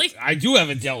 have a deli? I do have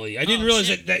a deli. I didn't Oh, realize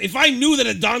shit. that if I knew that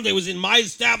Adante was in my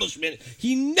establishment,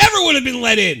 he never would have been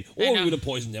let in. Or we know. would have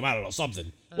poisoned him. I don't know,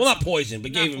 something. Well, not poison,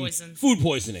 but Not gave him poison. food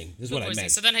poisoning, is Food what I poisoning.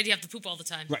 meant. So then I'd have to poop all the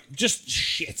time. Right, just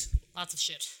shit. Lots of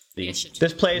shit. Yeah, shit.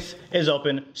 This place is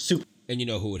open super And you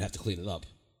know who would have to clean it up?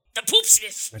 The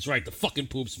Poopsmith. That's right, the fucking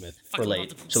Poopsmith.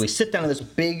 late. So we sit down in this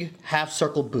big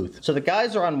half-circle booth. So the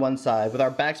guys are on one side with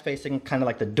our backs facing kind of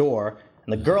like the door,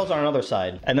 and the girls are on another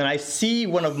side. And then I see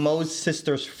one of Mo's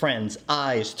sister's friends'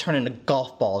 eyes turn into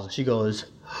golf balls. And she goes,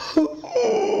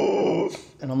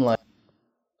 and I'm like,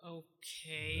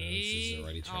 Okay.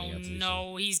 already turning out to be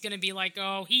no, he's gonna be like,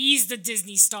 oh, he's the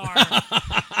Disney star.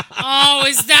 Oh,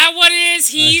 is that what it is?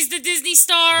 He's the Disney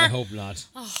star? I hope not.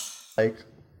 like,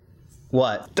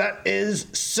 what? That is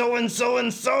so-and-so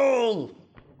and so.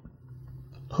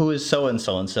 Who is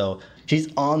so-and-so and so? She's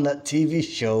on that TV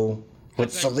show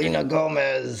with Selena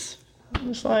Gomez.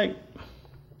 I'm just like,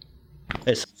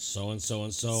 it's So and so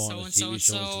and so on the TV show with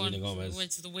Selena Gomez.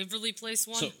 Went to the Waverly Place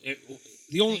one. So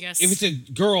the only I guess. if it's a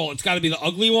girl, it's got to be the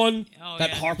ugly one. Oh,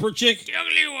 that yeah. Harper chick. The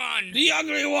ugly one. The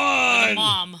ugly Or one. the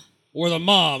mom. Or the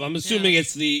mom. I'm assuming Yeah.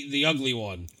 it's the ugly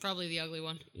one. Probably the ugly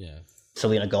one. Yeah.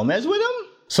 Selena Gomez with him?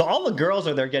 So all the girls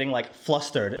are there getting like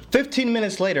flustered. 15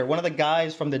 minutes later, one of the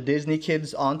guys from the Disney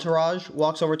Kids entourage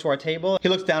walks over to our table. He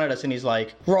looks down at us and he's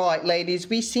like, right, ladies,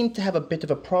 we seem to have a bit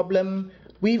of a problem.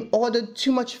 We've ordered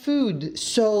too much food.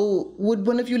 So would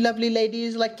one of you lovely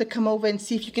ladies like to come over and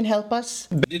see if you can help us?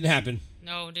 Didn't happen.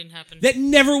 No, it didn't happen. That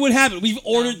never would happen. We've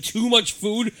ordered too much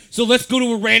food, so let's go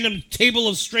to a random table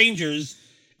of strangers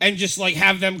and just like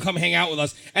have them come hang out with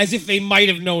us as if they might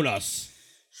have known us.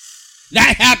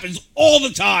 That happens all the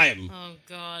time. Oh,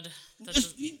 God.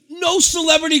 No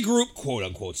celebrity group, quote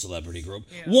unquote celebrity group,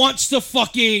 wants to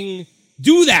fucking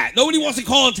do that. Nobody wants to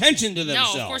call attention to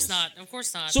themselves. No, of course not. Of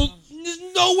course not. So there's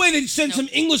no way they'd send some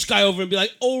English guy over and be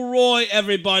like, "Oh, Roy,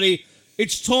 everybody,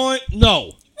 it's time."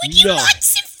 No. Would you like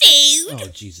some food?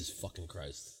 Oh, Jesus fucking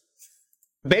Christ.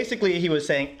 Basically, he was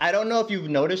saying, I don't know if you've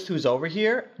noticed who's over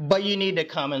here, but you need to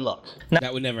come and look. Now,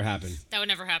 That would never happen. That would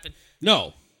never happen.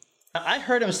 No. I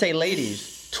heard him say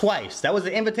ladies twice. That was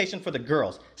the invitation for the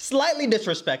girls. Slightly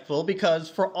disrespectful because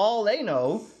for all they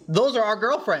know, those are our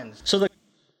girlfriends. So the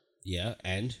Yeah,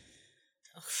 and?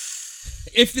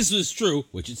 If this was true,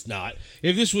 which it's not,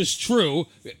 if this was true,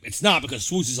 it's not because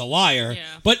Swoosh is a liar,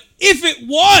 but if it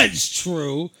was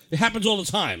true, it happens all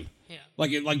the time. Yeah.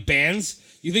 Like bands,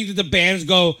 you think that the bands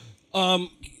go,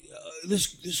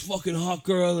 this fucking hot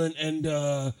girl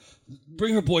and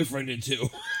bring her boyfriend in too.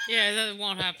 Yeah, that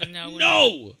won't happen. No.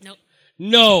 No! Nope.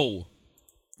 No!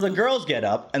 The girls get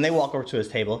up and they walk over to his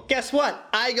table. Guess what?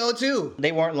 I go too.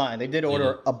 They weren't lying. They did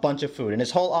order a bunch of food and his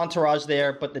whole entourage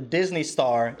there, but the Disney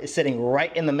star is sitting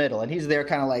right in the middle and he's there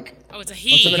kind of like... Oh, it's a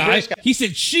he. the guy? He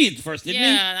said she at first, didn't he?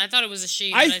 Yeah, I thought it was a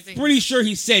she. But I I'm think pretty sure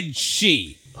he said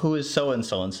she. Who is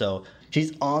so-and-so and so?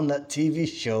 She's on that TV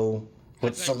show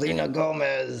with Selena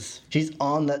Gomez. She's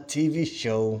on that TV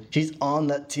show. She's on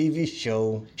that TV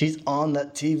show. She's on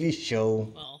that TV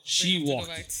show. Well, She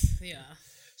walked. Yeah.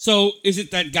 So is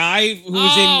it that guy who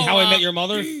was in How I Met Your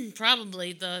Mother?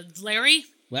 Probably the Larry.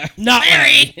 Not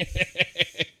Larry.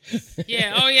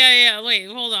 Yeah. Oh, yeah. Wait,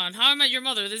 hold on. How I Met Your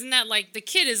Mother? Isn't that like the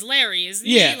kid is Larry? Isn't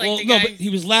he? Yeah. Like Well, the no, guy... but he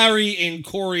was Larry in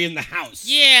Corey in the House.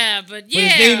 Yeah, but yeah.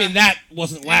 But his name in that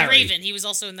wasn't Larry. And Raven. He was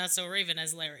also in That's So Raven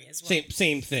as Larry as well.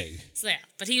 Same thing. So, yeah,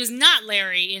 but he was not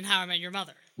Larry in How I Met Your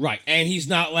Mother. Right, and he's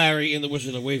not Larry in the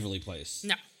Wizard of Waverly Place.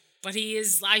 No, but he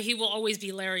is. He will always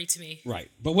be Larry to me. Right,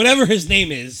 but whatever his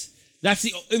name is, that's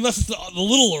unless it's the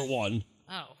littler one.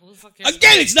 Oh, who the fuck is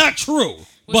Again, it's not true.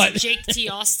 Was it Jake T.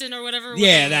 Austin or whatever?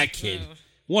 Yeah, that kid.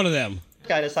 One of them.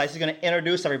 Guy decides he's going to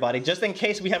introduce everybody just in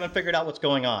case we haven't figured out what's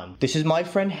going on. This is my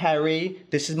friend Harry,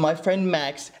 this is my friend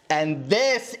Max, and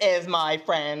this is my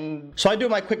friend. So I do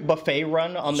my quick buffet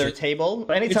run on their table.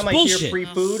 Anytime I hear free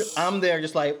food, I'm there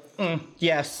just like,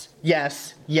 yes.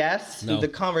 No. The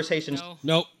conversation's...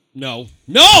 No!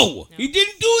 He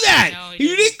didn't do that! No, he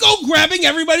didn't go grabbing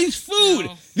everybody's food!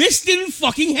 No. This didn't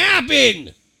fucking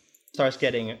happen! Starts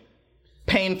getting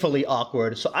painfully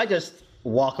awkward, so I just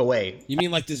walk away. You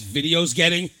mean like this video's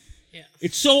getting? Yeah.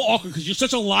 It's so awkward because you're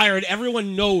such a liar and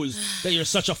everyone knows that you're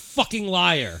such a fucking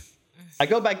liar. I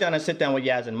go back down and sit down with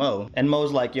Yaz and Mo. And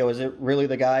Mo's like, yo, is it really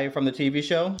the guy from the TV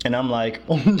show? And I'm like,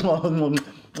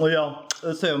 oh yeah,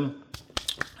 it's him.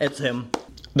 It's him.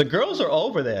 The girls are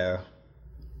over there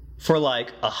for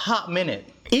like a hot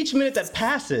minute. Each minute that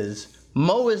passes,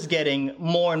 Mo is getting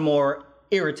more and more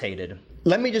irritated.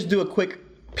 Let me just do a quick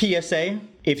PSA.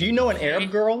 If you know an Arab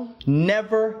girl,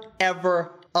 never,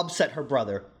 ever upset her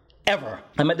brother. Ever.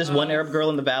 I met this one Arab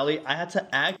girl in the valley. I had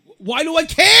to act. Why do I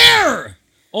care?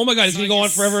 Oh my god, it's gonna go on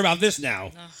forever about this now.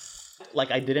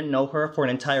 Like I didn't know her for an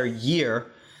entire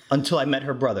year until I met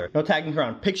her brother. No tagging her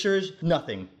on pictures,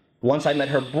 nothing. Once I met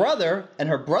her brother and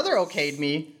her brother okayed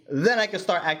me, then I could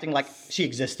start acting like she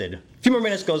existed. A few more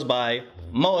minutes goes by.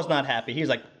 Mo is not happy. He's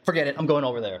like, forget it, I'm going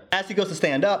over there. As he goes to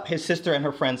stand up, his sister and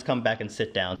her friends come back and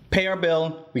sit down. Pay our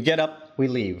bill, we get up, we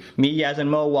leave. Me, Yaz,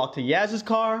 and Mo walk to Yaz's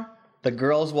car. The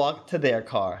girls walk to their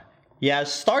car. Yaz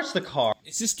starts the car.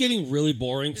 Is this getting really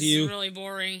boring to you? This is really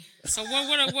boring. So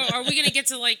what are we gonna get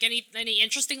to like any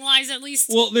interesting lines at least?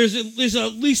 Well, there's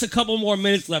at least a couple more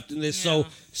minutes left in this, so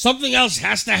something else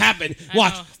has to happen.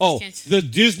 Watch. The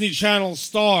Disney Channel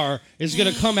star is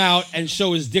gonna come out and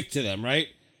show his dick to them, right?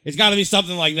 It's got to be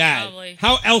something like that. Probably.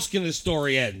 How else can this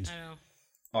story end? I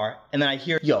know. And then I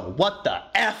hear, yo, what the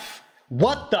F?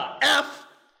 What the F?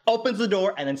 Opens the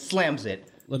door and then slams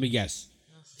it. Let me guess.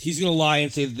 He's going to lie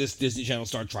and say that this Disney Channel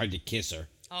star tried to kiss her.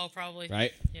 Oh, probably.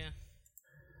 Right? Yeah.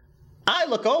 I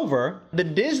look over. The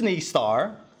Disney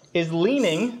star is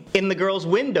leaning in the girl's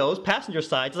windows, passenger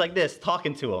side, just like this,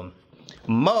 talking to him.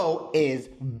 Mo is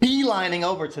beelining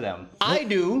over to them. I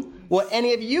do what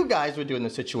any of you guys would do in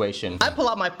this situation. I pull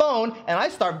out my phone and I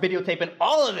start videotaping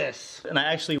all of this. And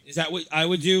I actually... Is that what I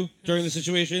would do during the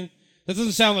situation? That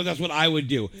doesn't sound like that's what I would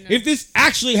do. No. If this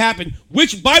actually happened,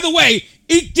 which, by the way,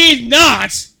 it did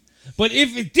not, but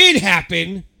if it did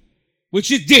happen,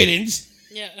 which it didn't...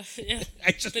 Yeah. But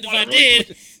if I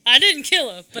did, I didn't kill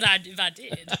her, but if I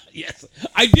did. Yes.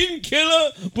 I didn't kill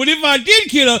her, but if I did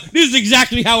kill her, this is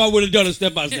exactly how I would have done it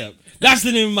step by step. That's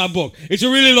the name of my book. It's a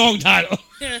really long title.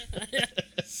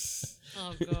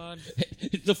 Oh, God.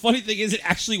 The funny thing is, it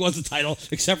actually was a title,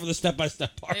 except for the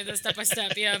step-by-step part. Yeah, the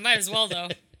step-by-step. Yeah, might as well, though.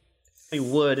 I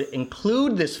would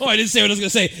include this... Oh, I didn't say what I was going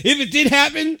to say. If it did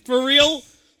happen, for real,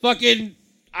 fucking,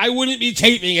 I wouldn't be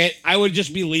taping it. I would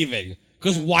just be leaving.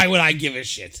 Because why would I give a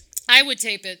shit? I would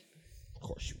tape it. Of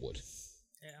course you would.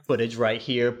 Yeah. Footage right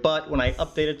here, but when I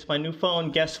updated to my new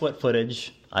phone, guess what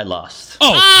footage I lost?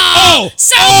 So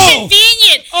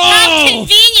convenient! How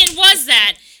convenient was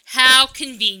that? How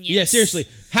convenient. Yeah, seriously.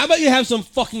 How about you have some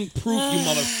fucking proof, you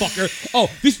motherfucker? Oh,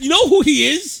 you know who he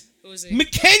is? Who is he?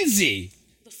 Mackenzie.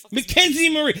 Mackenzie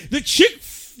Marie. The chick,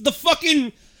 the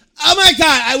fucking... Oh my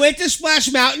god, I went to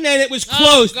Splash Mountain and it was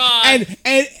closed. Oh, God.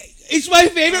 And it's my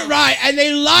favorite ride, and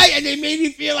they lied, and they made me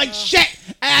feel like shit,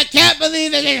 and I can't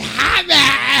believe that it happened.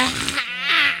 I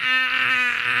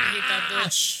hate that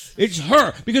bitch. It's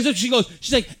her, because if she goes,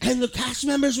 she's like, and the cast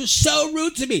members were so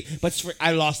rude to me. But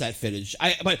I lost that footage.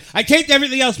 But I taped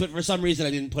everything else, but for some reason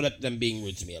I didn't put up them being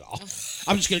rude to me at all.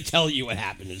 I'm just going to tell you what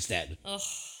happened instead.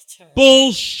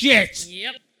 Bullshit.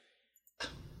 Yep.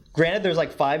 Granted, there's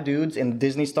like 5 dudes in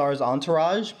Disney Star's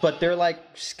entourage, but they're like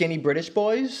skinny British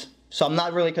boys. So I'm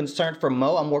not really concerned for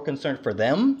Mo. I'm more concerned for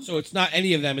them. So it's not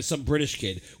any of them. It's some British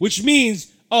kid. Which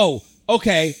means,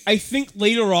 okay, I think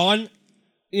later on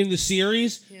in the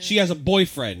series, she has a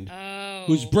boyfriend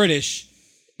who's British.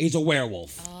 He's a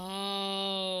werewolf.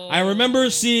 Oh. I remember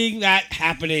seeing that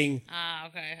happening.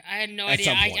 Okay. I had no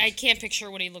idea. I can't picture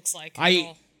what he looks like.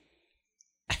 I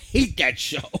hate that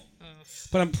show.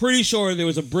 But I'm pretty sure there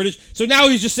was a British... So now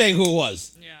he's just saying who it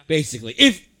was, basically.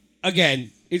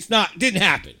 again, didn't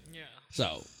happen. Yeah.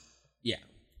 So, yeah.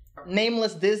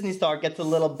 Nameless Disney star gets a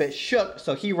little bit shook,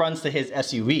 so he runs to his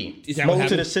SUV. Is that what Mo to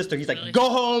happened? the sister. He's like, "Go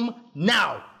home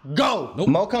now, go!" Nope.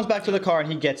 Mo comes back to the car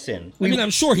and he gets in. I mean,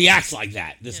 I'm sure he acts like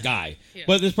that, this guy. Yeah.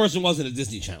 But this person wasn't a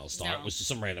Disney Channel star. It was just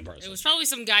some random person. It was probably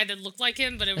some guy that looked like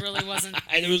him, but it really wasn't.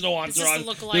 And there was no It's just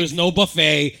entourage. a lookalike. There was no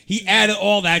buffet. He added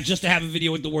all that just to have a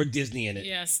video with the word Disney in it.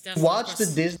 Yes, definitely. Watch the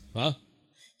Disney Huh?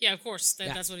 Yeah, of course.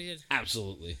 That's what he did.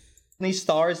 Absolutely.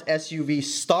 star's SUV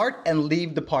start and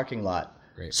leave the parking lot.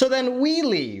 Great. So then we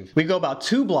leave. We go about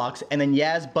 2 blocks, and then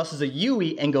Yaz busts a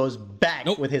Yui and goes back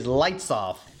with his lights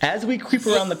off. As we creep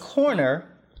around the corner,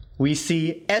 we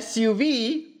see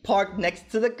SUV parked next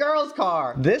to the girl's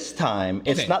car. This time,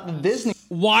 it's not the Disney.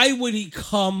 Why would he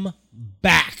come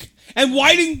back? And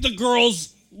why didn't the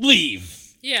girls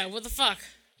leave? Yeah, what the fuck?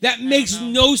 That makes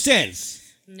no sense.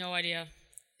 No idea.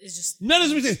 It's just None of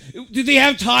this makes sense. Did they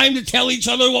have time to tell each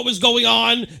other what was going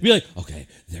on? Be like, okay,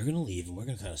 they're gonna leave and we're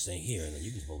gonna kind of stay here, and then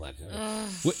you can pull back.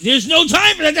 There's no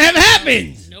time for that to have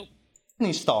happened. Nope.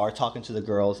 Disney star talking to the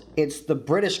girls. It's the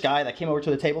British guy that came over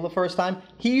to the table the first time.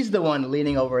 He's the one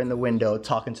leaning over in the window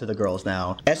talking to the girls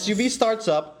now. SUV starts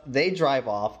up, they drive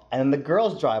off, and then the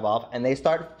girls drive off and they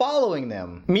start following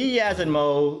them. Me, Yaz, and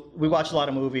Mo, we watch a lot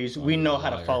of movies. We know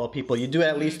how to follow people. You do it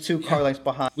at least 2 car lengths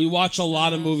behind. We watch a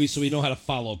lot of movies, so we know how to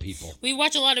follow people. We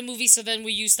watch a lot of movies, so then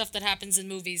we use stuff that happens in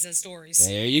movies as stories.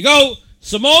 There you go.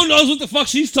 Simone knows what the fuck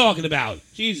she's talking about.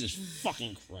 Jesus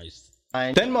fucking Christ.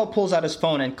 Then Mo pulls out his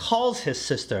phone and calls his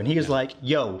sister, and he is like,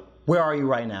 "Yo, where are you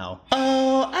right now?"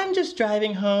 "Oh, I'm just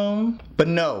driving home." But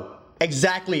no,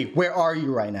 exactly, where are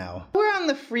you right now? "We're on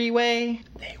the freeway."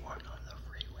 They weren't on the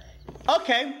freeway.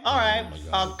 "Okay,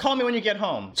 alright, call me when you get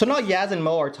home." So now Yaz and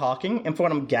Mo are talking, and from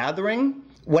what I'm gathering,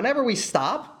 whenever we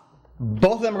stop,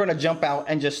 both of them are gonna jump out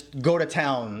and just go to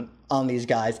town on these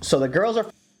guys. So the girls are...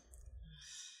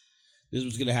 This is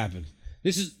what's gonna happen.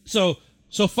 This is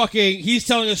so fucking. He's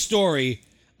telling a story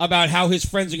about how his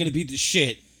friends are gonna beat the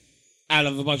shit out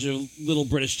of a bunch of little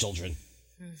British children.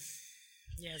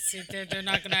 Yes, they're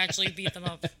not gonna actually beat them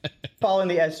up. following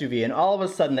the SUV, and all of a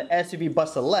sudden the SUV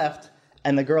busts a left,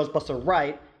 and the girls bust a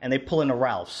right, and they pull into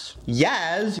Ralph's.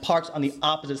 Yaz parks on the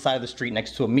opposite side of the street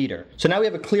next to a meter. So now we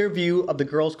have a clear view of the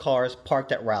girls' cars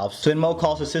parked at Ralph's. So then Mo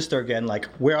calls his sister again, like,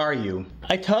 "Where are you?"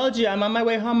 "I told you, I'm on my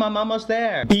way home, I'm almost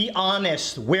there." "Be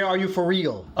honest, where are you for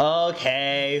real?"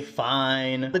 "Okay,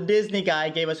 fine." The Disney guy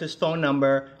gave us his phone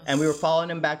number, and we were following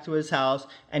him back to his house,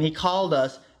 and he called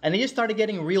us, and he just started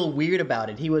getting real weird about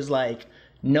it. He was like,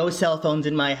 "No cell phones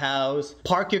in my house.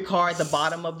 Park your car at the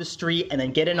bottom of the street and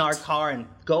then get in our car and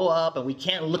go up, and we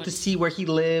can't look to see where he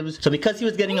lives." So because he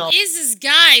was getting all... Who is this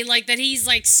guy, like, that he's,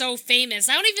 like, so famous?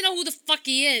 I don't even know who the fuck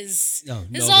he is. No,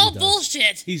 This is nobody all does.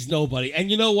 bullshit. He's nobody. And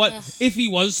you know what? If he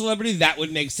was a celebrity, that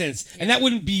would make sense. And that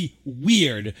wouldn't be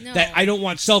weird that I don't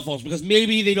want cell phones, because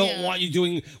maybe they don't want you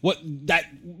doing what that...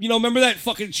 You know, remember that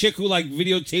fucking chick who, like,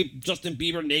 videotaped Justin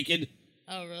Bieber naked?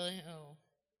 Oh, really? Oh.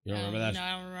 You don't remember that? No,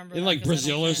 I don't remember. In that like 'cause I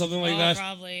Brazil don't or care. something like that?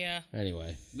 Probably, yeah.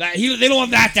 Anyway, they don't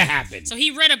want that to happen. So he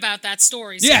read about that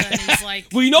story. So Yeah. then he's like,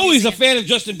 We know he's a fan of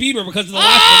Justin Bieber because of the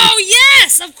last oh one.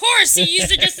 yes, of course, he used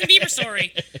the Justin Bieber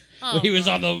story. Oh, When he was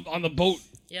on the boat.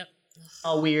 Yep.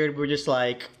 all weird. We're just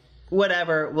like,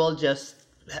 whatever, we'll just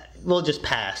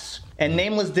pass. And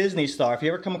Nameless Disney star, if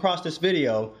you ever come across this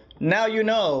video, now you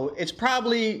know it's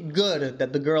probably good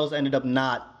that the girls ended up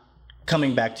not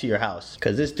coming back to your house,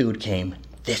 because this dude came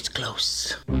this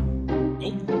close.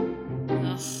 I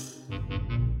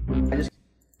just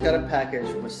got a package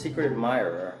from a secret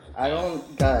admirer.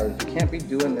 Guys, you can't be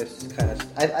doing this kind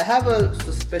of I have a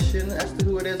suspicion as to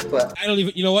who it is, but...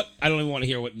 You know what? I don't even want to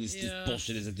hear what this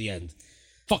bullshit is at the end.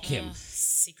 Fuck him.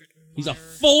 Secret admirer. He's a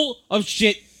full of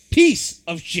shit piece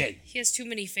of shit. He has too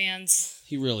many fans.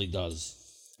 He really does.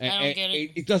 I don't get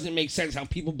it. It doesn't make sense how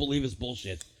people believe his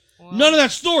bullshit. None of that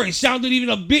story sounded even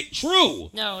a bit true.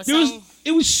 No,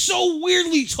 it was so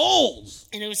weirdly told.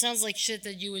 And it sounds like shit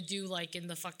that you would do, like, in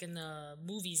the fucking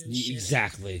movies and shit.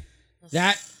 Exactly.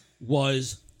 That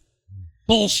was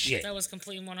bullshit. That was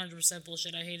complete 100%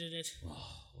 bullshit. I hated it.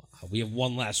 We have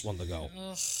one last one to go.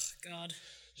 Oh, God.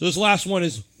 So this last one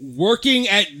is working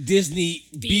at Disney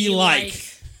be like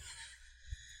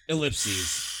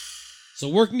ellipses. So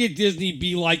working at Disney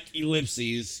be like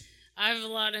ellipses. I have a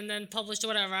lot, and then published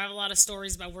whatever. I have a lot of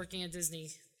stories about working at Disney.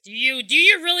 Do you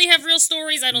really have real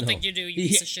stories? I don't think you do, you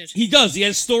piece of shit. He does. He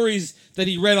has stories that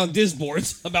he read on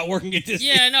Disboards about working at Disney.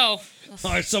 Yeah, I know.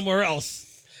 Or somewhere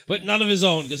else. But none of his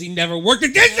own, because he never worked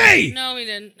at Disney! No, he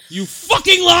didn't. You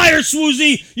fucking liar,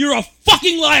 Swoozy! You're a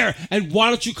fucking liar! And why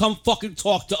don't you come fucking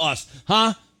talk to us,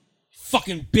 huh?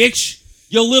 Fucking bitch!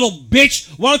 You little bitch.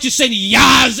 Why don't you send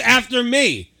Yaz after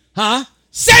me? Huh?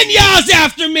 Send Yaz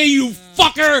after me, you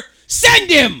fucker. Send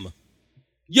him.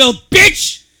 You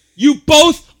bitch. You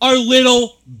both are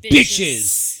little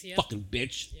bitches. Yep. Fucking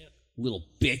bitch. Yep. Little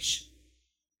bitch.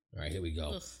 All right, here we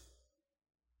go. Ugh.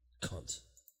 Cunt.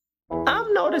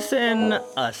 I'm noticing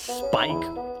a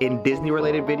spike in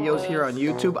Disney-related videos here on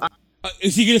YouTube.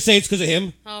 Is he gonna say it's because of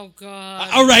him? Oh god.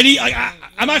 Alrighty,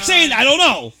 I'm not saying I don't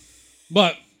know,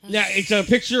 but yeah, it's a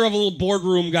picture of a little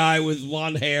boardroom guy with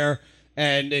blonde hair,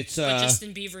 and it's But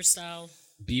Justin Bieber style.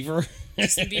 Beaver.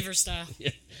 Justin Bieber style. Yeah.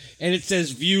 And it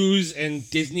says views and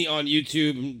Disney on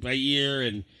YouTube by year,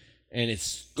 and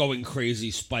it's going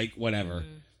crazy, spike, whatever.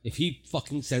 If he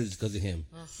fucking says it's because of him,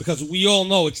 because we all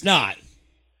know it's not.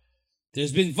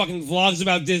 There's been fucking vlogs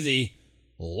about Disney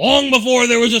long before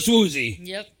there was a Swoozie.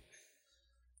 Yep.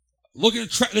 Look at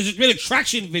there's been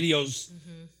attraction videos.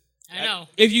 I know.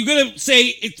 If you're gonna say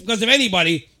it's because of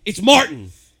anybody, it's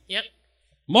Martin. Yep.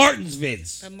 Martin's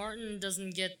vids. But Martin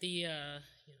doesn't get the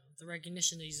the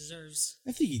recognition that he deserves.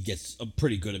 I think he gets a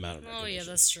pretty good amount of Oh yeah,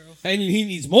 that's true. and he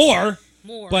needs more.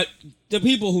 More. But the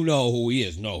people who know who he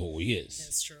is know who he is.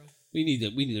 That's true. We need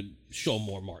to show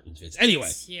more Martin's vids. Anyway.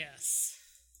 Yes.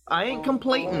 I ain't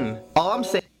complaining. All I'm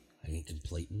saying. I ain't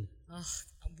complaining. Ugh.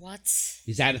 What?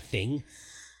 Is that a thing?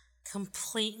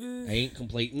 Complaining? I ain't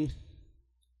complaining.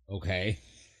 Okay.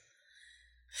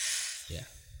 Yeah.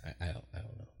 I don't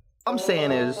know. All I'm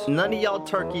saying is, none of y'all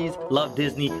turkeys love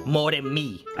Disney more than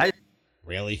me.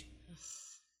 Really?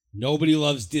 Nobody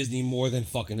loves Disney more than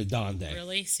fucking Adonde.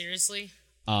 Really? Seriously?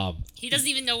 He doesn't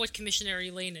even know what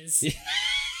Commissionary Lane is.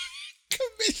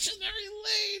 Commissionary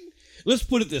Lane. Let's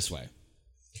put it this way.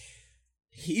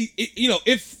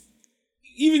 If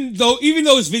even though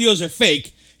his videos are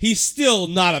fake, he's still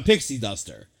not a pixie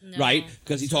duster, right?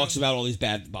 Because he talks about all these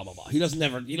bad blah blah blah. He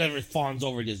never fawns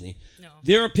over Disney. No.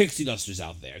 There are pixie dusters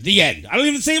out there. The end. I don't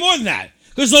even say more than that,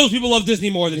 because those people love Disney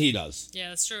more than he does. Yeah,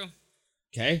 that's true.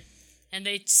 Okay. And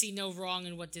they see no wrong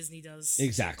in what Disney does.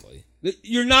 Exactly.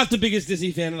 You're not the biggest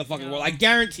Disney fan in the fucking world. I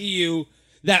guarantee you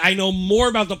that I know more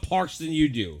about the parks than you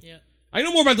do. Yeah. I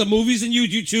know more about the movies than you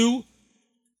do too,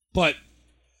 but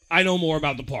I know more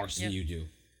about the parks than you do.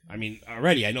 I mean,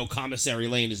 already I know Commissary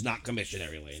Lane is not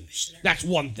Commissionary Lane. That's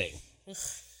one thing. Ugh.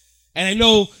 And I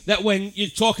know that when you're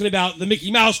talking about the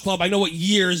Mickey Mouse Club, I know what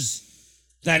years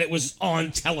that it was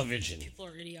on television. People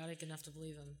are idiotic enough to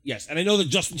believe him. Yes, and I know that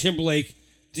Justin Timberlake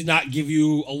did not give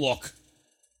you a look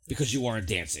because you weren't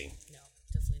dancing.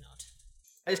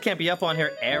 I just can't be up on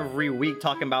here every week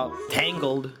talking about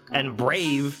Tangled and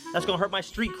Brave. That's gonna hurt my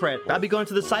street cred. I'll be going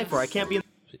to the Cypher. I can't be in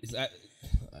Is that...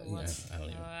 I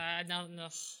don't even... No.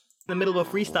 the middle of a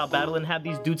freestyle battle and have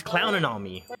these dudes clowning on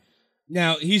me.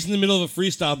 Now, he's in the middle of a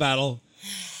freestyle battle.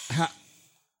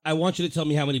 I want you to tell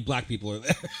me how many black people are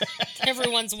there.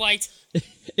 Everyone's white.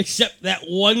 Except that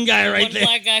one guy right One there.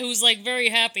 black guy who's like very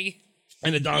happy.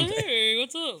 And Adonde. Hey,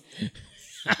 what's up?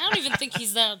 I don't even think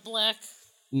he's that black.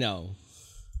 No.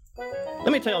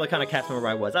 Let me tell you all the kind of cast member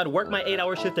I was. I'd work my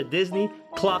 8-hour shift at Disney,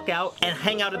 clock out, and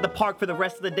hang out at the park for the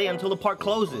rest of the day until the park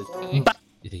closes.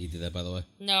 You think he did that, by the way?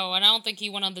 No, and I don't think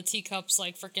he went on the teacups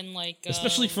like freaking like.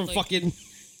 Especially from like, fucking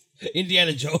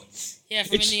Indiana Jones. Yeah,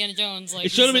 from Indiana Jones. Like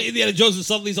it showed him in like, Indiana Jones and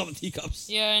suddenly he's on the teacups.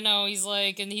 Yeah, I know. He's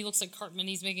like, and he looks like Cartman.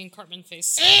 He's making Cartman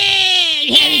face.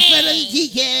 Hey, having fun on the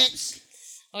teacups.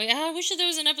 Oh yeah, I wish there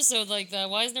was an episode like that.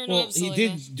 Why is there no Well, episode he like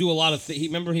did that? do a lot of things.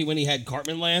 Remember when he had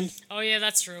Cartman Land? Oh yeah,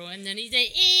 that's true. And then he's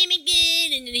like, "Eh,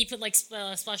 McGinn," and then he put like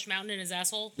Splash Mountain in his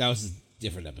asshole. That was a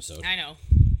different episode. I know,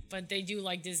 but they do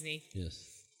like Disney. Yes.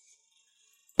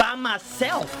 By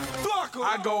myself. Fuck 'em.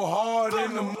 I go hard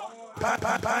in the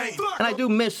paint. And I do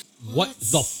miss. What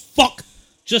the fuck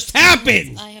just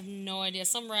happened? I have no idea.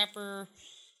 Some rapper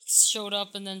showed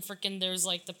up, and then freaking there's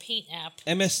like the Paint app.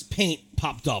 MS Paint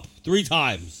popped up 3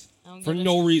 times I don't for get it.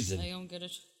 no reason. I don't get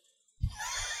it.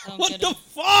 What the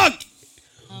fuck?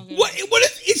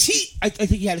 What is he? I think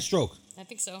he had a stroke. I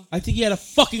think so. I think he had a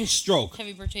fucking stroke.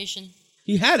 Heavy rotation.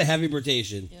 He had a heavy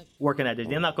rotation. Yep. Working at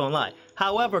Disney, I'm not gonna lie.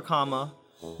 However, comma,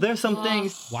 there's some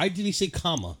things. Why did he say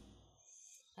comma?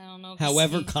 I don't know.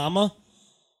 However, comma?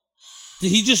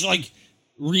 Did he just like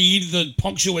read the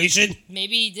punctuation?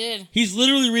 Maybe he did. He's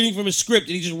literally reading from a script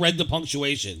and he just read the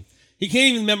punctuation. He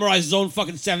can't even memorize his own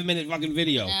fucking 7-minute fucking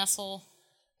video. An asshole.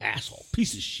 Asshole.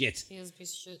 Piece of shit. He is a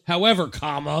piece of shit. However,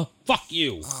 comma, fuck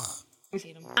you. I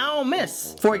don't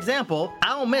miss. For example, I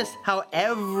don't miss how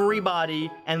everybody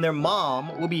and their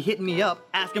mom will be hitting me up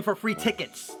asking for free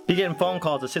tickets. Be getting phone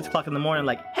calls at 6 o'clock in the morning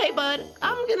like, "Hey bud,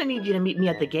 I'm gonna need you to meet me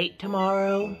at the gate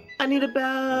tomorrow. I need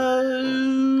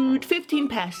about 15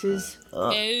 passes."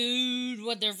 Dude,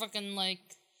 what they're fucking like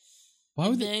Why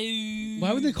would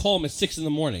they call him at 6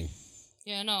 a.m?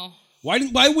 Yeah, no.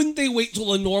 Why wouldn't they wait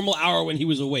till a normal hour when he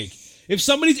was awake? If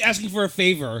somebody's asking for a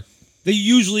favor, they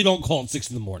usually don't call at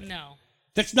 6 a.m. No.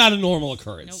 That's not a normal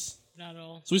occurrence. Nope, not at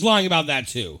all. So he's lying about that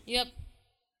too. Yep.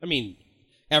 I mean,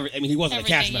 he wasn't a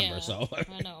cast member, yeah. so.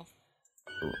 I know.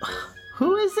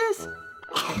 Who is this?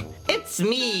 It's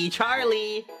me,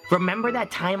 Charlie. Remember that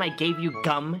time I gave you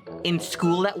gum in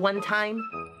school at one time?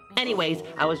 Anyways,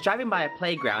 I was driving by a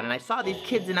playground and I saw these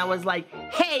kids and I was like,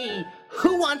 hey,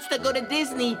 who wants to go to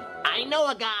Disney? I know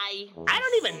a guy. I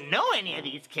don't even know any of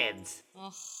these kids.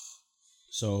 Ugh.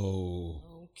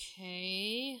 So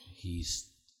Okay. he's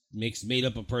made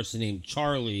up a person named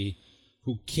Charlie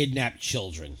who kidnapped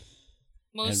children.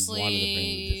 And wanted to bring them to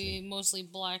Disney. Mostly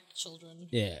black children.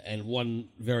 Yeah, and one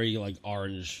very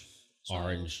orange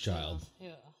child.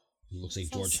 Yeah. He looks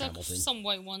like George some, Hamilton. Some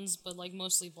white ones, but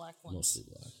mostly black ones. Mostly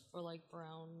black. Or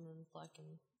brown and black and.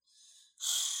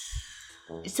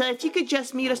 So if you could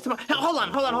just meet us tomorrow. Hold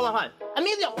on.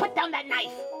 Emilio, put down that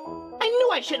knife. I knew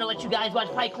I shouldn't have let you guys watch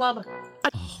Fight Club.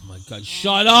 Oh my God!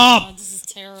 Shut up! God, this is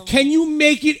terrible. Can you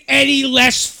make it any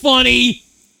less funny?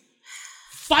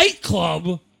 Fight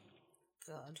Club.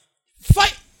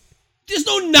 Fight! There's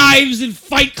no knives in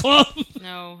Fight Club!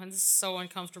 No, and this is so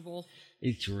uncomfortable.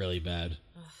 It's really bad.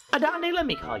 Adonde, let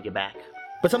me call you back.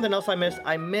 But something else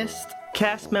I missed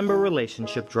cast member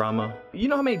relationship drama. You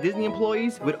know how many Disney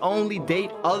employees would only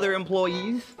date other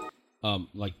employees?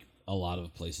 Like a lot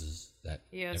of places that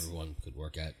Yes. everyone could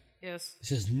work at. Yes. This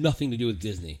has nothing to do with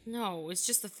Disney. No, it's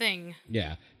just a thing.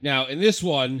 Yeah. Now, in this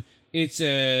one, it's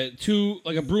a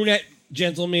brunette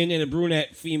gentleman and a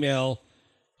brunette female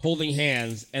holding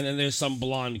hands, and then there's some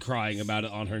blonde crying about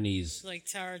it on her knees. Like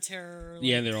Tower of Terror.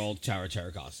 Yeah, and they're all Tower of Terror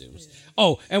costumes. Yeah.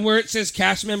 Oh, and where it says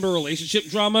cast member relationship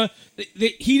drama,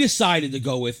 he decided to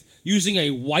go with using a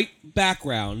white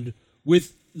background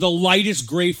with the lightest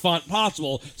gray font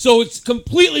possible, so it's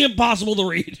completely impossible to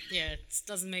read. Yeah, it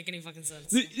doesn't make any fucking sense.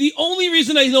 The only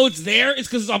reason I know it's there is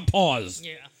because it's on pause.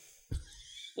 Yeah.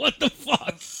 What the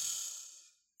fuck?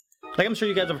 Like, I'm sure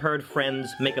you guys have heard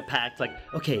friends make a pact, like,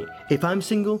 okay, if I'm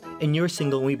single and you're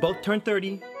single and we both turn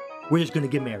 30, we're just gonna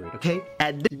get married, okay?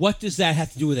 What does that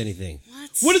have to do with anything?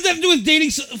 What does that have to do with dating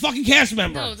a fucking cast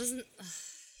member? No, it doesn't.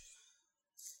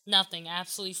 Nothing.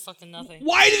 Absolutely fucking nothing.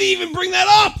 Why did he even bring that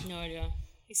up? No idea.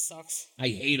 He sucks. I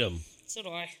hate him. So do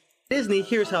I. Disney,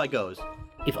 here's how it goes.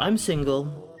 If I'm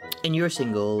single and you're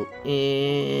single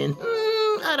in,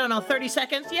 I don't know, 30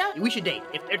 seconds, yeah? We should date.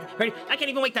 I can't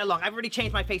even wait that long. I've already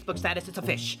changed my Facebook status. It's a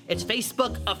fish. It's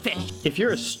Facebook a fish. If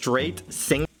you're a straight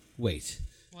single... Wait.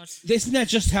 What? Isn't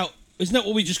that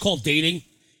what we just call dating?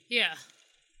 Yeah.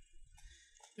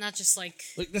 Not just like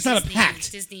that's not a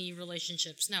pact. Disney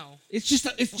relationships, no. It's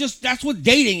just that's what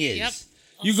dating is. Yep.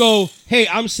 You go, hey,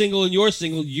 I'm single and you're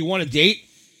single. You want to date?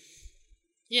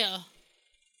 Yeah.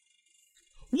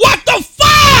 What the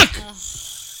fuck?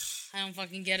 I don't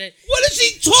fucking get it. What is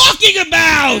he talking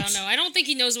about? I don't know. I don't think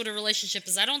he knows what a relationship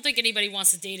is. I don't think anybody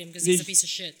wants to date him because he's a piece of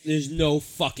shit. There's no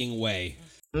fucking way.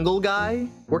 Single guy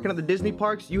working at the Disney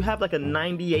parks, you have like a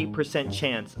 98%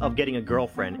 chance of getting a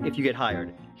girlfriend if you get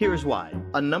hired. Here's why.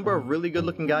 A number of really good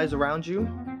looking guys around you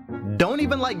don't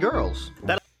even like girls.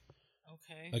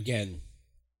 Okay. Again,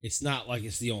 it's not like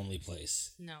it's the only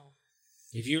place. No.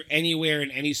 If you're anywhere in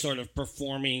any sort of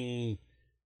performing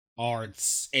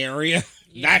arts area,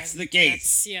 that's the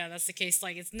case. That's the case.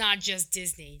 Like, it's not just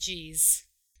Disney. Jeez.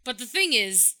 But the thing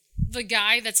is, the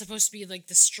guy that's supposed to be like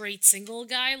the straight single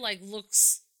guy, like,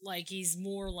 looks like he's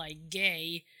more like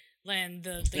gay than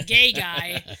the gay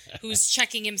guy who's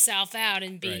checking himself out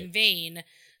and being vain.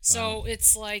 So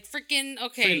it's like freaking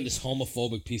okay. This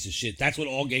homophobic piece of shit. That's what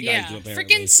all gay guys do, apparently.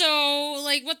 Freaking so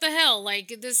like what the hell?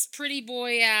 Like this pretty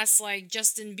boy ass like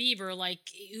Justin Bieber, like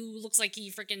who looks like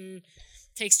he freaking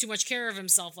takes too much care of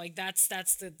himself. Like that's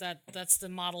the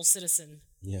model citizen.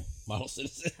 Yeah, model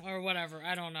citizen. Or whatever.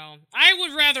 I don't know. I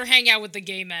would rather hang out with the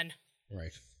gay men.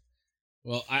 Right.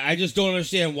 Well, I just don't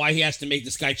understand why he has to make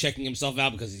this guy checking himself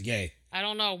out because he's gay. I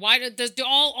don't know. Why do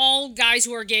all guys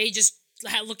who are gay just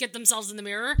look at themselves in the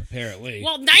mirror? Apparently.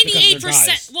 Well,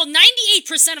 98%. Well,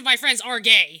 98% of my friends are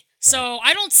gay, so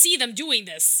I don't see them doing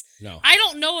this. No. I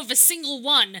don't know of a single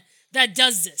one that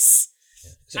does this.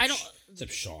 Yeah, I don't.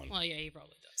 Except Sean. Well, yeah, he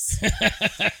probably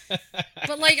does.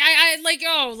 But like,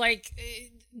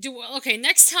 okay.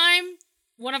 Next time,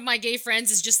 one of my gay friends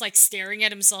is just like staring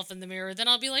at himself in the mirror, then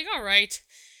I'll be like, all right,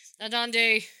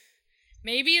 Adonde.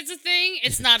 Maybe it's a thing.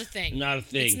 It's not a thing. Not a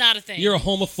thing. It's not a thing. You're a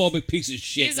homophobic piece of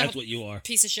shit. He's That's what you are.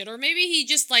 Piece of shit. Or maybe he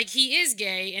just like he is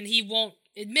gay and he won't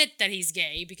admit that he's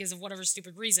gay because of whatever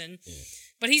stupid reason. Yeah.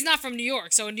 But he's not from New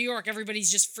York, so in New York,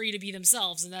 everybody's just free to be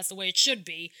themselves, and that's the way it should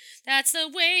be. That's the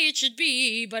way it should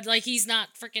be. But like, he's not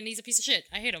freaking. He's a piece of shit.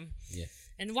 I hate him. Yeah.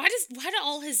 And why do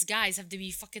all his guys have to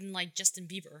be fucking like Justin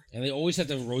Bieber? And they always have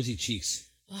to have rosy cheeks.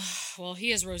 Well, he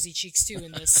has rosy cheeks too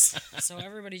in this, so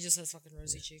everybody just has fucking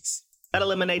rosy cheeks. That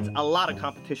eliminates a lot of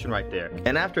competition right there.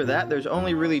 And after that, there's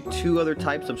only really 2 other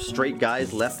types of straight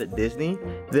guys left at Disney.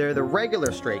 They're the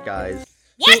regular straight guys.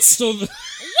 What? What?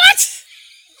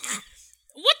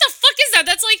 What the fuck is that?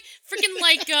 That's like freaking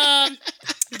like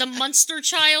the Munster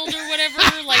child or whatever,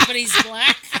 like, but he's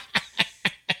black.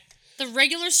 The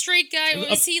regular straight guy,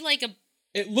 is he like a?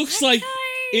 It looks like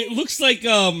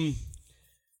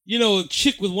you know, a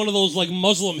chick with one of those like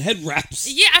Muslim head wraps.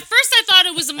 Yeah, at first I thought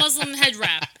it was a Muslim head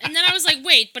wrap, and then I was like,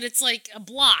 wait, but it's like a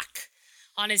block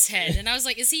on his head, and I was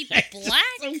like, is he black?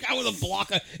 Some guy with a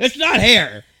block. That's not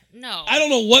hair. No. I don't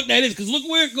know what that is, because look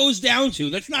where it goes down to.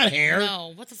 That's not hair.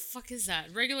 No, what the fuck is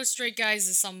that? Regular straight guys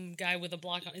is some guy with a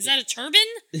block on. Is that a turban?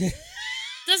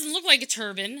 Doesn't look like a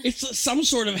turban. It's some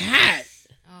sort of hat.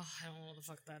 Oh, I don't know what the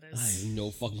fuck that I is. have no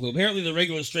fucking clue. Apparently the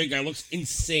regular straight guy looks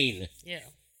insane. Yeah.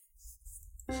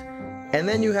 And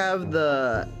then you have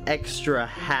the extra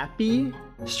happy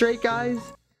straight guys.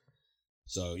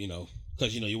 So, you know,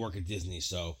 because, you know, you work at Disney,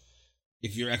 so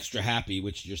if you're extra happy,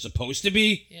 which you're supposed to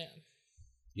be, yeah,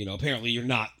 you know, apparently you're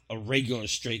not a regular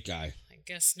straight guy. I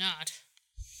guess not.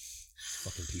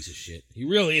 Fucking piece of shit. He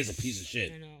really is a piece of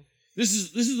shit. I know. This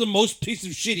is the most piece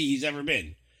of shitty he's ever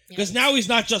been. Because now he's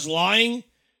not just lying,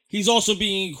 he's also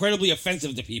being incredibly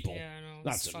offensive to people. Yeah, I know.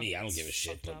 Not to me, I don't give a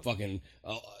shit, but fucking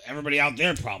everybody out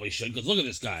there probably should, because look at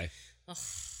this guy. Ugh.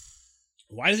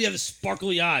 Why does he have the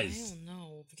sparkly eyes? I don't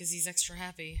know, because he's extra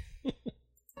happy.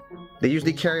 They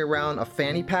usually carry around a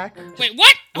fanny pack. Wait,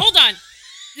 what? Hold on.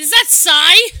 Is that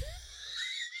Psy?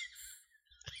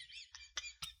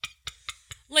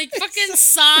 Like, fucking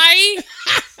Psy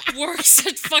works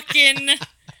at fucking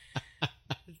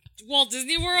Walt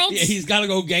Disney World? Yeah, he's gotta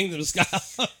go Gangnam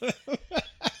Style.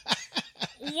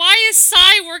 Why is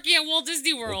Psy working at Walt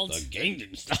Disney World? The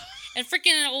Gangnam Style. And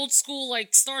freaking an old school,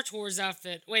 like, Star Tours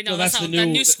outfit. Wait, no, No, that's not the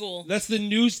new school. That's the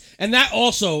news, and that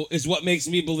also is what makes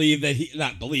me believe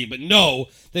that know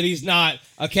that he's not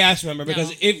a cast member.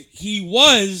 Because if he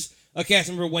was a cast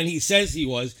member when he says he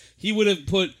was, he would have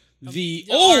put the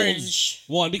old orange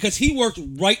one, because he worked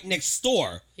right next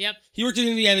door. Yep. He worked in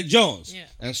Indiana Jones. Yeah.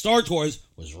 And Star Tours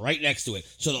was right next to it.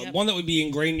 So the one that would be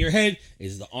ingrained in your head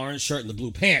is the orange shirt and the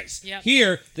blue pants. Yep.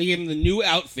 Here, they gave him the new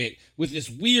outfit with this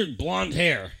weird blonde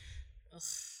hair. Ugh.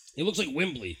 It looks like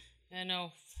Wembley. I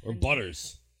know. Or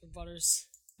Butters. Or Butters.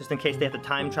 Just in case they have to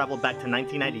time travel back to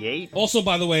 1998. Also,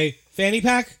 by the way, fanny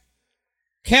pack?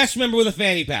 Cast member with a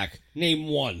fanny pack. Name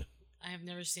one. I have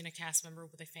never seen a cast member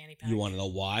with a fanny pack. You want to know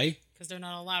why? Because they're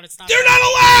not allowed. It's not. They're not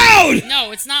allowed!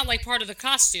 No, it's not like part of the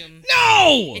costume.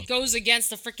 No! It goes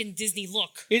against the freaking Disney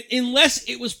look. Unless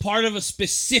it was part of a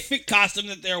specific costume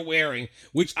that they're wearing,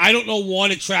 which I don't know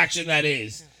what attraction that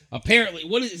is. Apparently,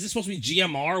 is this supposed to be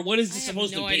GMR? What is this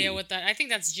supposed to be? I have no idea what that. I think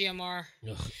that's GMR.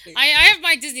 I have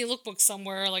my Disney lookbook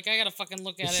somewhere. Like, I gotta fucking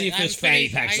look at it. See if there's fanny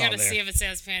packs on there. I gotta see if it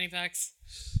says fanny packs.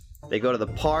 They go to the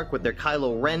park with their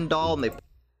Kylo Ren doll, and they.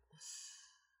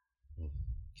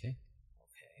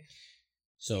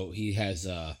 So he has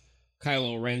a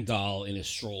Kylo Ren doll in his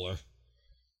stroller.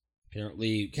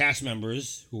 Apparently, cast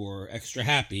members who are extra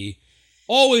happy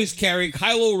always carry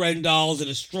Kylo Ren dolls in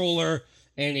a stroller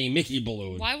and a Mickey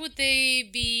balloon. Why would they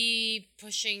be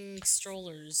pushing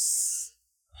strollers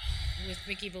with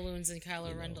Mickey balloons and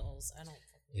Kylo Ren dolls? I don't.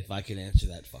 If I could answer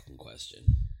that fucking question,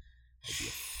 I'd be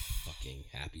a fucking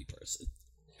happy person.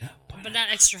 But not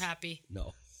extra happy.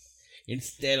 No.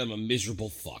 Instead, I'm a miserable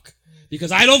fuck.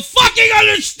 Because I don't fucking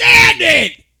understand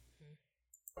it!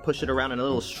 Push it around in a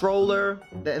little stroller,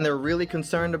 and they're really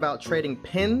concerned about trading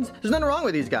pins. There's nothing wrong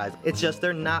with these guys. It's just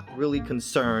they're not really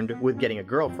concerned with getting a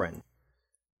girlfriend.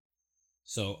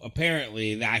 So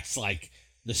apparently that's like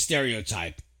the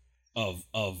stereotype of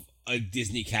a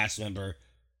Disney cast member,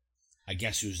 I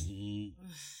guess, who's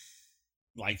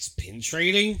likes pin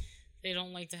trading. They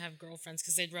don't like to have girlfriends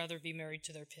because they'd rather be married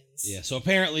to their pins. Yeah, so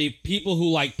apparently people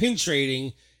who like pin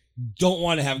trading don't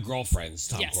want to have girlfriends,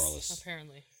 Tom Corliss.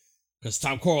 Apparently. Because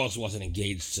Tom Corliss wasn't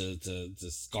engaged to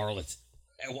Scarlett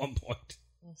at one point.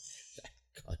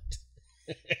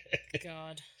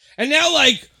 God. And now,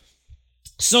 like,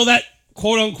 so that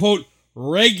quote-unquote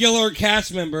regular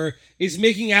cast member is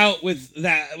making out with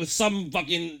some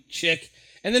fucking chick,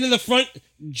 and then in the front,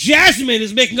 Jasmine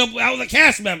is making out with a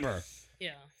cast member.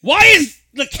 Yeah. Why is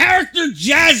the character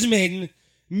Jasmine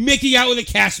making out with a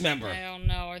cast member. I don't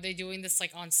know. Are they doing this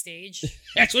like on stage?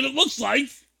 That's what it looks like.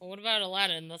 Well, what about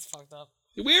Aladdin? That's fucked up.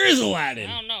 Where is Aladdin?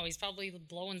 I don't know. He's probably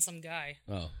blowing some guy.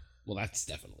 Oh, well, that's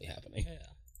definitely happening. Yeah.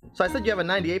 So I said you have a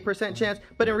 98% chance,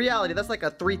 but in reality, that's like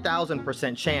a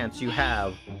 3,000% chance you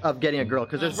have of getting a girl,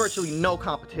 because there's virtually no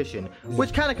competition,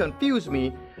 which kind of confused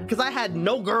me, because I had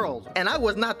no girls, and I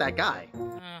was not that guy.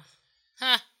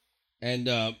 And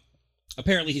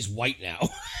apparently he's white now.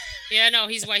 Yeah, no,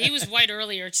 he's white. He was white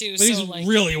earlier too. But so he's like,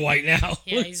 really white now.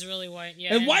 Yeah, he's really white.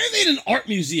 Yeah. And why are they in an art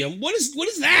museum? What is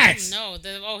that?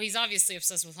 No, he's obviously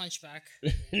obsessed with Hunchback.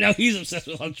 Now he's obsessed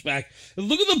with Hunchback. And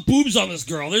look at the boobs on this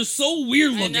girl. They're so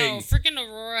weird looking. I know. Freaking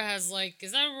Aurora has like,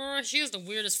 is that Aurora? She has the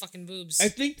weirdest fucking boobs. I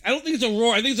don't think it's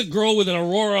Aurora. I think it's a girl with an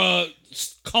Aurora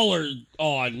color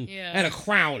on and a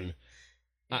crown.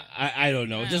 I don't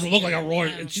know. It doesn't look like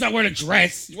Aurora. She's not wearing a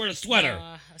dress. She's wearing a sweater.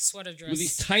 A sweater dress. With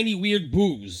these tiny weird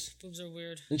boobs. Boobs are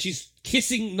weird. And she's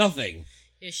kissing nothing.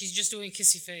 Yeah, she's just doing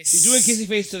kissy face. She's doing kissy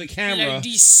face to the camera. Like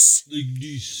this. Like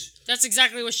this. That's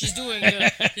exactly what she's doing.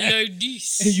 Like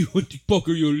this. And you want to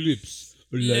pucker your lips.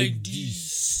 Like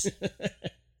this.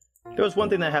 There was one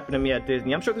thing that happened to me at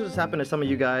Disney. I'm sure this has happened to some of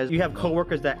you guys. You have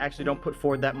coworkers that actually don't put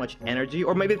forward that much energy,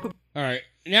 or maybe they put... All right,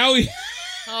 now we...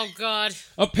 Oh, God.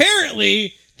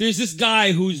 Apparently, there's this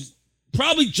guy who's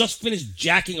probably just finished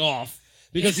jacking off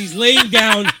because he's laying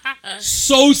down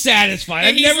so satisfied.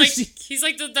 I've never seen... He's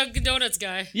like the Dunkin' Donuts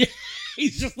guy. Yeah,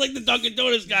 he's just like the Dunkin'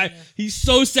 Donuts guy. Yeah. He's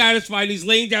so satisfied. He's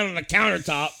laying down on the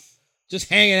countertop, just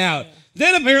hanging out. Yeah.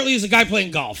 Then apparently there's a guy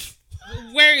playing golf.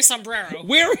 Wearing a sombrero.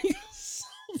 Wearing a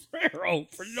sombrero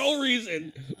for no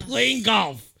reason. Playing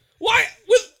golf. Why?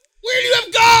 Where do you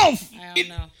have golf? I don't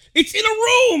know. It's in a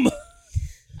room.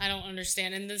 I don't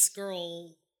understand. And this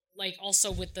girl, like,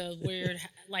 also with the weird,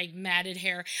 like, matted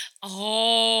hair.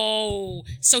 Oh,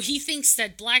 so he thinks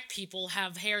that black people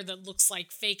have hair that looks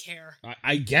like fake hair.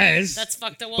 I guess. That's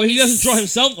fucked up. Well, but he doesn't draw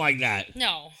himself like that.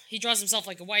 No, he draws himself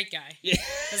like a white guy. Yeah.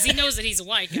 Because he knows that he's a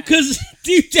white guy. Because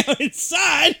deep down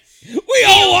inside, we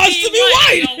all want to be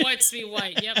white. We all want to be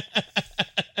white, yep.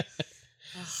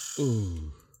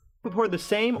 Ooh. Report the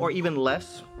same or even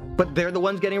less, but they're the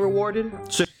ones getting rewarded.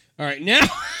 So all right,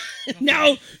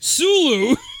 now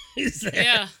Sulu is there.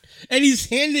 Yeah. And he's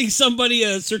handing somebody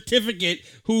a certificate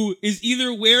who is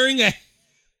either wearing a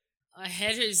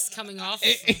head is coming off.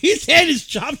 His head is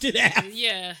chopped in half.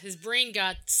 Yeah, his brain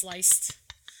got sliced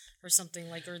or something,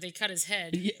 like, or they cut his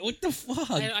head. Yeah, what the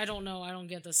fuck? I don't know. I don't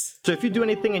get this. So if you do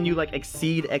anything and you, like,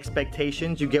 exceed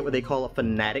expectations, you get what they call a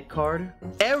fanatic card.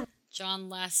 John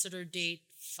Lasseter, date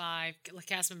 5,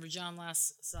 cast member John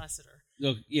Lasseter.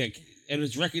 Look, yeah, and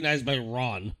it's recognized by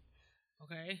Ron.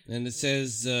 Okay. And it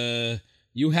says,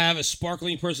 you have a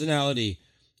sparkling personality.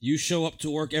 You show up to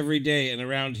work every day and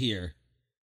around here.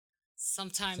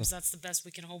 Sometimes that's the best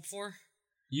we can hope for.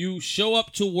 You show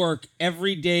up to work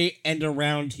every day and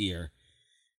around here.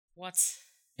 What?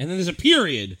 And then there's a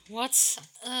period. What?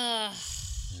 All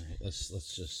right,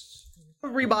 let's just...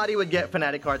 Everybody would get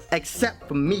fanatic cards except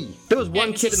for me. There was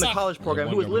one kid in the college program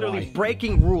who was literally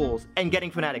breaking rules and getting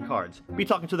fanatic cards. Be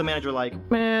talking to the manager like,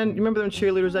 man, you remember them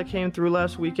cheerleaders that came through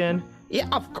last weekend? Yeah,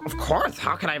 of course.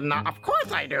 How could I have not? Of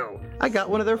course I do. I got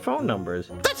one of their phone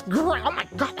numbers. That's great. Oh my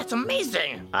God, that's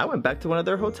amazing. I went back to one of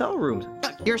their hotel rooms.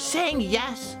 You're saying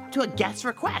yes to a guest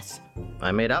request.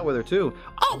 I made out with her too.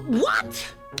 Oh,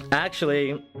 what?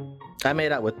 Actually, I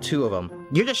made out with 2 of them.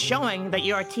 You're just showing that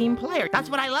you're a team player. That's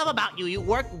what I love about you. You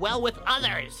work well with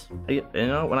others. You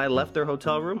know, when I left their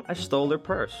hotel room, I stole their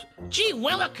purse. Gee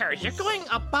willikers, you're going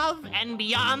above and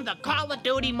beyond the Call of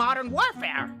Duty Modern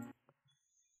Warfare.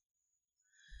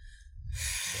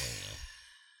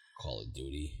 Call of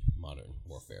Duty Modern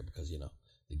Warfare, because, you know,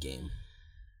 the game.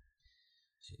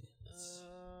 See,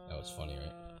 that was funny,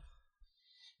 right?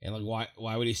 And like,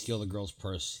 why would he steal the girl's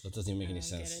purse? That doesn't even make any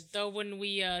sense. Though when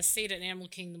we stayed at Animal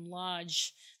Kingdom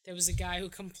Lodge, there was a guy who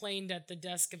complained at the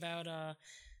desk about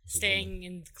staying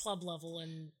in club level,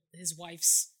 and his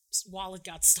wife's wallet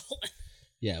got stolen.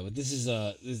 Yeah, but this is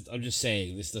I'm just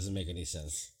saying, this doesn't make any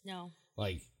sense. No.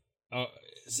 Like,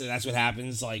 so that's what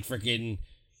happens. Like, freaking,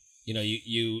 you know,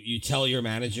 you tell your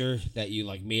manager that you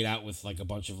like made out with like a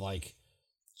bunch of like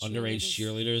underage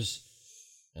cheerleaders.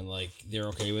 And, like, they're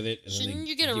okay with it. And Shouldn't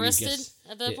you get arrested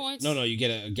at that point? No, you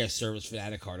get a guest service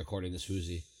fanatic card, according to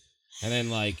Susie. And then,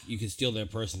 like, you can steal their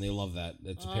purse, and they love that.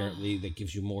 That's apparently, that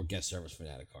gives you more guest service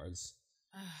fanatic cards.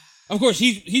 Of course,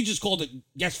 he just called it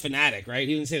guest fanatic, right?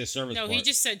 He didn't say the service part. No, he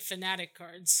just said fanatic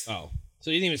cards. Oh. So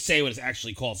he didn't even say what it's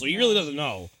actually called. So he really doesn't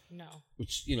know. No.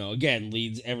 Which, you know, again,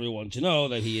 leads everyone to know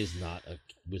that he is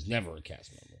was never a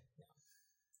cast member.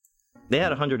 They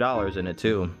had $100 in it,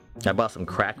 too. I bought some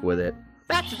crack with it.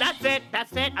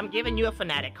 That's it. I'm giving you a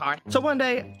Fanatic card. So one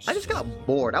day, I just got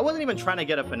bored. I wasn't even trying to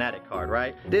get a Fanatic card,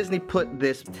 right? Disney put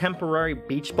this temporary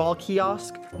beach ball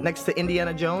kiosk next to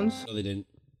Indiana Jones. No, they didn't.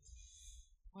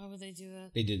 Why would they do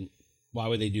that? They didn't. Why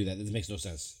would they do that? This makes no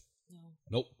sense. No.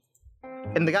 Nope.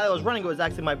 And the guy that was running it was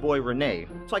actually my boy Rene.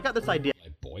 So I got this idea. My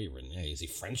boy Rene? Is he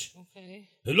French? Okay.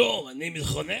 Hello, my name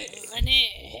is Rene.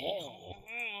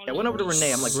 I went over to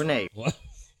Rene. I'm like, Rene. What?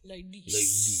 Like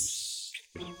this.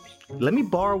 Let me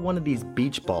borrow one of these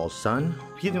beach balls, son.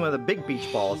 He gives me one of the big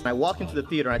beach balls, and I walk into the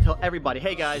theater and I tell everybody,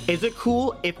 hey guys, is it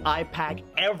cool if I pack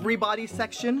everybody's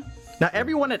section? Now,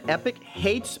 everyone at Epic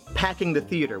hates packing the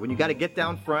theater when you got to get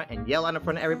down front and yell out in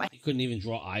front of everybody. You couldn't even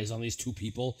draw eyes on these two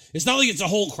people. It's not like it's a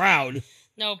whole crowd.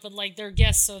 No, but like they're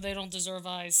guests, so they don't deserve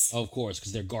eyes. Of course,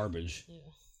 because they're garbage. Yeah.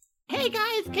 Hey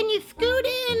guys, can you scoot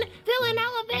in? Fill in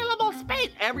all available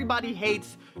space. Everybody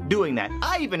hates doing that.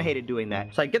 I even hated doing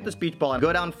that. So I get this beach ball and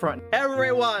go down front.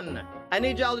 Everyone, I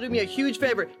need y'all to do me a huge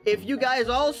favor. If you guys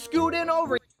all scoot in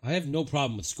over. I have no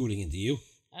problem with scooting in, do you?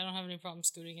 I don't have any problem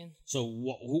scooting in. So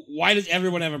why does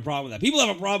everyone have a problem with that? People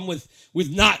have a problem with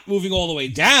not moving all the way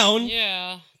down.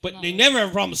 Yeah. But they never have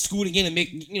a problem with scooting in and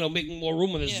making more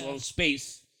room with this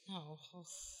space. Oh.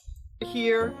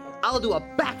 Here, I'll do a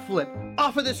backflip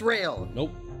off of this rail.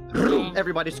 Nope.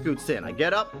 Everybody scoots in. I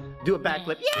get up, do a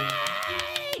backflip.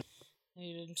 Yay! No,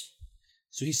 you didn't.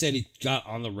 So he said he got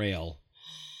on the rail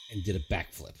and did a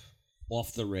backflip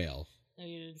off the rail. No,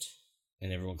 you didn't.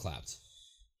 And everyone clapped.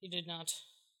 You did not.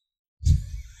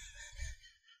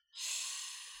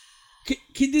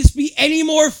 Can this be any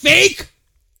more fake?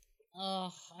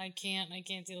 Oh, I can't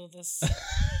deal with this.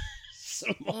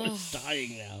 Someone's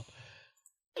dying now.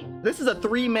 This is a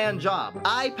 3-man job.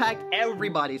 I packed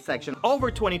everybody's section, over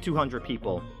 2,200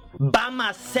 people, by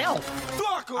myself.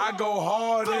 I go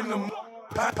hard in the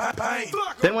paint.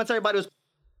 Then once everybody was...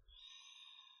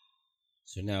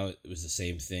 So now it was the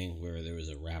same thing where there was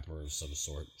a rapper of some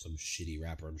sort, some shitty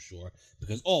rapper, I'm sure,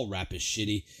 because all rap is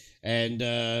shitty, and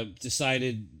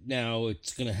decided now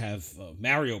it's going to have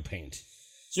Mario Paint.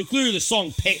 So clearly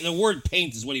the word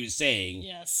paint is what he was saying.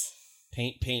 Yes.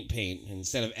 Paint. And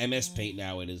instead of MS Paint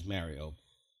now it is Mario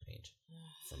Paint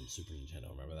from Super Nintendo.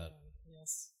 Remember that?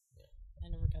 Yes. Yeah. I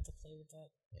never got to play with that.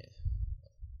 Yeah.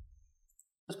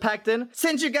 Was packed in.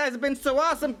 Since you guys have been so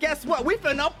awesome, guess what? We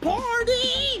finna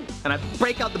party! And I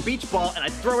break out the beach ball and I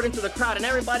throw it into the crowd and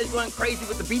everybody's going crazy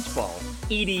with the beach ball.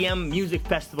 EDM music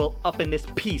festival up in this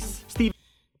piece. Steve.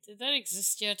 Did that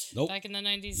exist yet? Nope. Back in the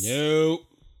 90s? Nope.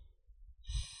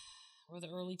 Or the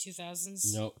early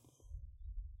 2000s? Nope.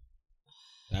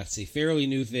 That's a fairly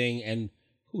new thing, and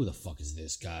who the fuck is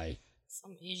this guy?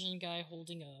 Some Asian guy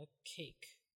holding a cake.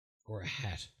 Or a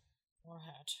hat. Or a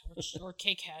hat. Or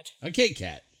cake hat. A cake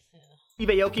hat. Steve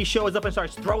Aoki shows up and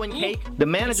starts throwing cake. The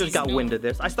managers got wind of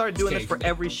this. I started doing this for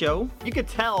every show. You could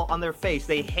tell on their face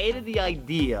they hated the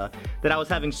idea that I was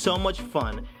having so much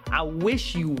fun. I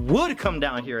wish you would come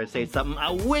down here and say something.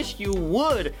 I wish you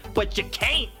would, but you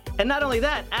can't. And not only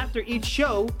that, after each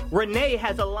show, Rene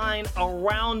has a line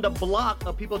around the block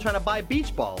of people trying to buy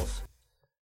beach balls.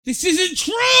 This isn't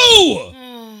true!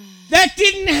 That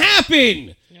didn't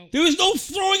happen! Nope. There was no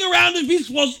throwing around the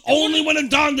beach balls only when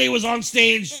Adonde was on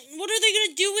stage. What are they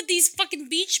gonna do with these fucking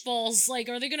beach balls? Like,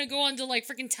 are they gonna go onto, like,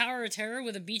 freaking Tower of Terror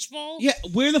with a beach ball? Yeah,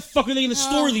 where the fuck are they gonna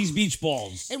store these beach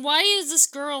balls? And why does this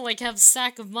girl, like, have a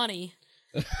sack of money?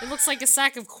 It looks like a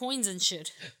sack of coins and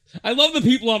shit. I love the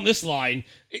people on this line.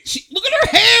 Look at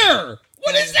her hair!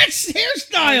 What is that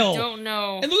hairstyle? I don't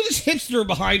know. And look at this hipster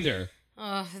behind her.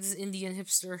 This Indian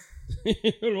hipster.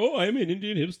 Hello, I'm an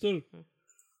Indian hipster.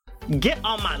 Get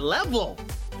on my level!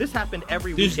 This happened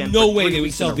every There's weekend. no for way 3 they would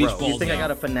weeks sell in a beach row. balls You think now. I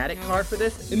got a Fanatic card for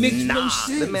this? It makes nah. no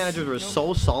sense. The managers were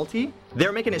so salty. They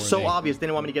were making it so obvious they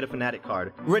didn't want me to get a Fanatic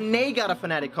card. Rene got a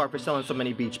Fanatic card for selling so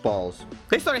many beach balls.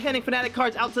 They started handing Fanatic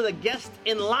cards out to the guests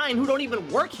in line who don't even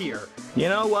work here. You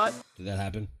know what? Did that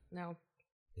happen? No.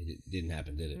 It didn't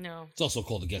happen, did it? No. It's also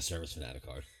called a guest service Fanatic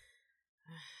card.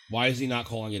 Why is he not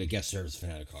calling it a guest service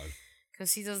Fanatic card?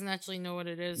 Because he doesn't actually know what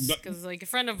it is. Because, like, a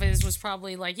friend of his was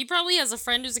probably, like, he probably has a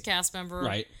friend who's a cast member.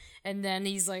 Right. And then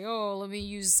he's like, oh, let me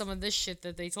use some of this shit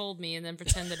that they told me and then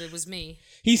pretend that it was me.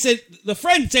 He said, the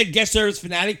friend said guest service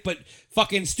Fanatic, but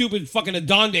fucking stupid fucking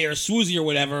Adonde or Swoozie or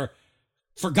whatever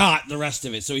forgot the rest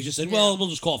of it. So he just said, well, we'll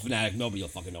just call it Fanatic. Nobody will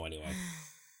fucking know anyway.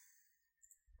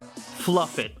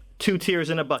 Fluff it. 2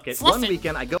 tears in a bucket. Fluff One it.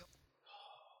 weekend I go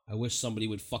I wish somebody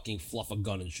would fucking fluff a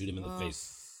gun and shoot him in the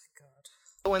face.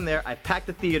 in there, I pack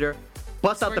the theater,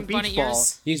 bust out the wearing beach bunny ball.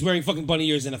 ears. He's wearing fucking bunny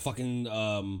ears and a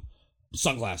fucking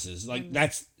sunglasses. Like,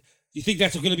 that's... You think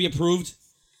that's going to be approved?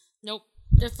 Nope.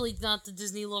 Definitely not the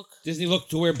Disney look. Disney look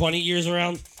to wear bunny ears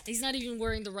around? He's not even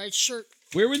wearing the right shirt.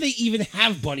 Where would they even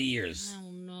have bunny ears? I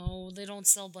don't know. They don't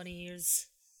sell bunny ears.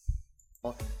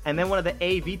 And then one of the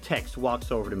AV techs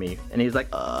walks over to me, and he's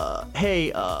like,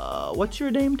 hey, what's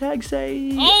your name tag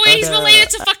say? Oh, he's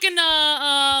related to fucking,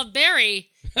 Barry.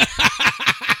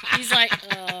 He's like,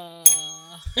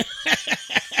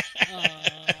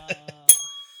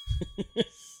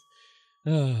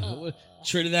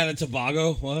 Trinidad and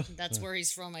Tobago? What? That's where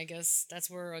he's from, I guess.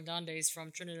 That's where Adonde is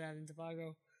from, Trinidad and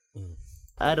Tobago.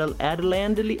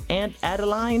 Adeline?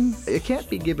 You can't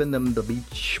be giving them the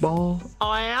beach ball.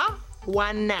 Oh, yeah?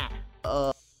 Why not?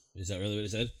 Is that really what he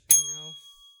said? No.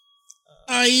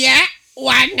 Oh, yeah?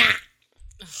 Why not?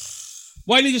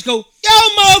 Why didn't he just go, yo,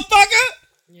 motherfucker?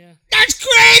 Yeah. That's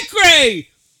cray-cray!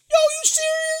 Yo, you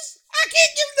serious? I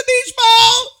can't give him the beach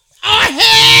ball? Oh,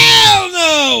 hell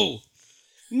no!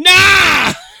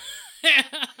 Nah!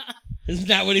 Isn't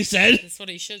that what he said? That's what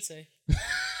he should say.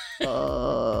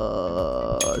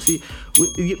 See,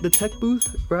 the tech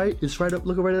booth, right? It's right up.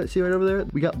 Look right up. See right over there.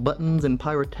 We got buttons and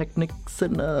pyrotechnics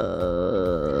and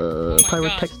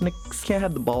pyrotechnics. God. Can't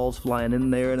have the balls flying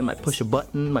in there, and it might push a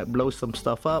button, might blow some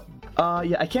stuff up.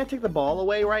 Yeah, I can't take the ball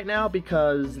away right now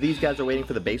because these guys are waiting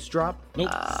for the bass drop. Nope.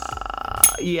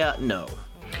 Yeah, no.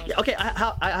 Yeah, okay,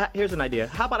 here's an idea.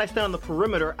 How about I stand on the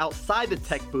perimeter outside the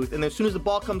tech booth, and then as soon as the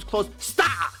ball comes close,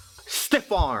 stop!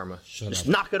 Stiff arm. Just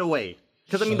knock it away.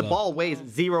 Because, I mean, the ball weighs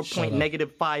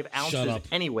 -5 ounces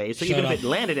anyway, so even if it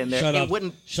landed in there, it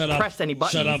wouldn't press any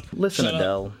buttons. Listen,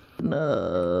 Adele.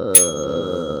 No.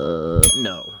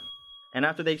 And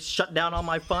after they shut down all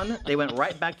my fun, they went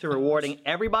right back to rewarding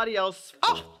everybody else.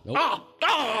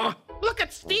 Look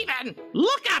at Steven!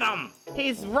 Look at him!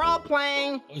 He's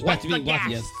role-playing with the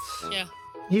guests. Yeah.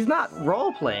 He's not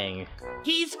role-playing.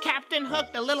 He's Captain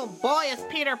Hook, the little boy is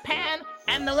Peter Pan,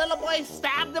 and the little boy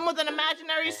stabbed him with an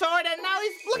imaginary sword, and now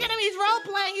look at him, he's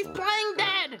role-playing, he's playing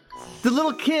dead! The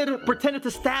little kid pretended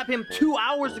to stab him 2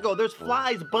 hours ago. There's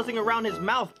flies buzzing around his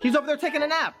mouth. He's over there taking a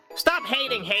nap. Stop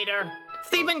hating, hater.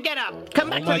 Steven, get up. Come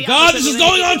back to the office. Oh my God, this is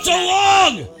going on so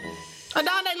long!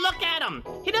 Adonde, look at him.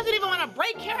 He doesn't even want to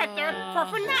break character for a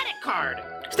Fanatic card.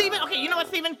 Steven, okay, you know what,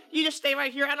 Steven? You just stay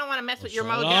right here. I don't want to mess with your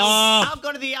mojo. I'll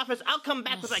go to the office. I'll come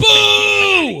back with like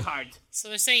 15 Fanatic cards. So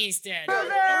they're saying he's dead. Where are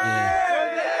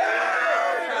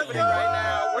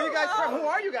you guys from? Who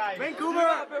are you guys?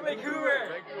 Vancouver.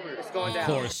 It's going down.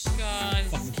 Of course. God.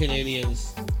 Fucking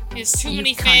Canadians. He has too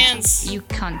many fans. You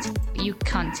cunt. You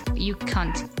cunt. You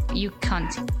cunt. You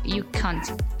cunt. You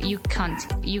cunt. You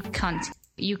cunt. You cunt.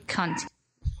 You cunt.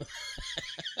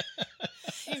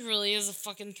 He really is a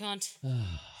fucking cunt.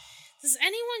 Does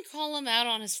anyone call him out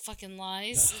on his fucking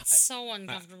lies? It's so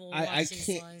uncomfortable watching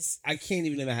his lies. I can't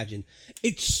even imagine.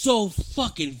 It's so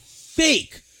fucking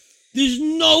fake. There's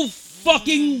no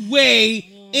fucking way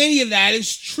any of that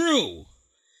is true.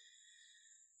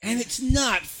 And it's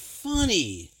not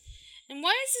funny. And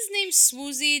why is his name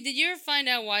Swoozie? Did you ever find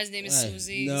out why his name is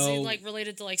Swoozie? No. Is he like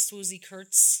related to like Swoozie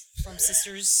Kurtz from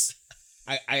Sisters?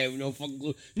 I have no fucking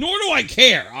clue. Nor do I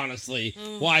care, honestly,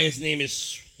 why his name is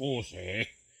Swoozie.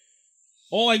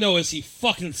 All I know is he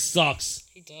fucking sucks.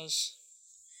 He does.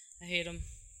 I hate him.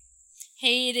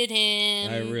 Hated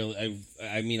him.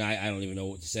 I mean, I don't even know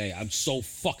what to say. I'm so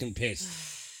fucking pissed.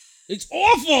 It's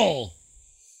awful!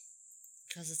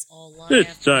 Because it's all lie This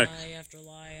after sucks. lie after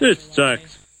lie This after lie.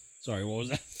 sucks. Sorry, what was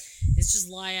that? It's just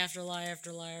lie after lie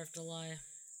after lie after lie.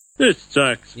 This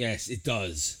sucks. Yes, it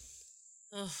does.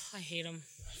 Ugh, I hate him.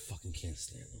 I fucking can't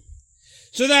stand him.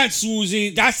 So that's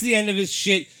Swoozie. That's the end of his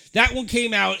shit. That one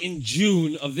came out in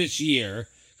June of this year,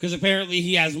 because apparently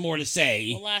he has more to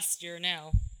say. Well, last year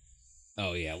now.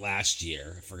 Oh, yeah, last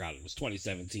year. I forgot it was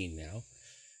 2017 now.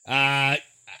 I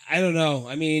don't know.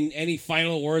 I mean, any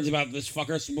final words about this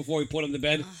fucker before we put him to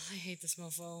bed? I hate this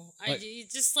mofo. I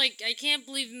can't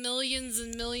believe millions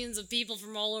and millions of people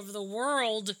from all over the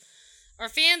world are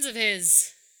fans of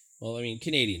his. Well, I mean,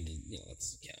 Canadian,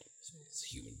 let's count as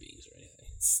human beings or anything.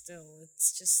 Still,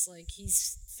 it's just like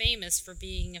he's famous for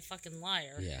being a fucking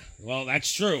liar. Yeah, well,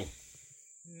 that's true.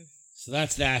 So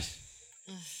that's that.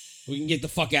 We can get the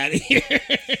fuck out of here.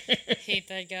 Hate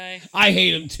that guy. I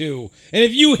hate him too. And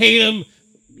if you hate him,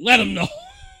 let him know.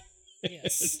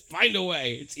 Yes. Find a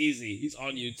way. It's easy. He's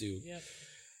on YouTube. Yep.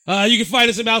 You can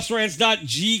find us at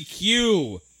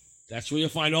mouserants.gq. That's where you'll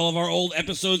find all of our old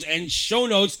episodes and show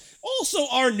notes. Also,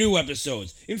 our new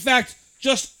episodes. In fact,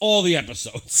 just all the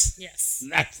episodes. Yes.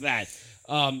 That's that.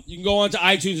 You can go on to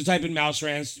iTunes and type in Mouse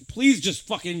Rants. Please just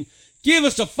fucking give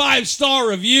us a 5-star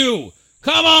review.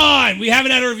 Come on! We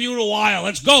haven't had a review in a while.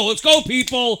 Let's go. Let's go,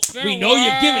 people. We know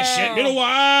you give a shit. Been a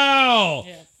while.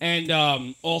 Yeah.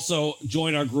 And also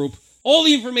join our group. All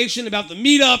the information about the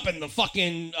meetup and the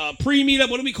fucking pre-meetup,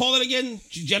 what do we call it again?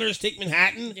 Generous Take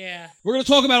Manhattan? Yeah. We're going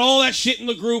to talk about all that shit in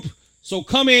the group. So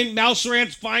come in, Mouse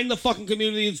Rants, find the fucking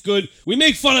community. It's good. We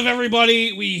make fun of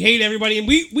everybody. We hate everybody. And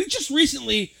we just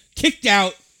recently kicked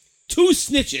out 2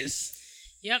 snitches.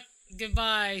 Yep.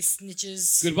 Goodbye,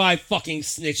 snitches. Goodbye, fucking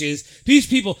snitches. These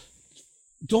people,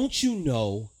 don't you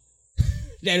know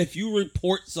that if you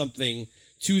report something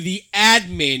to the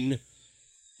admin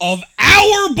of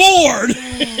our board,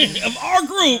 of our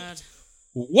group,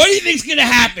 what do you think's going to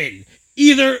happen?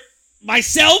 Either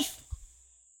myself,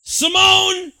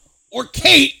 Simone, or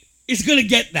Kate is going to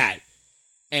get that.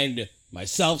 And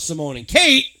myself, Simone, and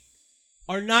Kate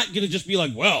are not going to just be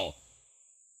like, well,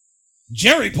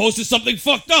 Jerry posted something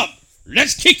fucked up.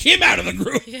 Let's kick him out of the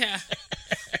group. Yeah.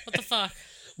 What the fuck?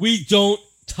 We don't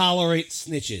tolerate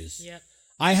snitches. Yep.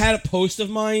 I had a post of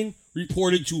mine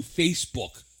reported to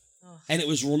Facebook, and it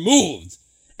was removed.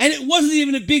 And it wasn't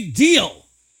even a big deal.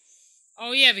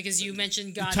 Oh, yeah, because you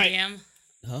mentioned goddamn.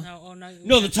 Huh?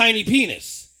 No, the tiny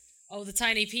penis. Oh, the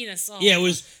tiny penis. Oh. Yeah, it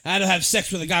was how to have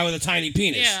sex with a guy with a tiny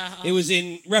penis. Yeah. It was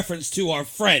in reference to our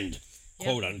friend,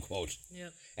 quote unquote.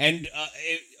 Yep. And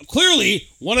clearly,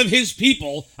 one of his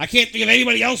people, I can't think of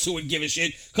anybody else who would give a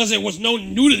shit, because there was no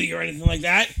nudity or anything like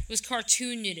that. It was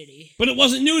cartoon nudity. But it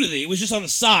wasn't nudity. It was just on the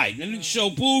side. They didn't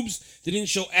show boobs. They didn't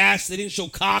show ass. They didn't show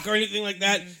cock or anything like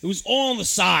that. It was all on the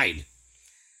side.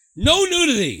 No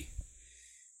nudity.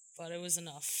 But it was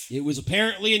enough. It was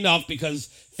apparently enough because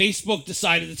Facebook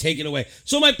decided to take it away.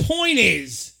 So my point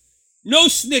is, no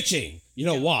snitching. You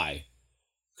know why?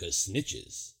 Because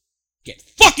snitches get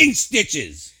fucking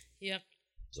stitches. Yep.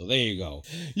 So there you go.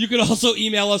 You can also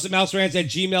email us at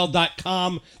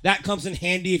mouserants@gmail.com. That comes in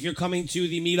handy if you're coming to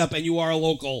the meetup and you are a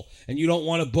local and you don't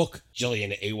want to book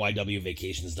Jillian at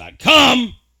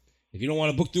aywvacations.com. If you don't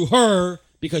want to book through her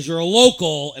because you're a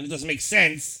local and it doesn't make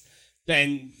sense,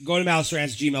 then go to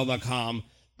mouserants@gmail.com.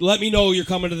 Let me know you're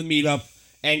coming to the meetup.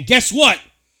 And guess what?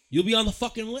 You'll be on the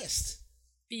fucking list.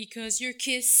 Because your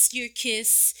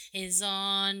kiss is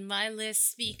on my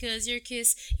list. Because your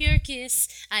kiss,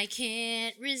 I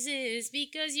can't resist.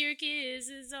 Because your kiss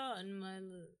is on my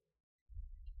list.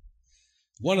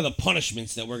 One of the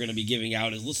punishments that we're going to be giving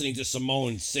out is listening to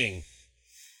Simone sing.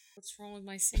 What's wrong with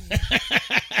my singing?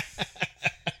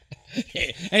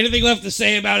 Anything left to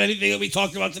say about anything that we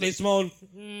talked about today, Simone?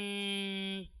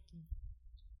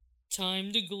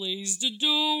 Time to glaze the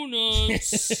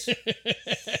donuts.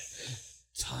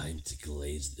 Time to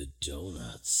glaze the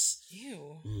donuts.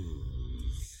 Ew.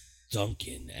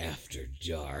 Dunkin' After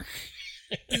Dark.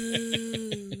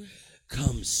 Ooh.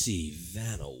 Come see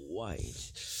Vanna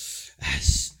White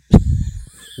as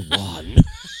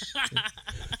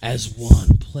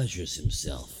one pleasures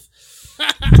himself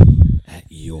at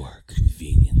your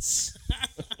convenience.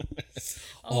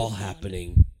 All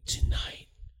happening tonight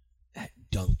at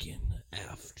Dunkin'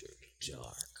 After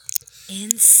Dark.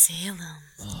 In Salem.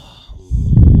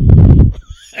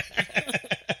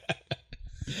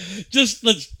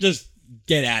 Let's just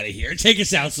get out of here. Take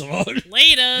us out, Simone.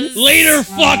 Later,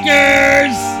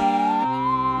 fuckers!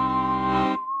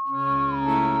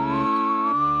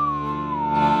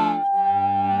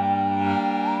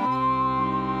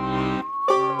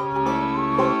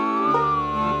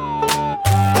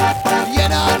 You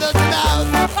know the mouth,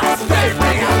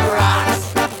 scraping up rocks.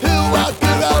 Who walked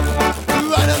the rope,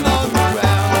 run along the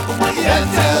ground?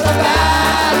 Into the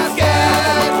basket,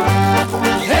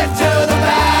 into the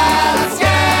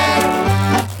basket.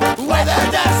 Where the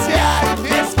dust sky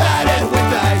is padded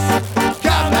with ice.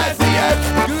 Come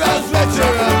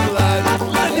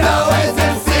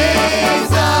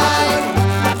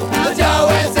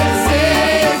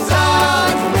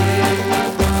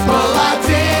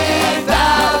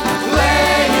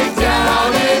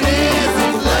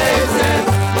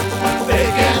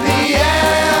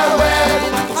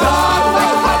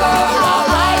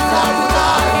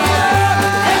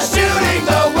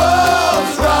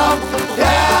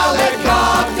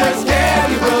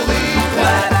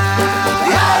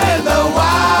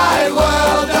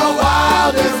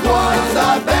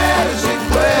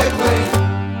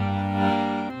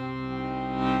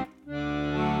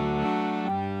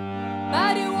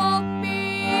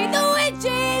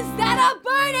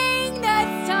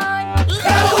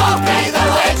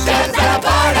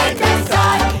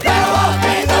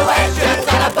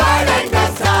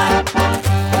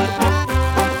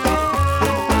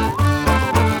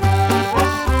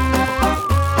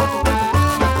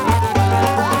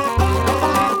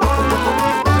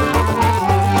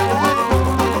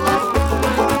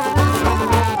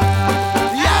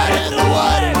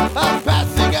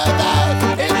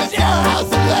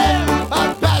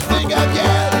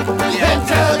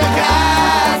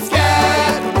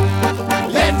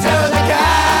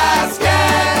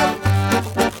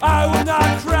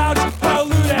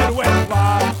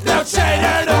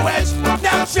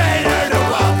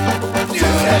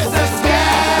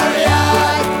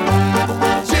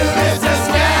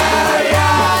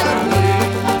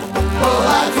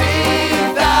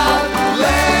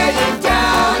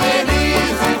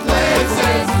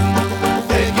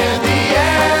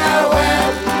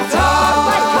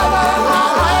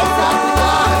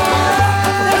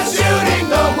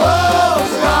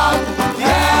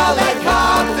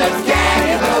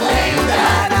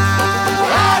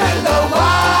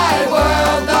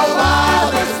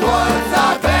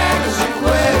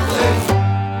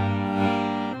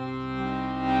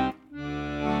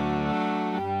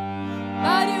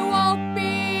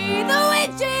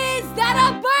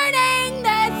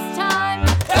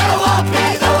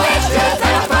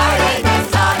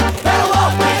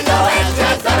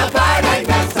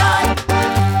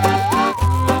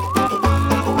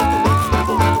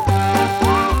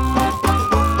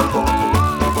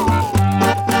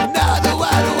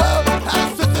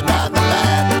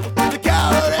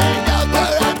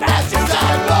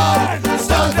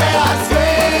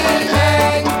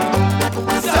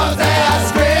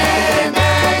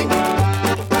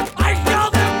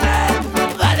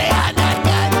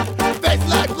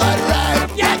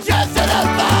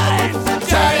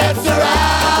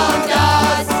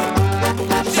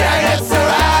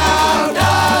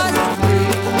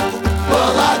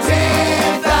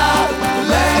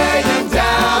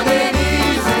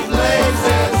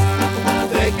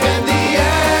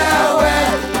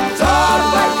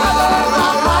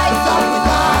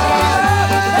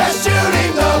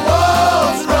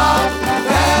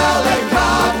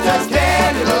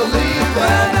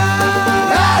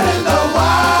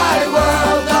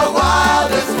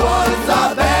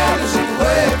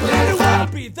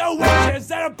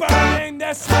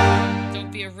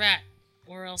Don't be a rat,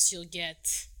 or else you'll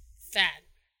get fat.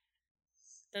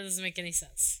 That doesn't make any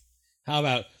sense. How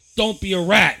about, don't be a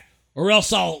rat, or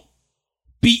else I'll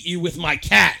beat you with my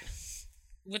cat.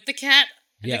 With the cat?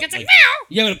 And Yeah, the cat's like, like- meow!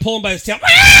 Yeah, I'm going to pull him by his tail.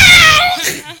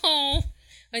 Oh.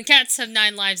 And cats have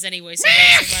 9 lives anyway, so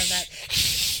they'll survive that.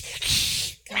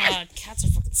 God, cats are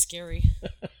fucking scary.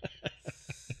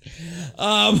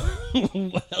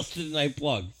 What else didn't I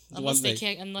plug? There's Unless one they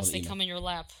thing. unless they come in your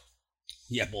lap.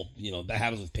 Yeah, well, that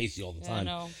happens with Pacey all the Yeah, I time.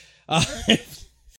 know.